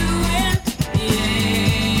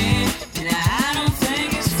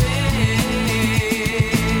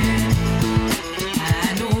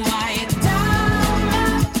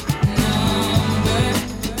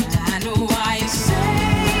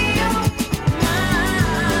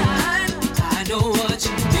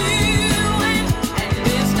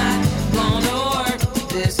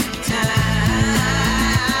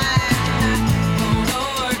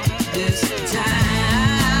 This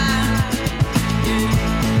time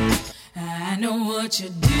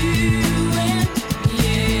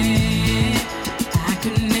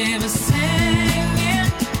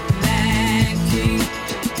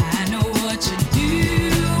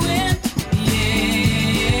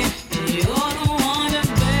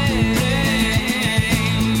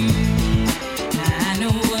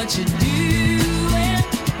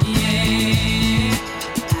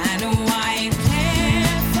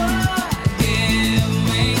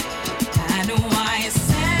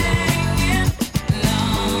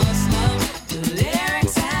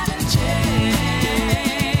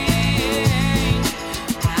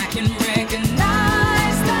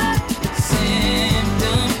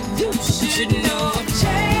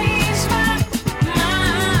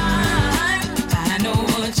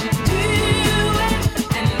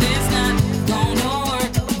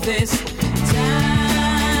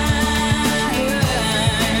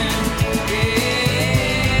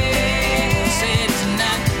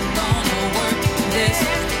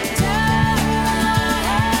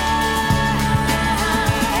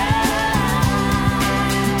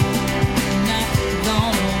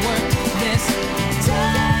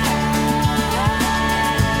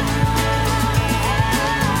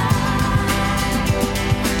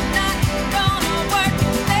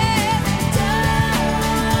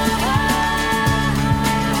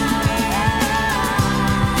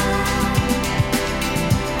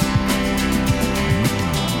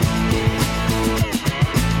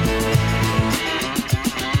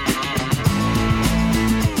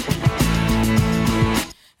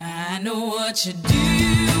know what you're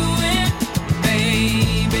doing,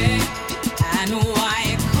 baby. I know why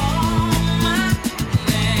you call my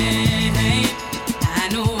name. I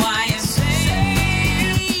know why you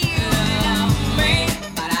say you love me,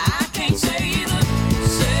 but I can't say the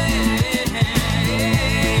same.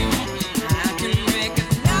 I can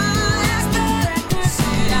recognize the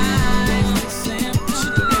signs.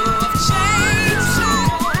 You know I've changed so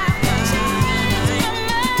much.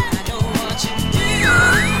 I know what you're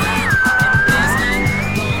doing, and it's not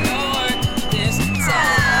gonna work this time.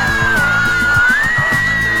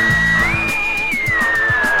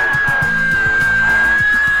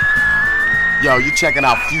 Yo, you checking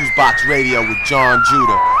out Fusebox Radio with John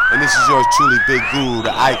Judah, and this is yours truly, Big Guru,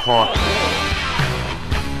 the icon.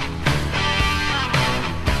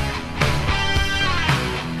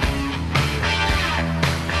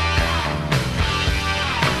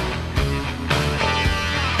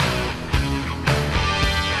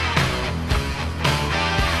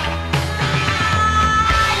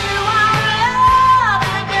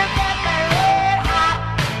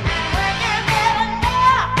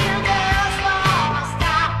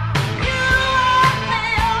 Stop. You want me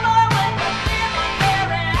over with the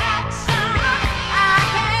very action.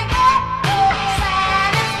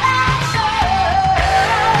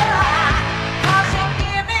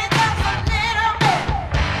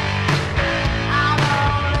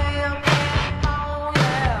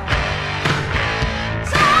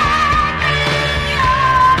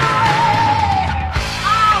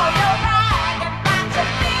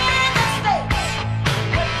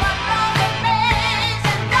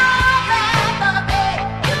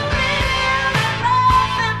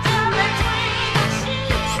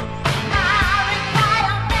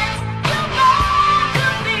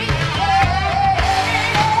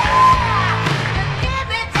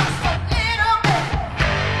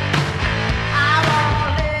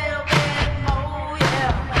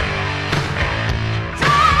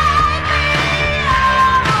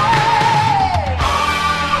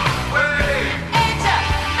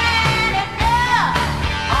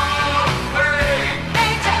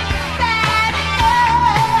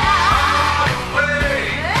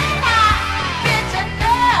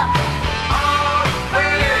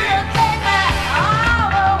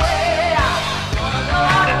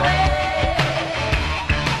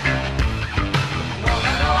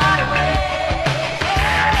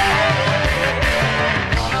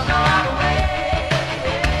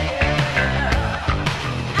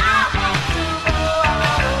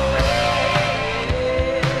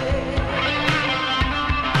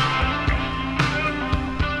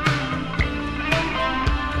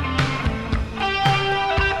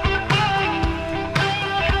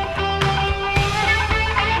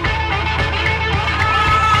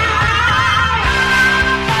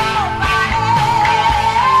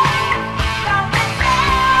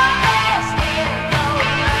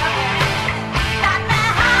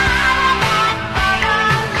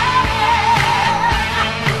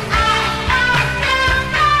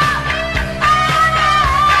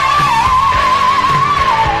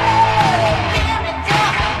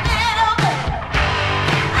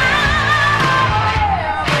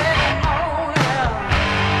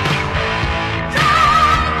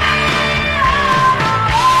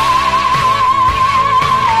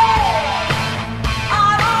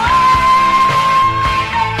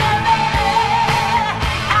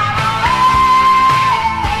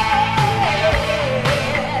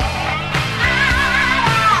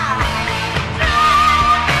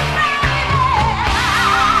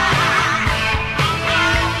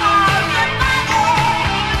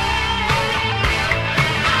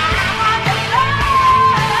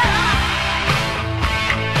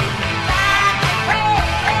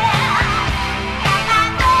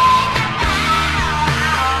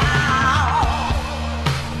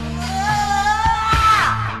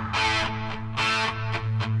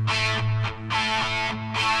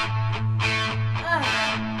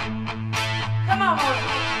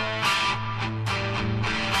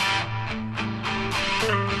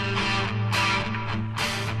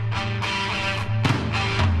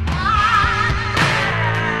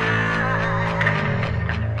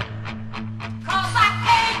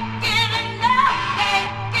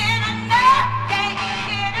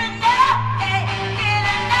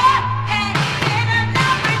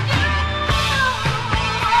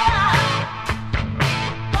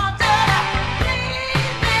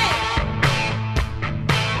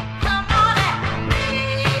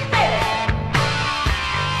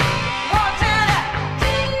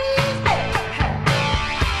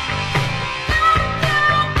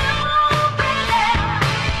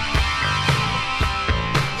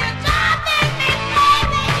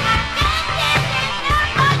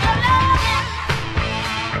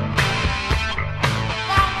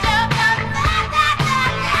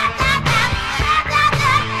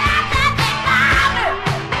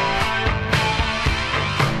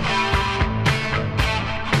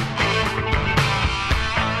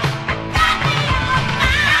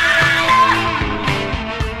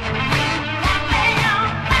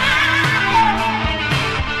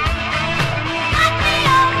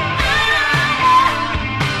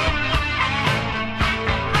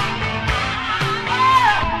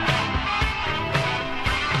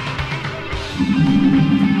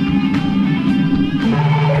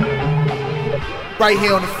 right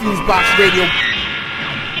here on the Fusebox Radio.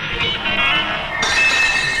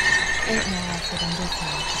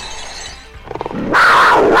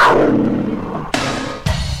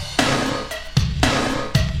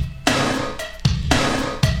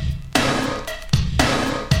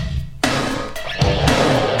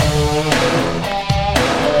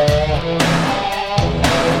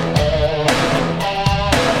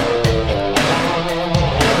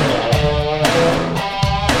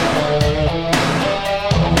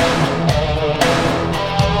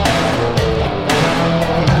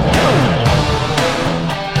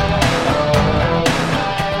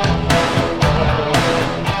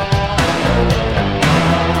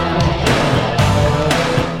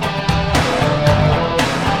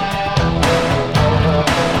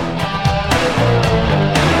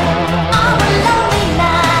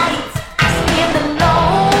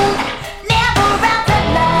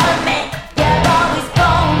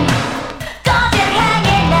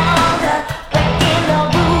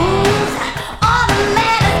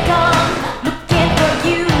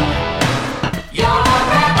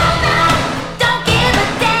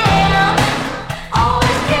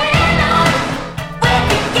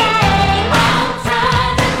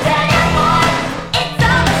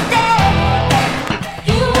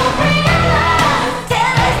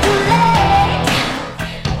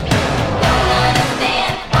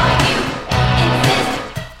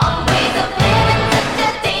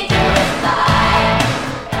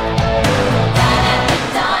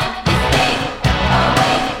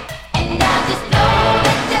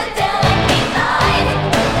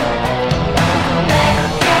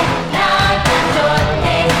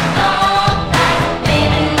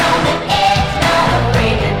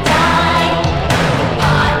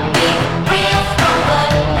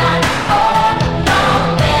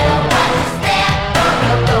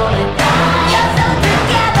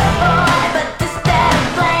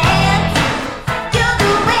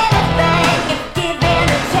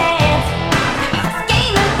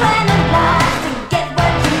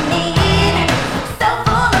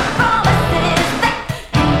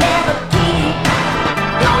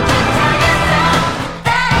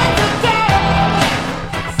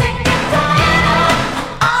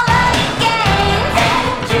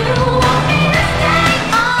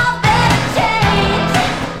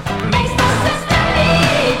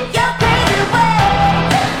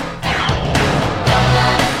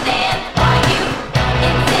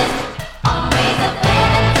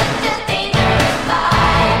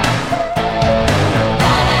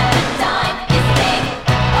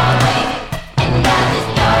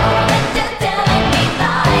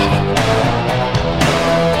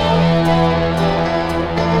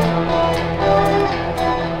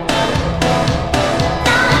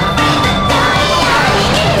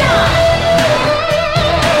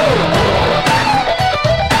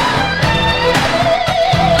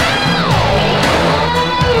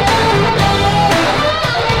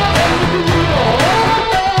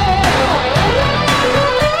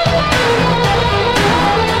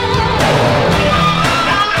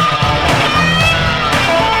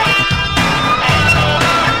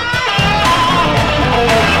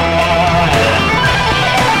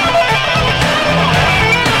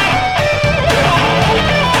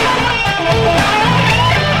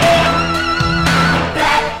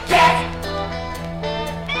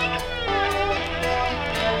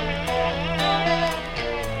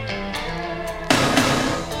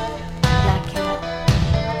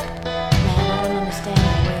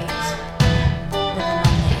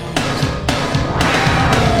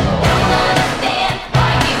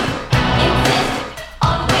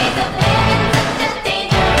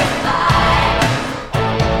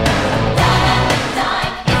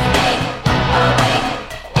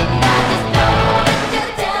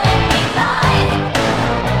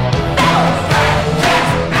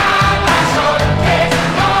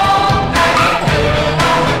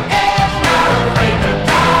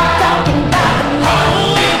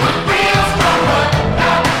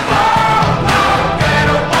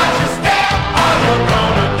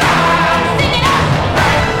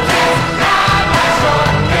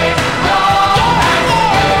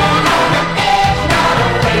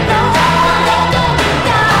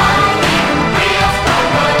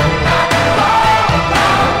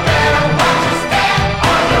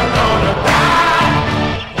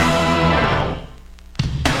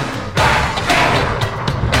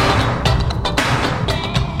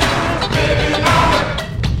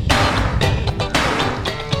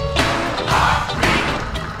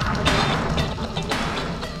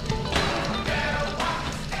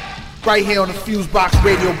 right here on the Fusebox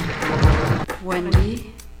Radio.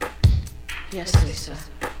 Wendy? Yes, Lisa.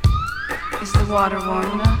 Is the water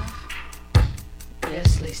warm enough?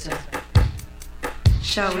 Yes, Lisa.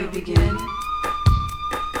 Shall we begin?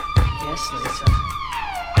 Yes, Lisa.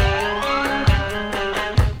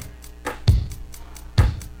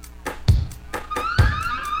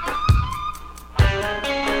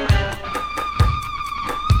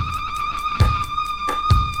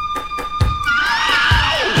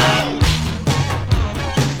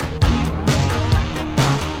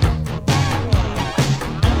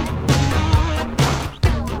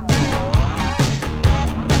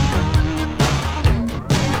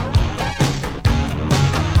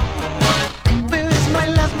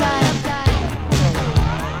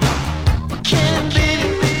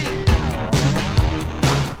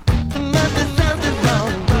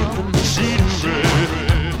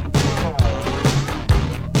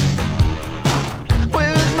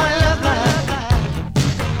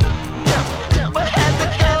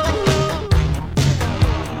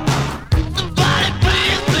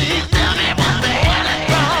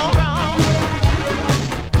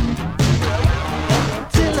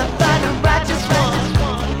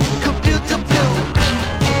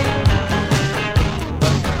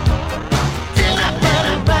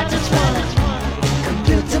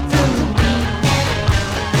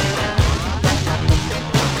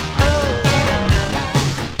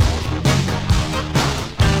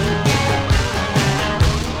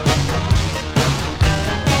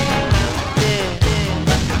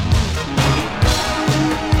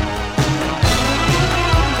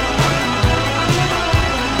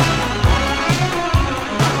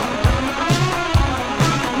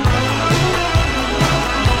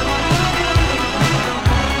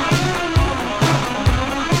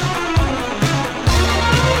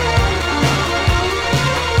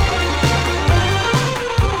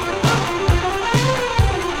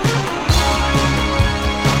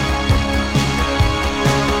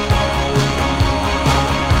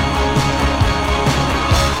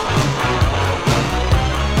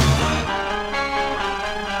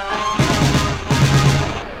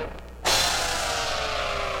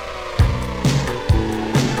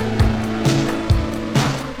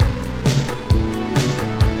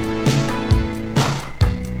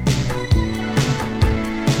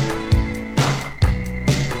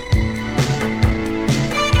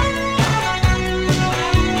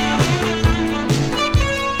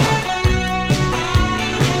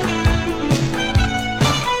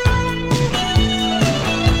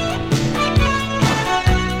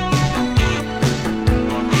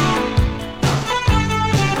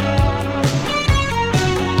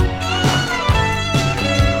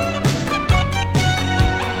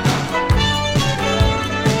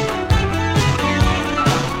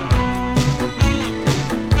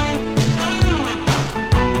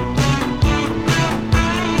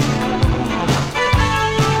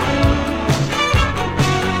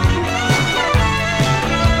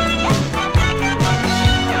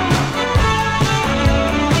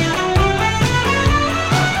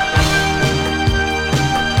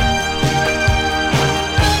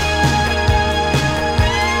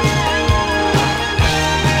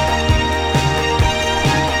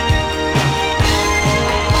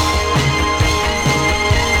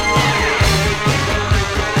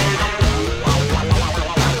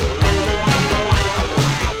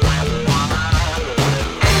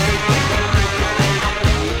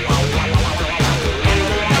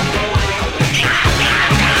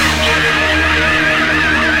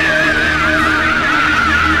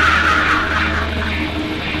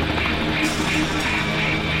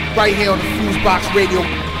 right here on the Fusebox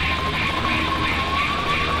Radio.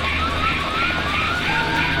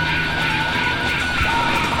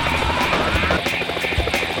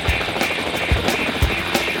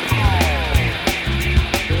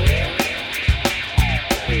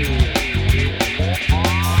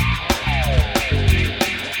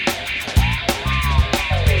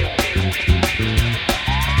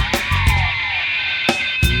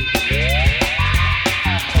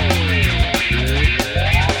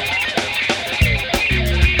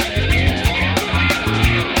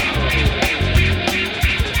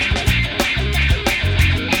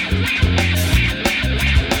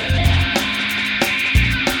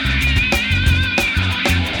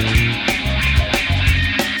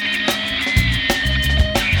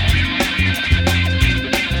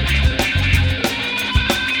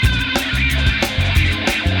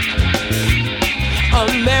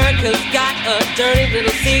 America's got a dirty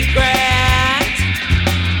little secret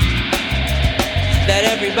that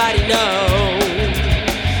everybody knows.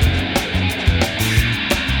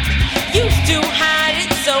 Used to hide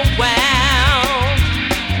it so well,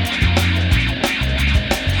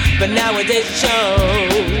 but nowadays it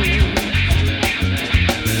shows.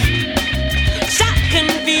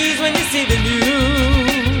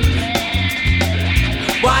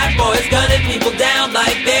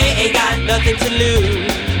 nothing to lose.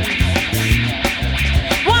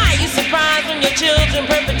 Why are you surprised when your children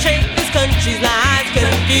perpetrate this country's lies?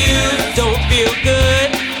 Confused, don't feel good,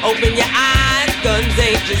 open your eyes, guns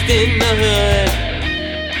ain't just in the hood.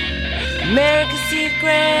 America's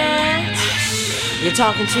secret, you're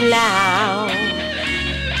talking too loud.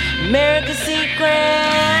 America's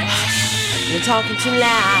secret, you're talking too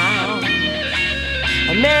loud.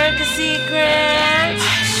 America's secret,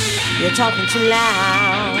 you're talking too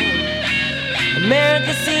loud.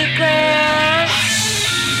 America's secret.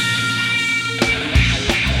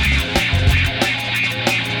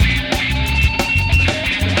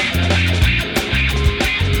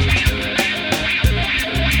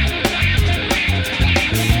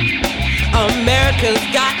 America's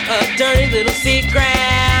got a dirty little secret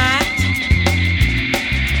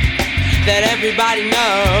that everybody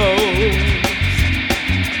knows.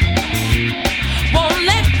 Won't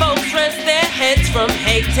let folks rest their heads from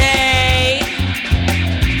hate,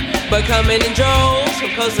 but coming in droves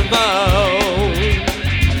from Kosovo.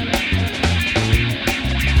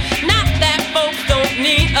 Not that folks don't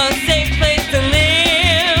need a safe place to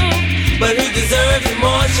live, but who deserves it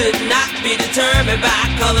more should not be determined by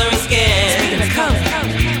color of skin. Speaking of color,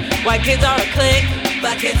 white kids are a clique,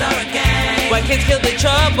 black kids are a gang. White kids kill their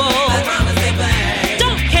trouble, black mamas they blame.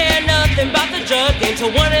 Don't care nothing about the drug game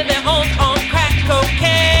till one of their own on crack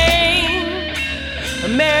cocaine.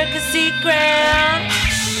 America's secret,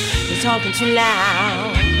 you're talking too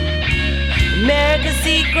loud. America's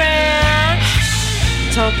secret,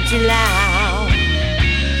 you're talking too loud.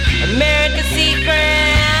 America's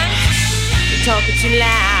secret, you're talking too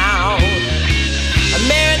loud.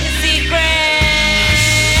 America's secret.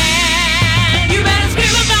 You better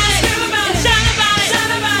scream about it, and shout about it,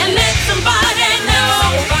 and let somebody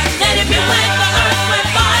know that if you let the earth with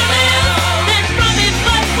violence, then from it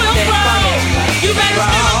blood will grow. You better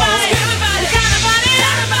scream about it, and shout about it,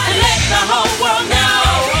 and let the whole world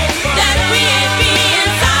know that we ain't being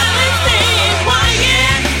silenced and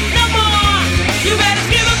quiet no more. You better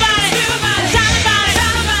scream about it, and shout about it,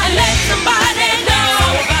 and let somebody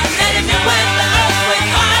know that if you let the earth with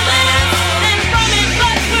violence, then from it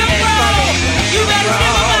blood will grow. You better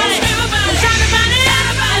scream about it, and shout about it,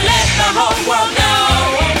 and let the whole world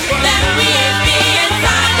know that we ain't being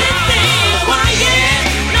silenced and quiet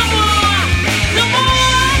no more, no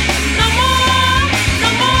more, no more, no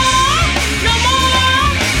more, no more,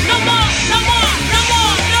 no more, no more, no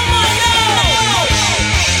more, no more, no.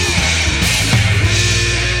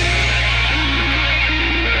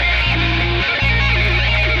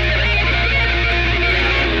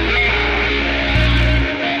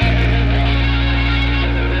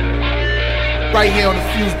 Right here on the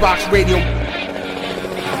Fusebox Radio.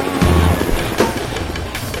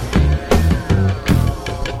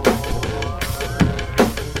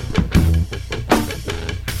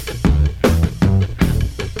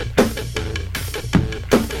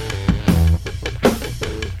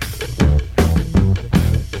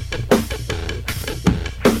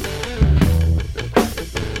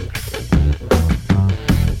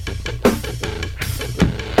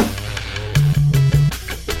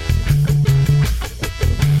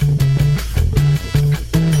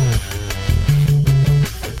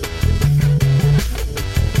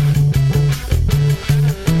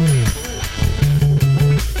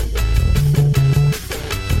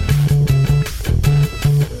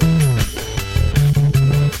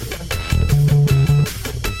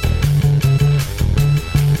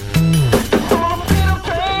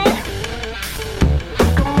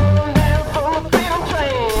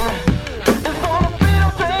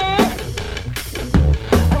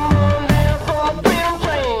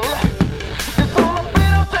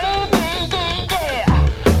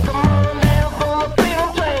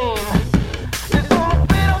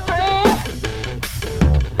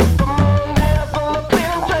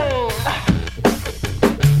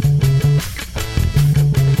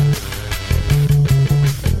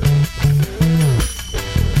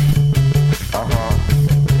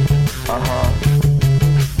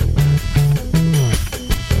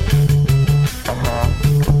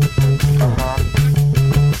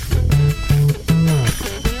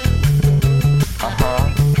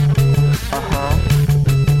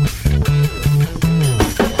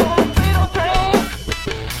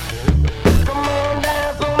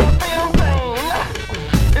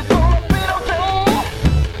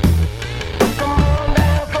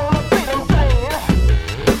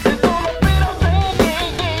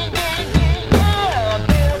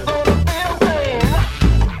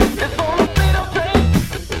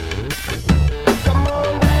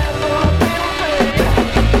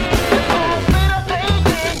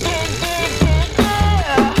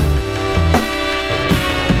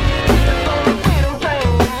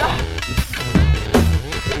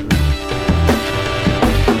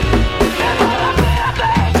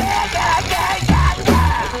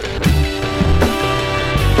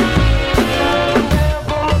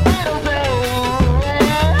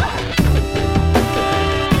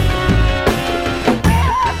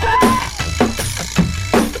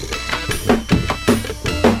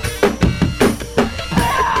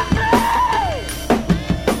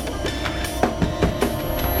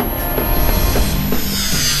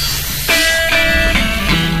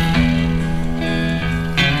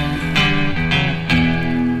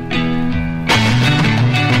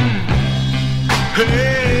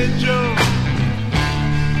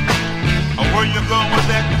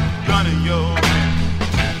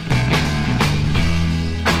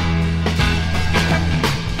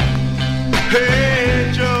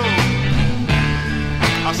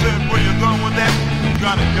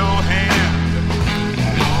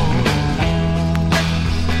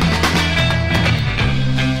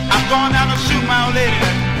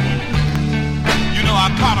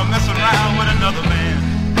 messing around with another man.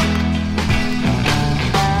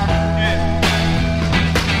 Yeah.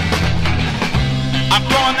 I'm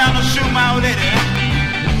going down to shoot my old lady.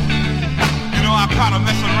 You know I caught her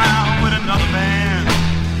messing around with another man.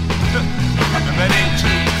 And that ain't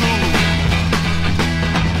too cool.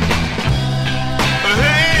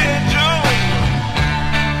 Hey Joe,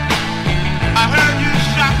 I heard you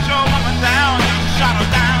shot your woman down. You shot her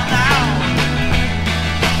down.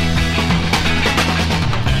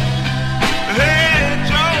 Hey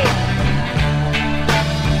Joe,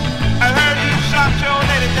 I heard you shot your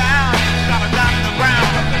lady down. You shot her down to the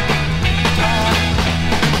ground.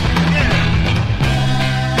 Yeah.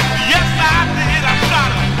 Yes I did, I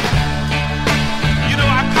shot her. You know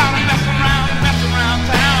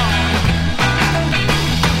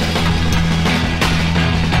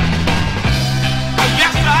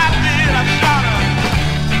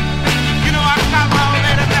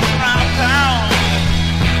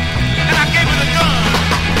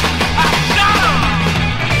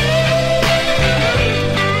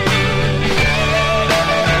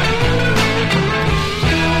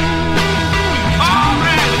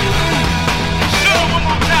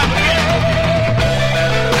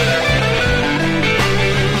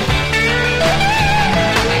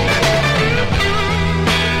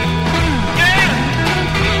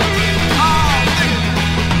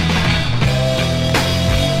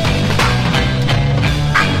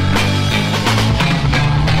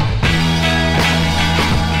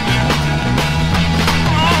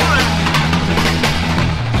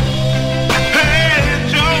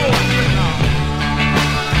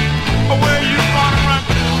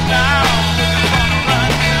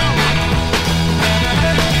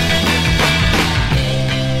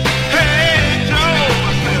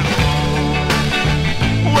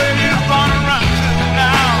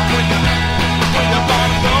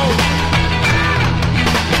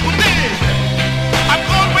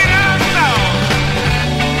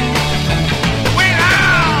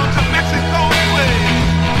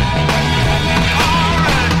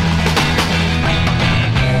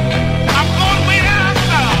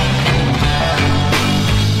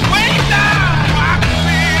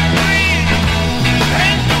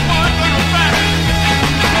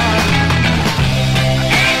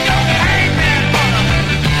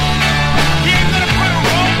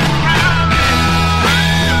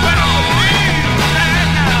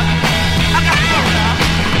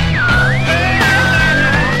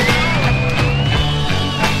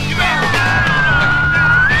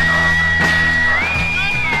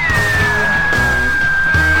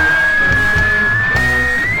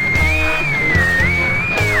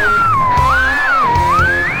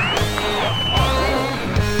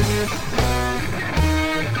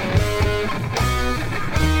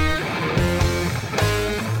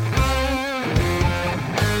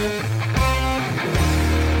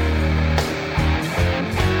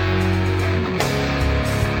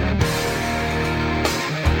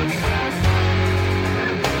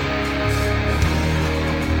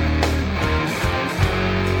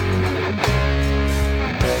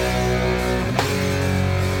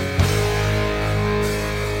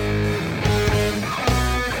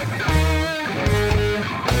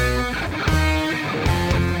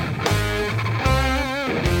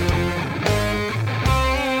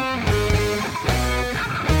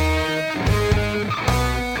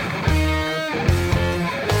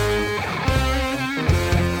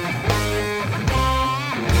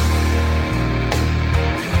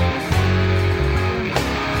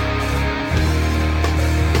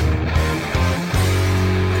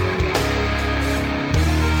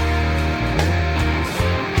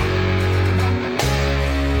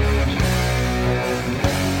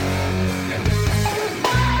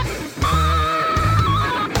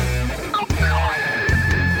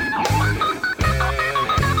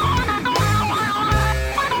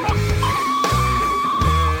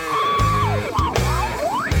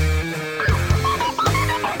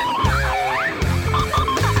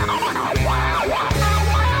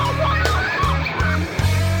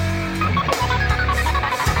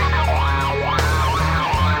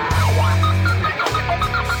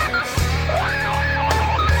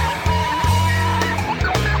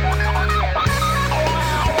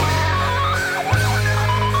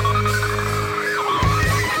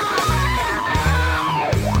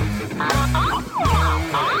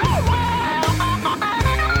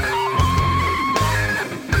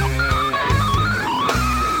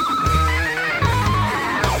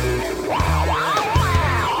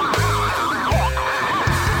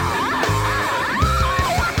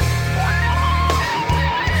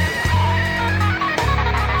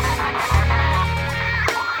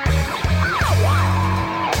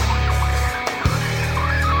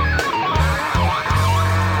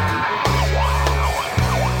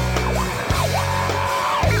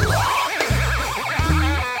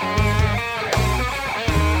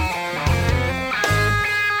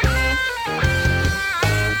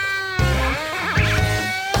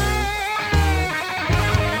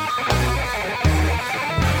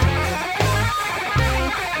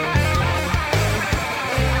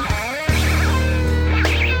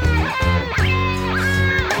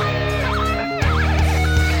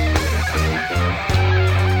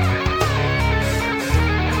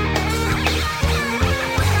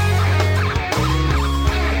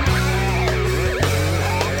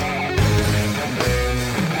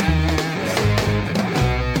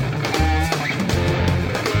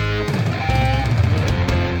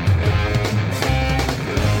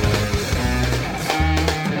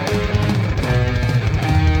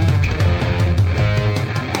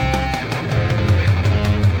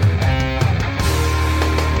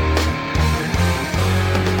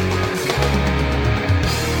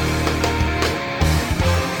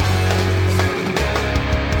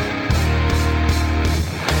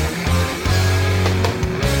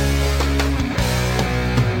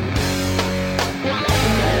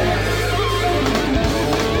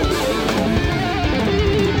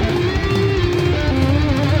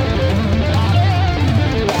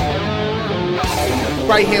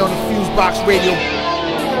Fusebox Radio.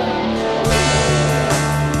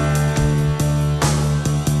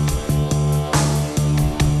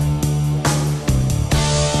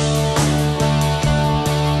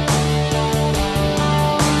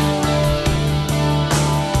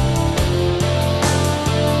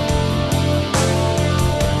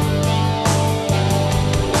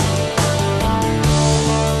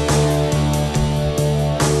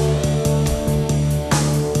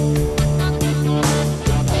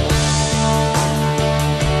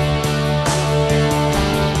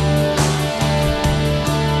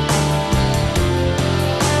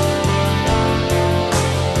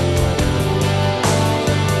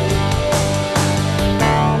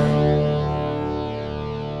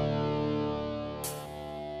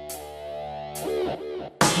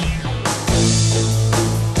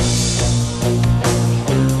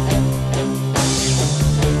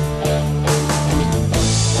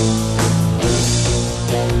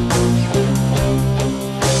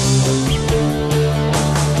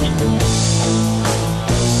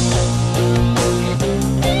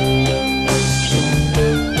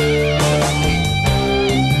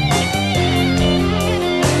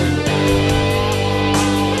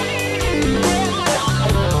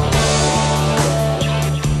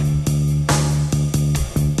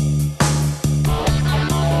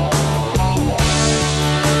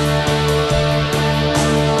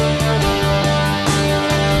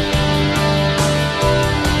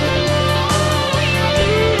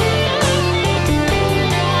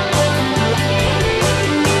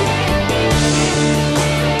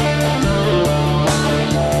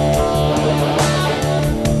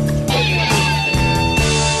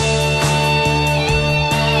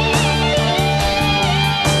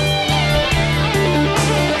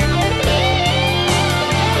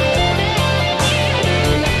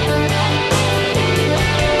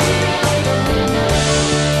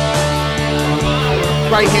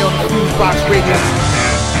 Right here on the Fusebox Radio.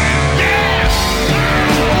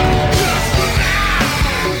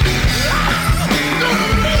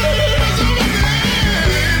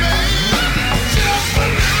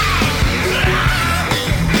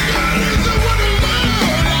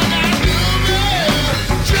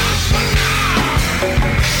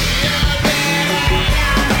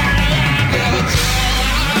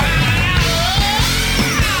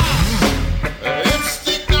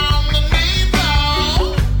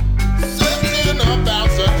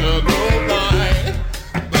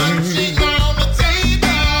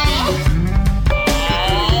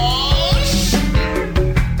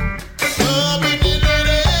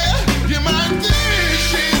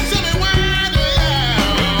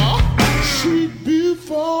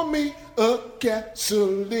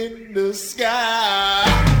 Castle in the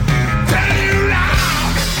sky.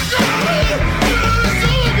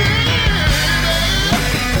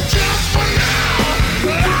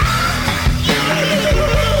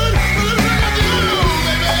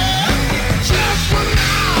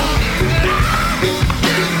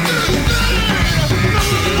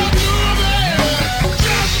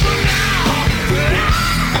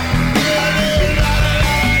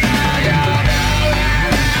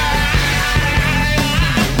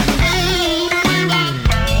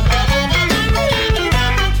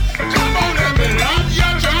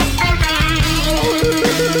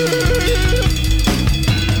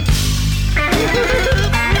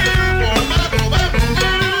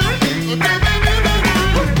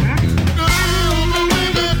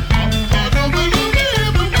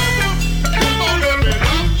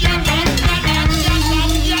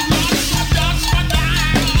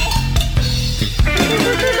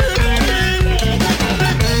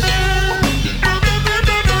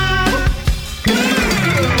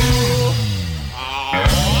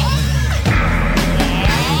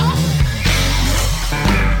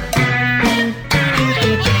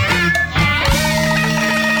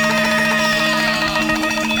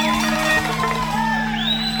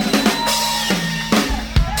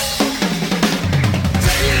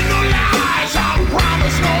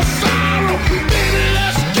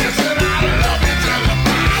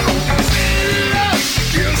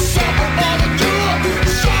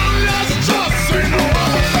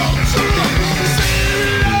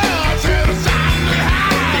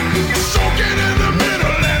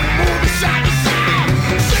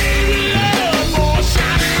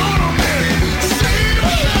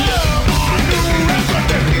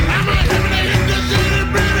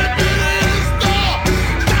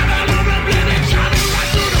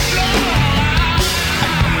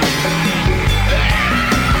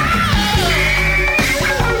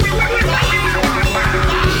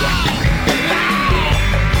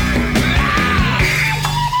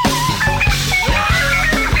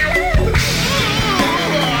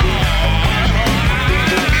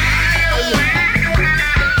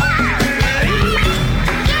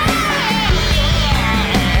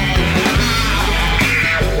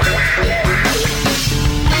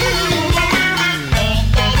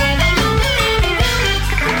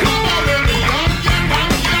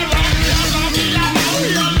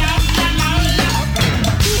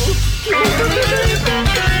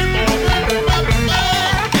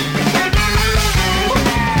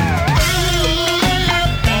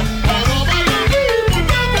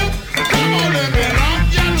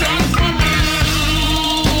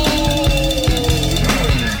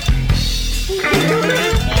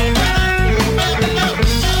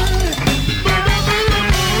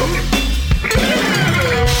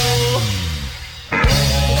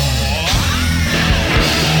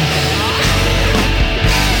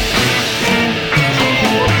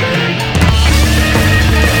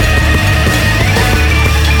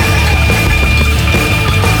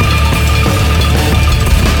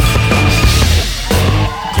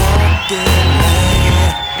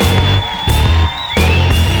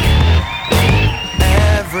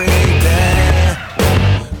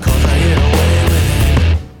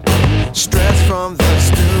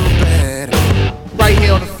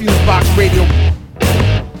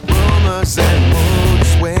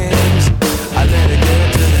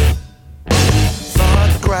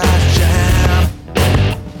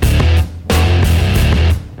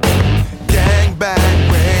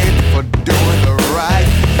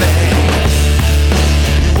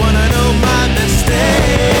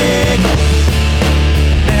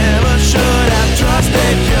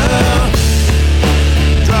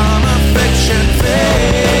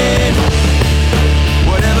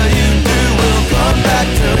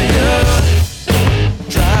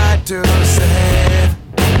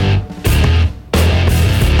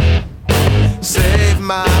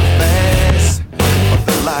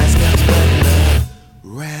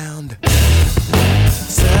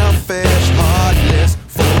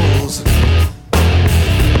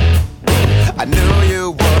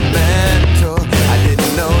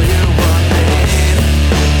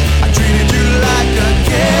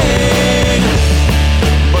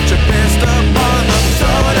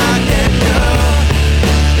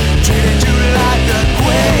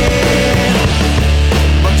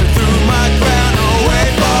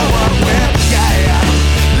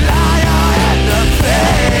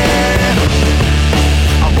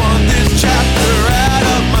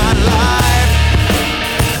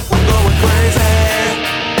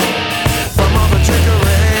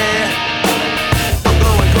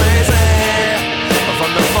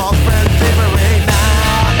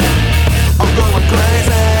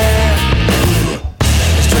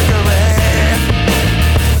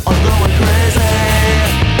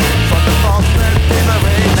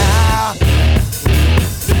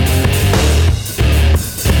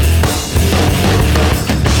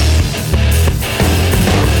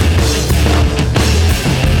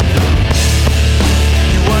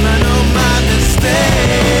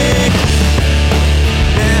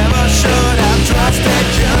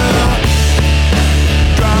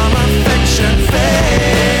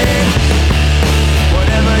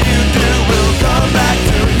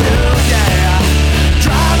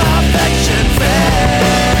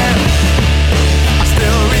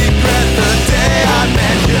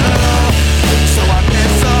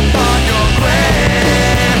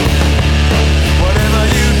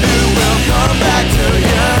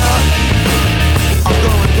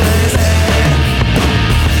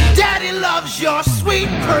 sweet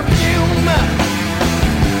perfume.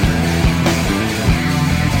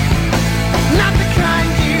 Not the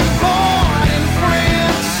kind you bought in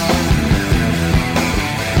France.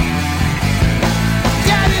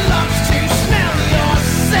 Daddy loves to smell your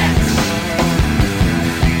scent.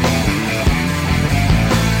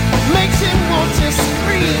 Makes him want to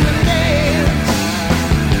scream and dance.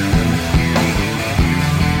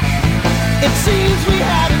 It seems we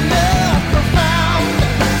had enough profound.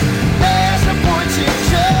 There's a point to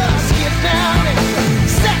just get down, and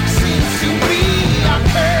sex seems to be our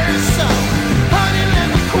curse. So, honey, let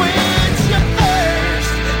me quench your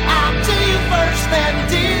thirst. I'll do you first, then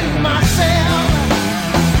do myself.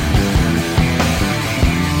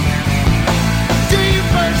 Do you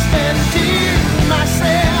first, then do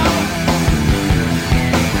myself.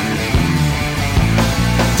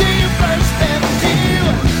 Do you first, then do.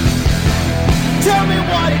 Tell me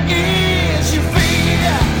what it is you feel.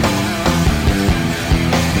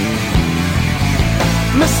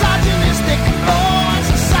 Misogynistic thoughts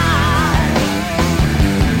aside,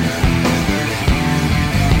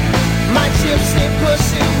 my gypsy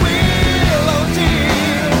pussy will, oh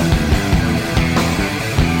dear.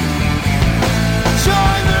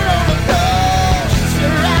 Join the roller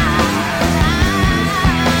coaster ride.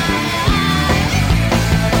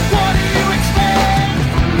 What do you expect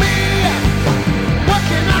from me? What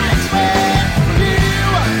can I expect from you?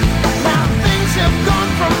 Now things have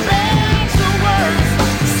gone from bad to worse.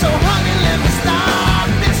 So honey, let me stop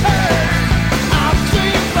this hurt. I'll do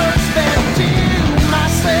you first, then do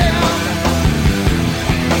myself.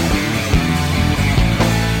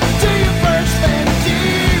 Do you first, then do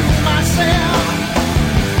myself.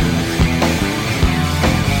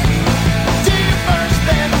 Do you first,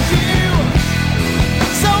 then do.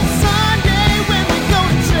 So Sunday when we go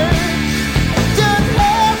to church, just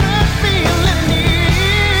heaven feeling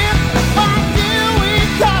near. Why do we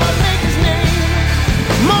call him make his name?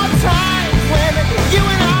 More times when you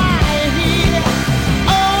and I are here,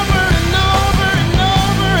 over and over and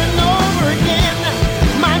over and over again.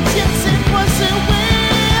 My gypsy pussy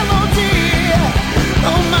will, oh dear.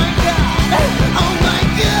 Oh my God, oh my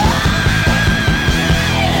God.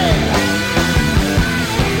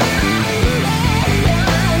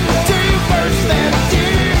 Do you first, then do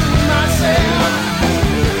myself.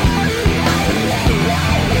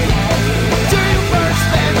 Do you first,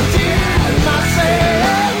 then do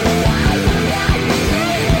myself.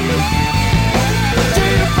 Do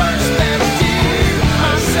you first, then do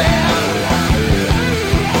myself.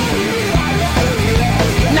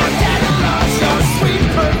 Now daddy loves your sweet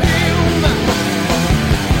perfume.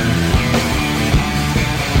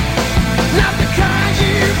 Not the kind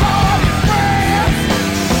you bought in France.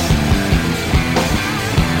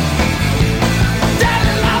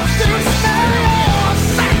 Daddy loves to smell your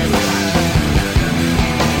sex.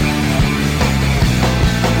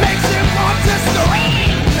 Makes him want to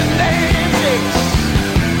scream and dance.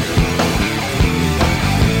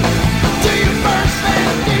 Do you first, then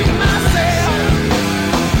do myself.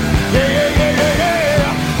 Yeah, yeah, yeah, yeah,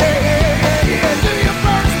 yeah. Yeah, yeah, yeah, yeah. Do you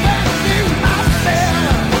first, then do myself. Yeah, yeah, yeah,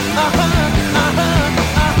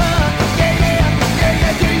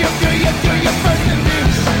 yeah. Do you first, then do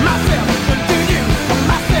myself. Do you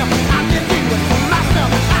myself. I can do it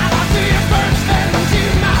myself. I'll do you first, then do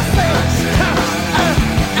myself.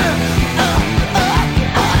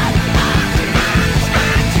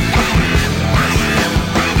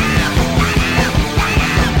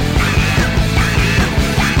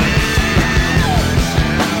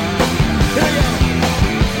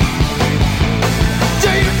 Do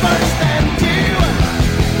you first, then do.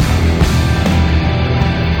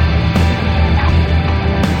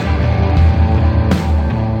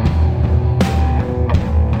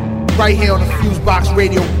 Right here on the Fusebox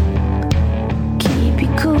Radio. Keep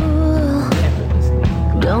it cool,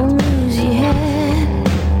 don't lose your head.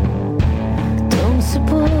 Don't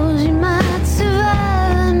suppose you might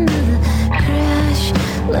survive another crash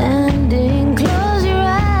landing. Close your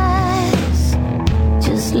eyes,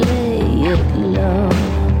 just lay it low.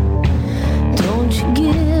 Don't you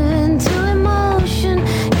give in to emotion,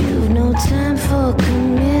 you've no time for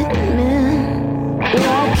commitment.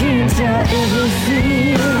 Why can't I ever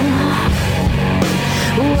feel?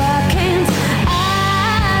 Why can't I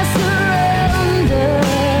surrender?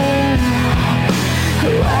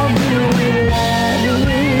 Why do we lie to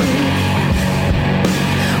me?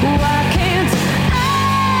 Why can't I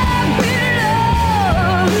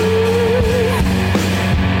belong?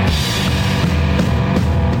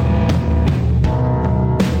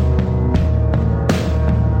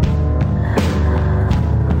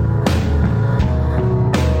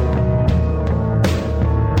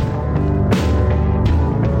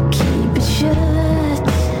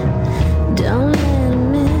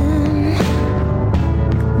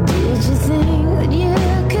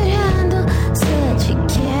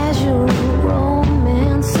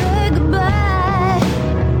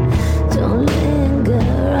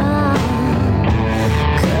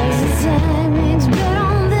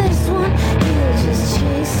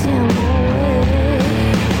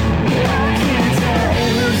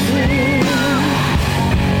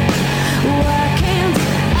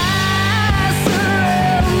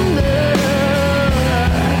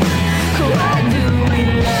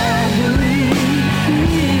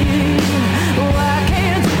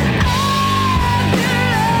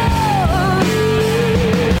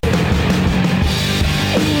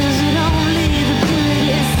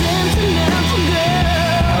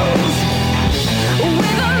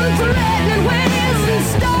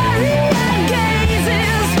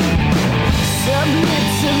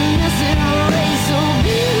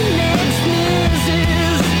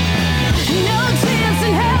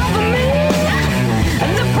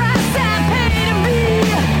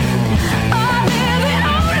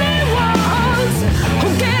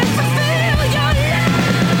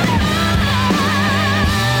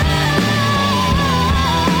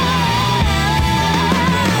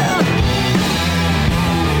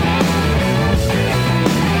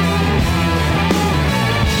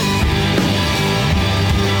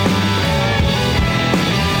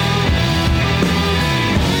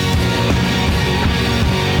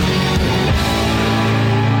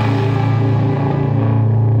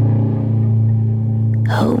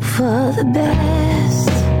 for the best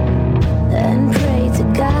and pray to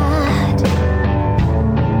God.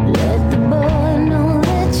 Let the boy know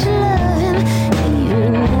that you love him,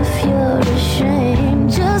 even if you're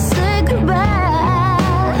ashamed. Just say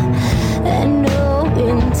goodbye and know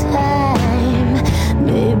in time,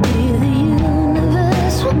 maybe the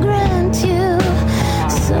universe will grant you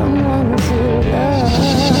someone to love.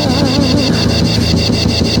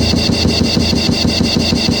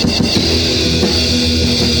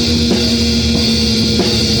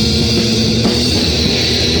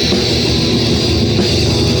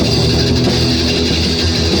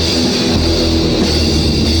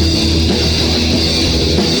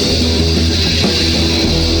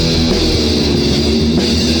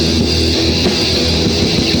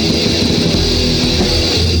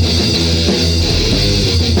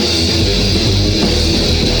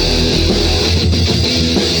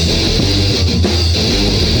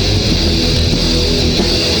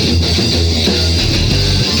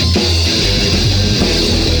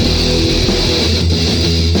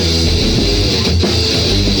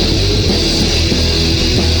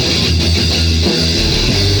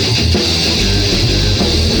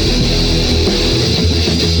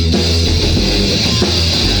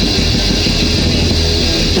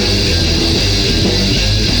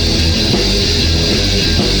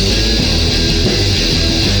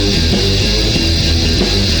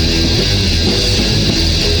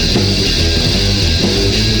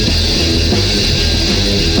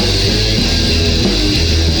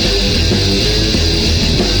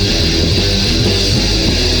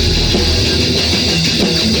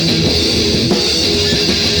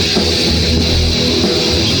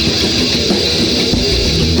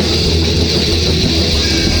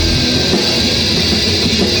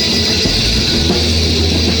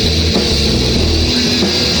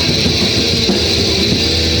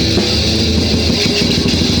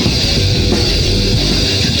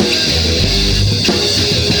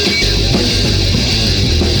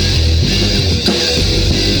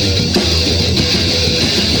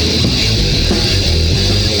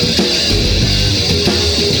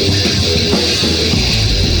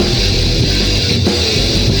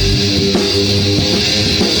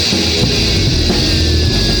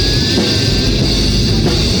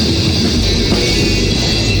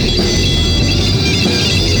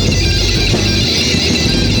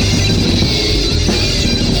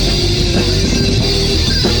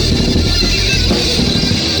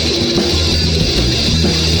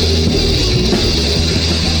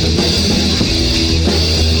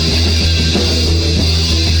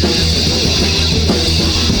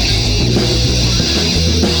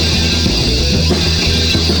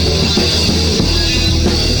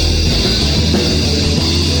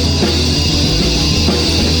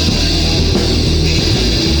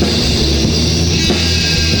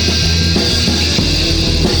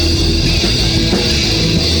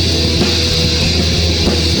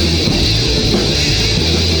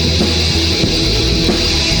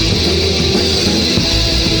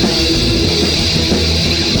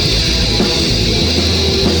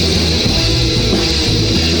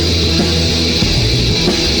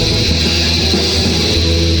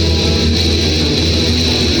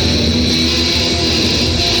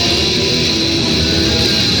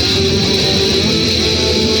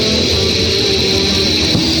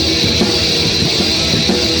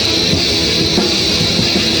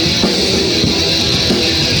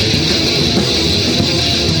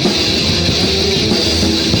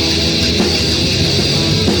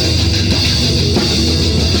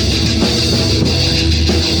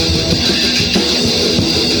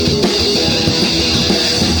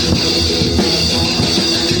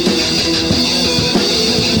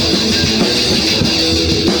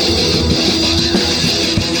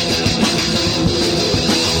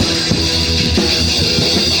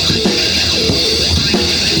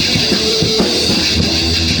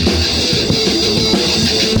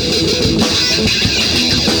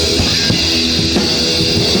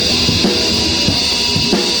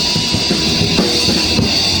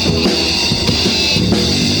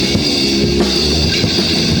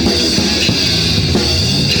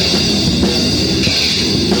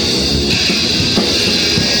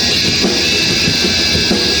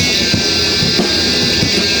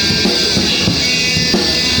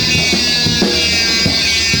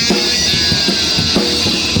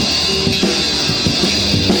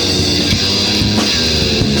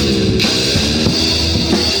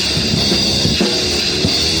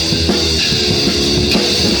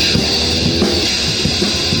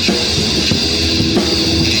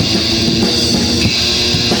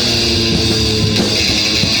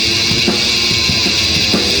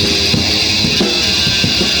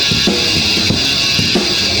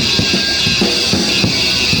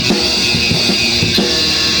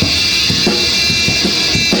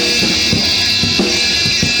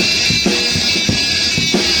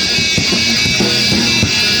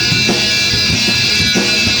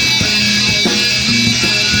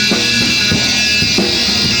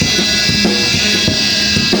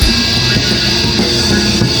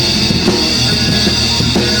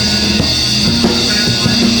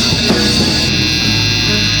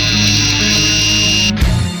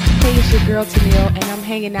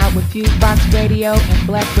 hanging out with Fusebox Radio and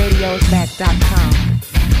BlackRadiosBack.com.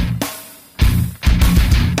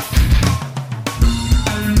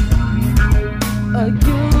 A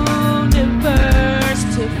universe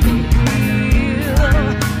to feel.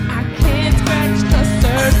 I can't scratch the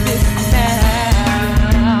surface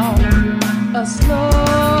now. A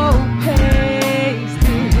slow pace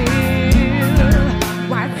to heal.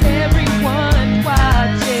 Why's everyone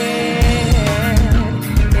watching?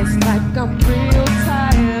 It's like I'm real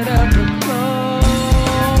tired of the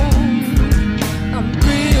clothes. I'm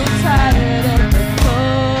real tired of the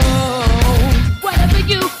clothes. Whatever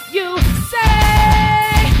you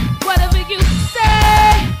say, whatever you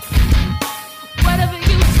say, whatever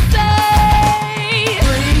you say.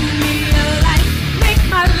 Bring me a light, make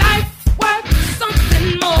my life worth something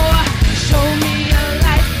more. Show me a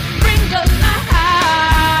light, bring a light.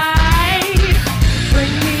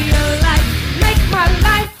 Bring me a light, make my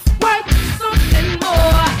life worth something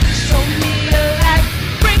more. Show me a light,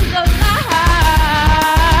 bring a light.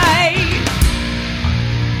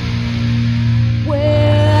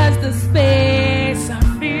 Where's the space I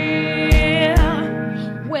feel?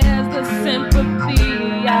 Where's the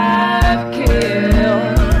sympathy I've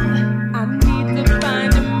killed? I need to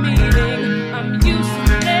find a meaning. I'm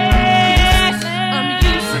useless. I'm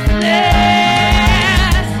useless.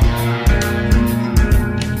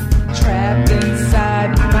 Trapped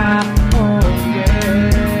inside my own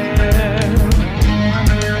world.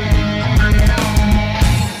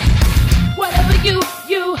 Whatever you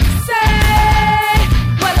say,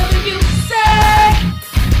 whatever you say,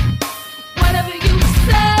 whatever you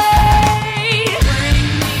say. Bring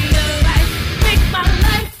me a light, make my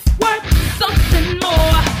life worth something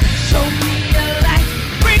more. Show me a light,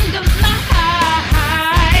 bring a light.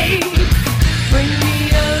 Bring me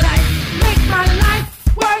a light, make my life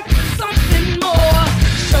worth something more.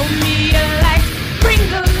 Show me a light, bring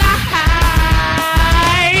a light.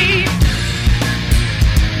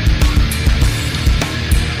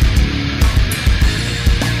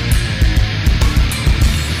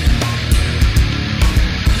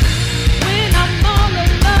 When I'm all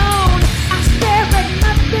alone, I stare at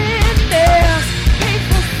nothingness.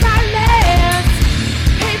 Paper silence,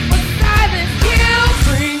 paper silence. You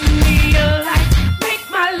bring me a light, make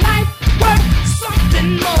my life worth something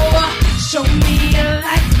more. Show me a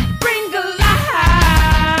light, bring a light.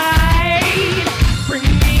 Bring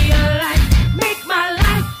me a light, make my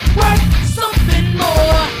life worth something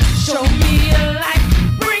more. Show me a light,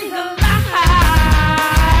 bring a light.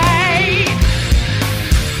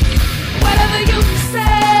 Whatever you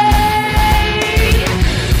say,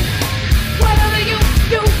 whatever you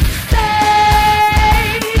say.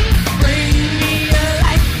 Bring me a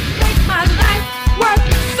light, make my life worth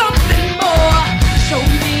something more. Show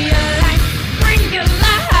me a light, bring a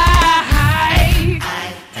light.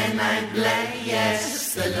 And I'm glad, yes,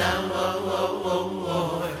 the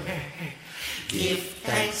Lord. Give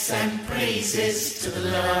thanks and praises to the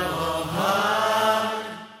Lord.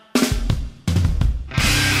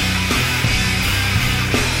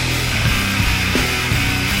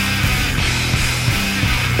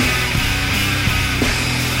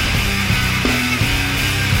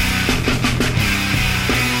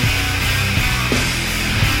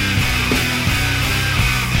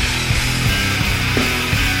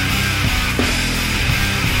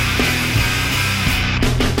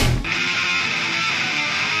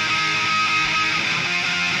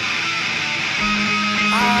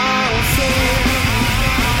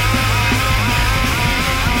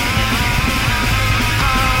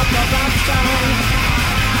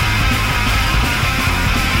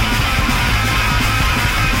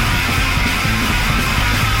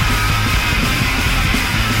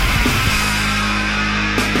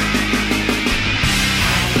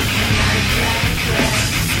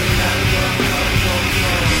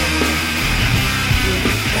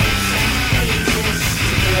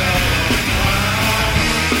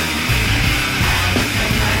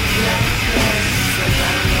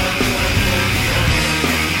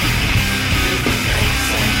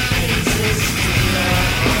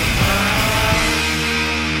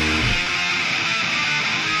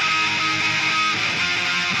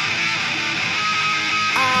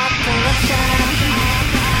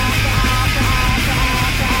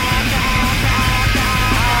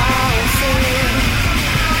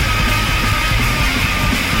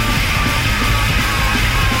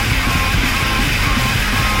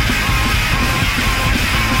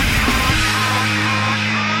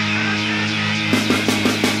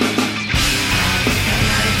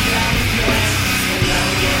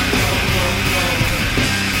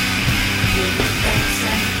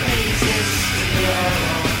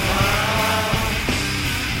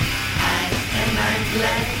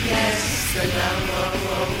 Yes, the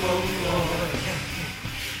Lord.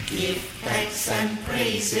 Give thanks and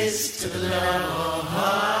praises to the Lord.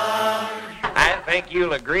 I think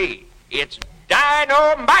you'll agree. It's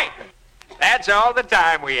dynamite. That's all the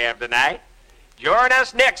time we have tonight. Join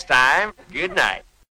us next time. Good night.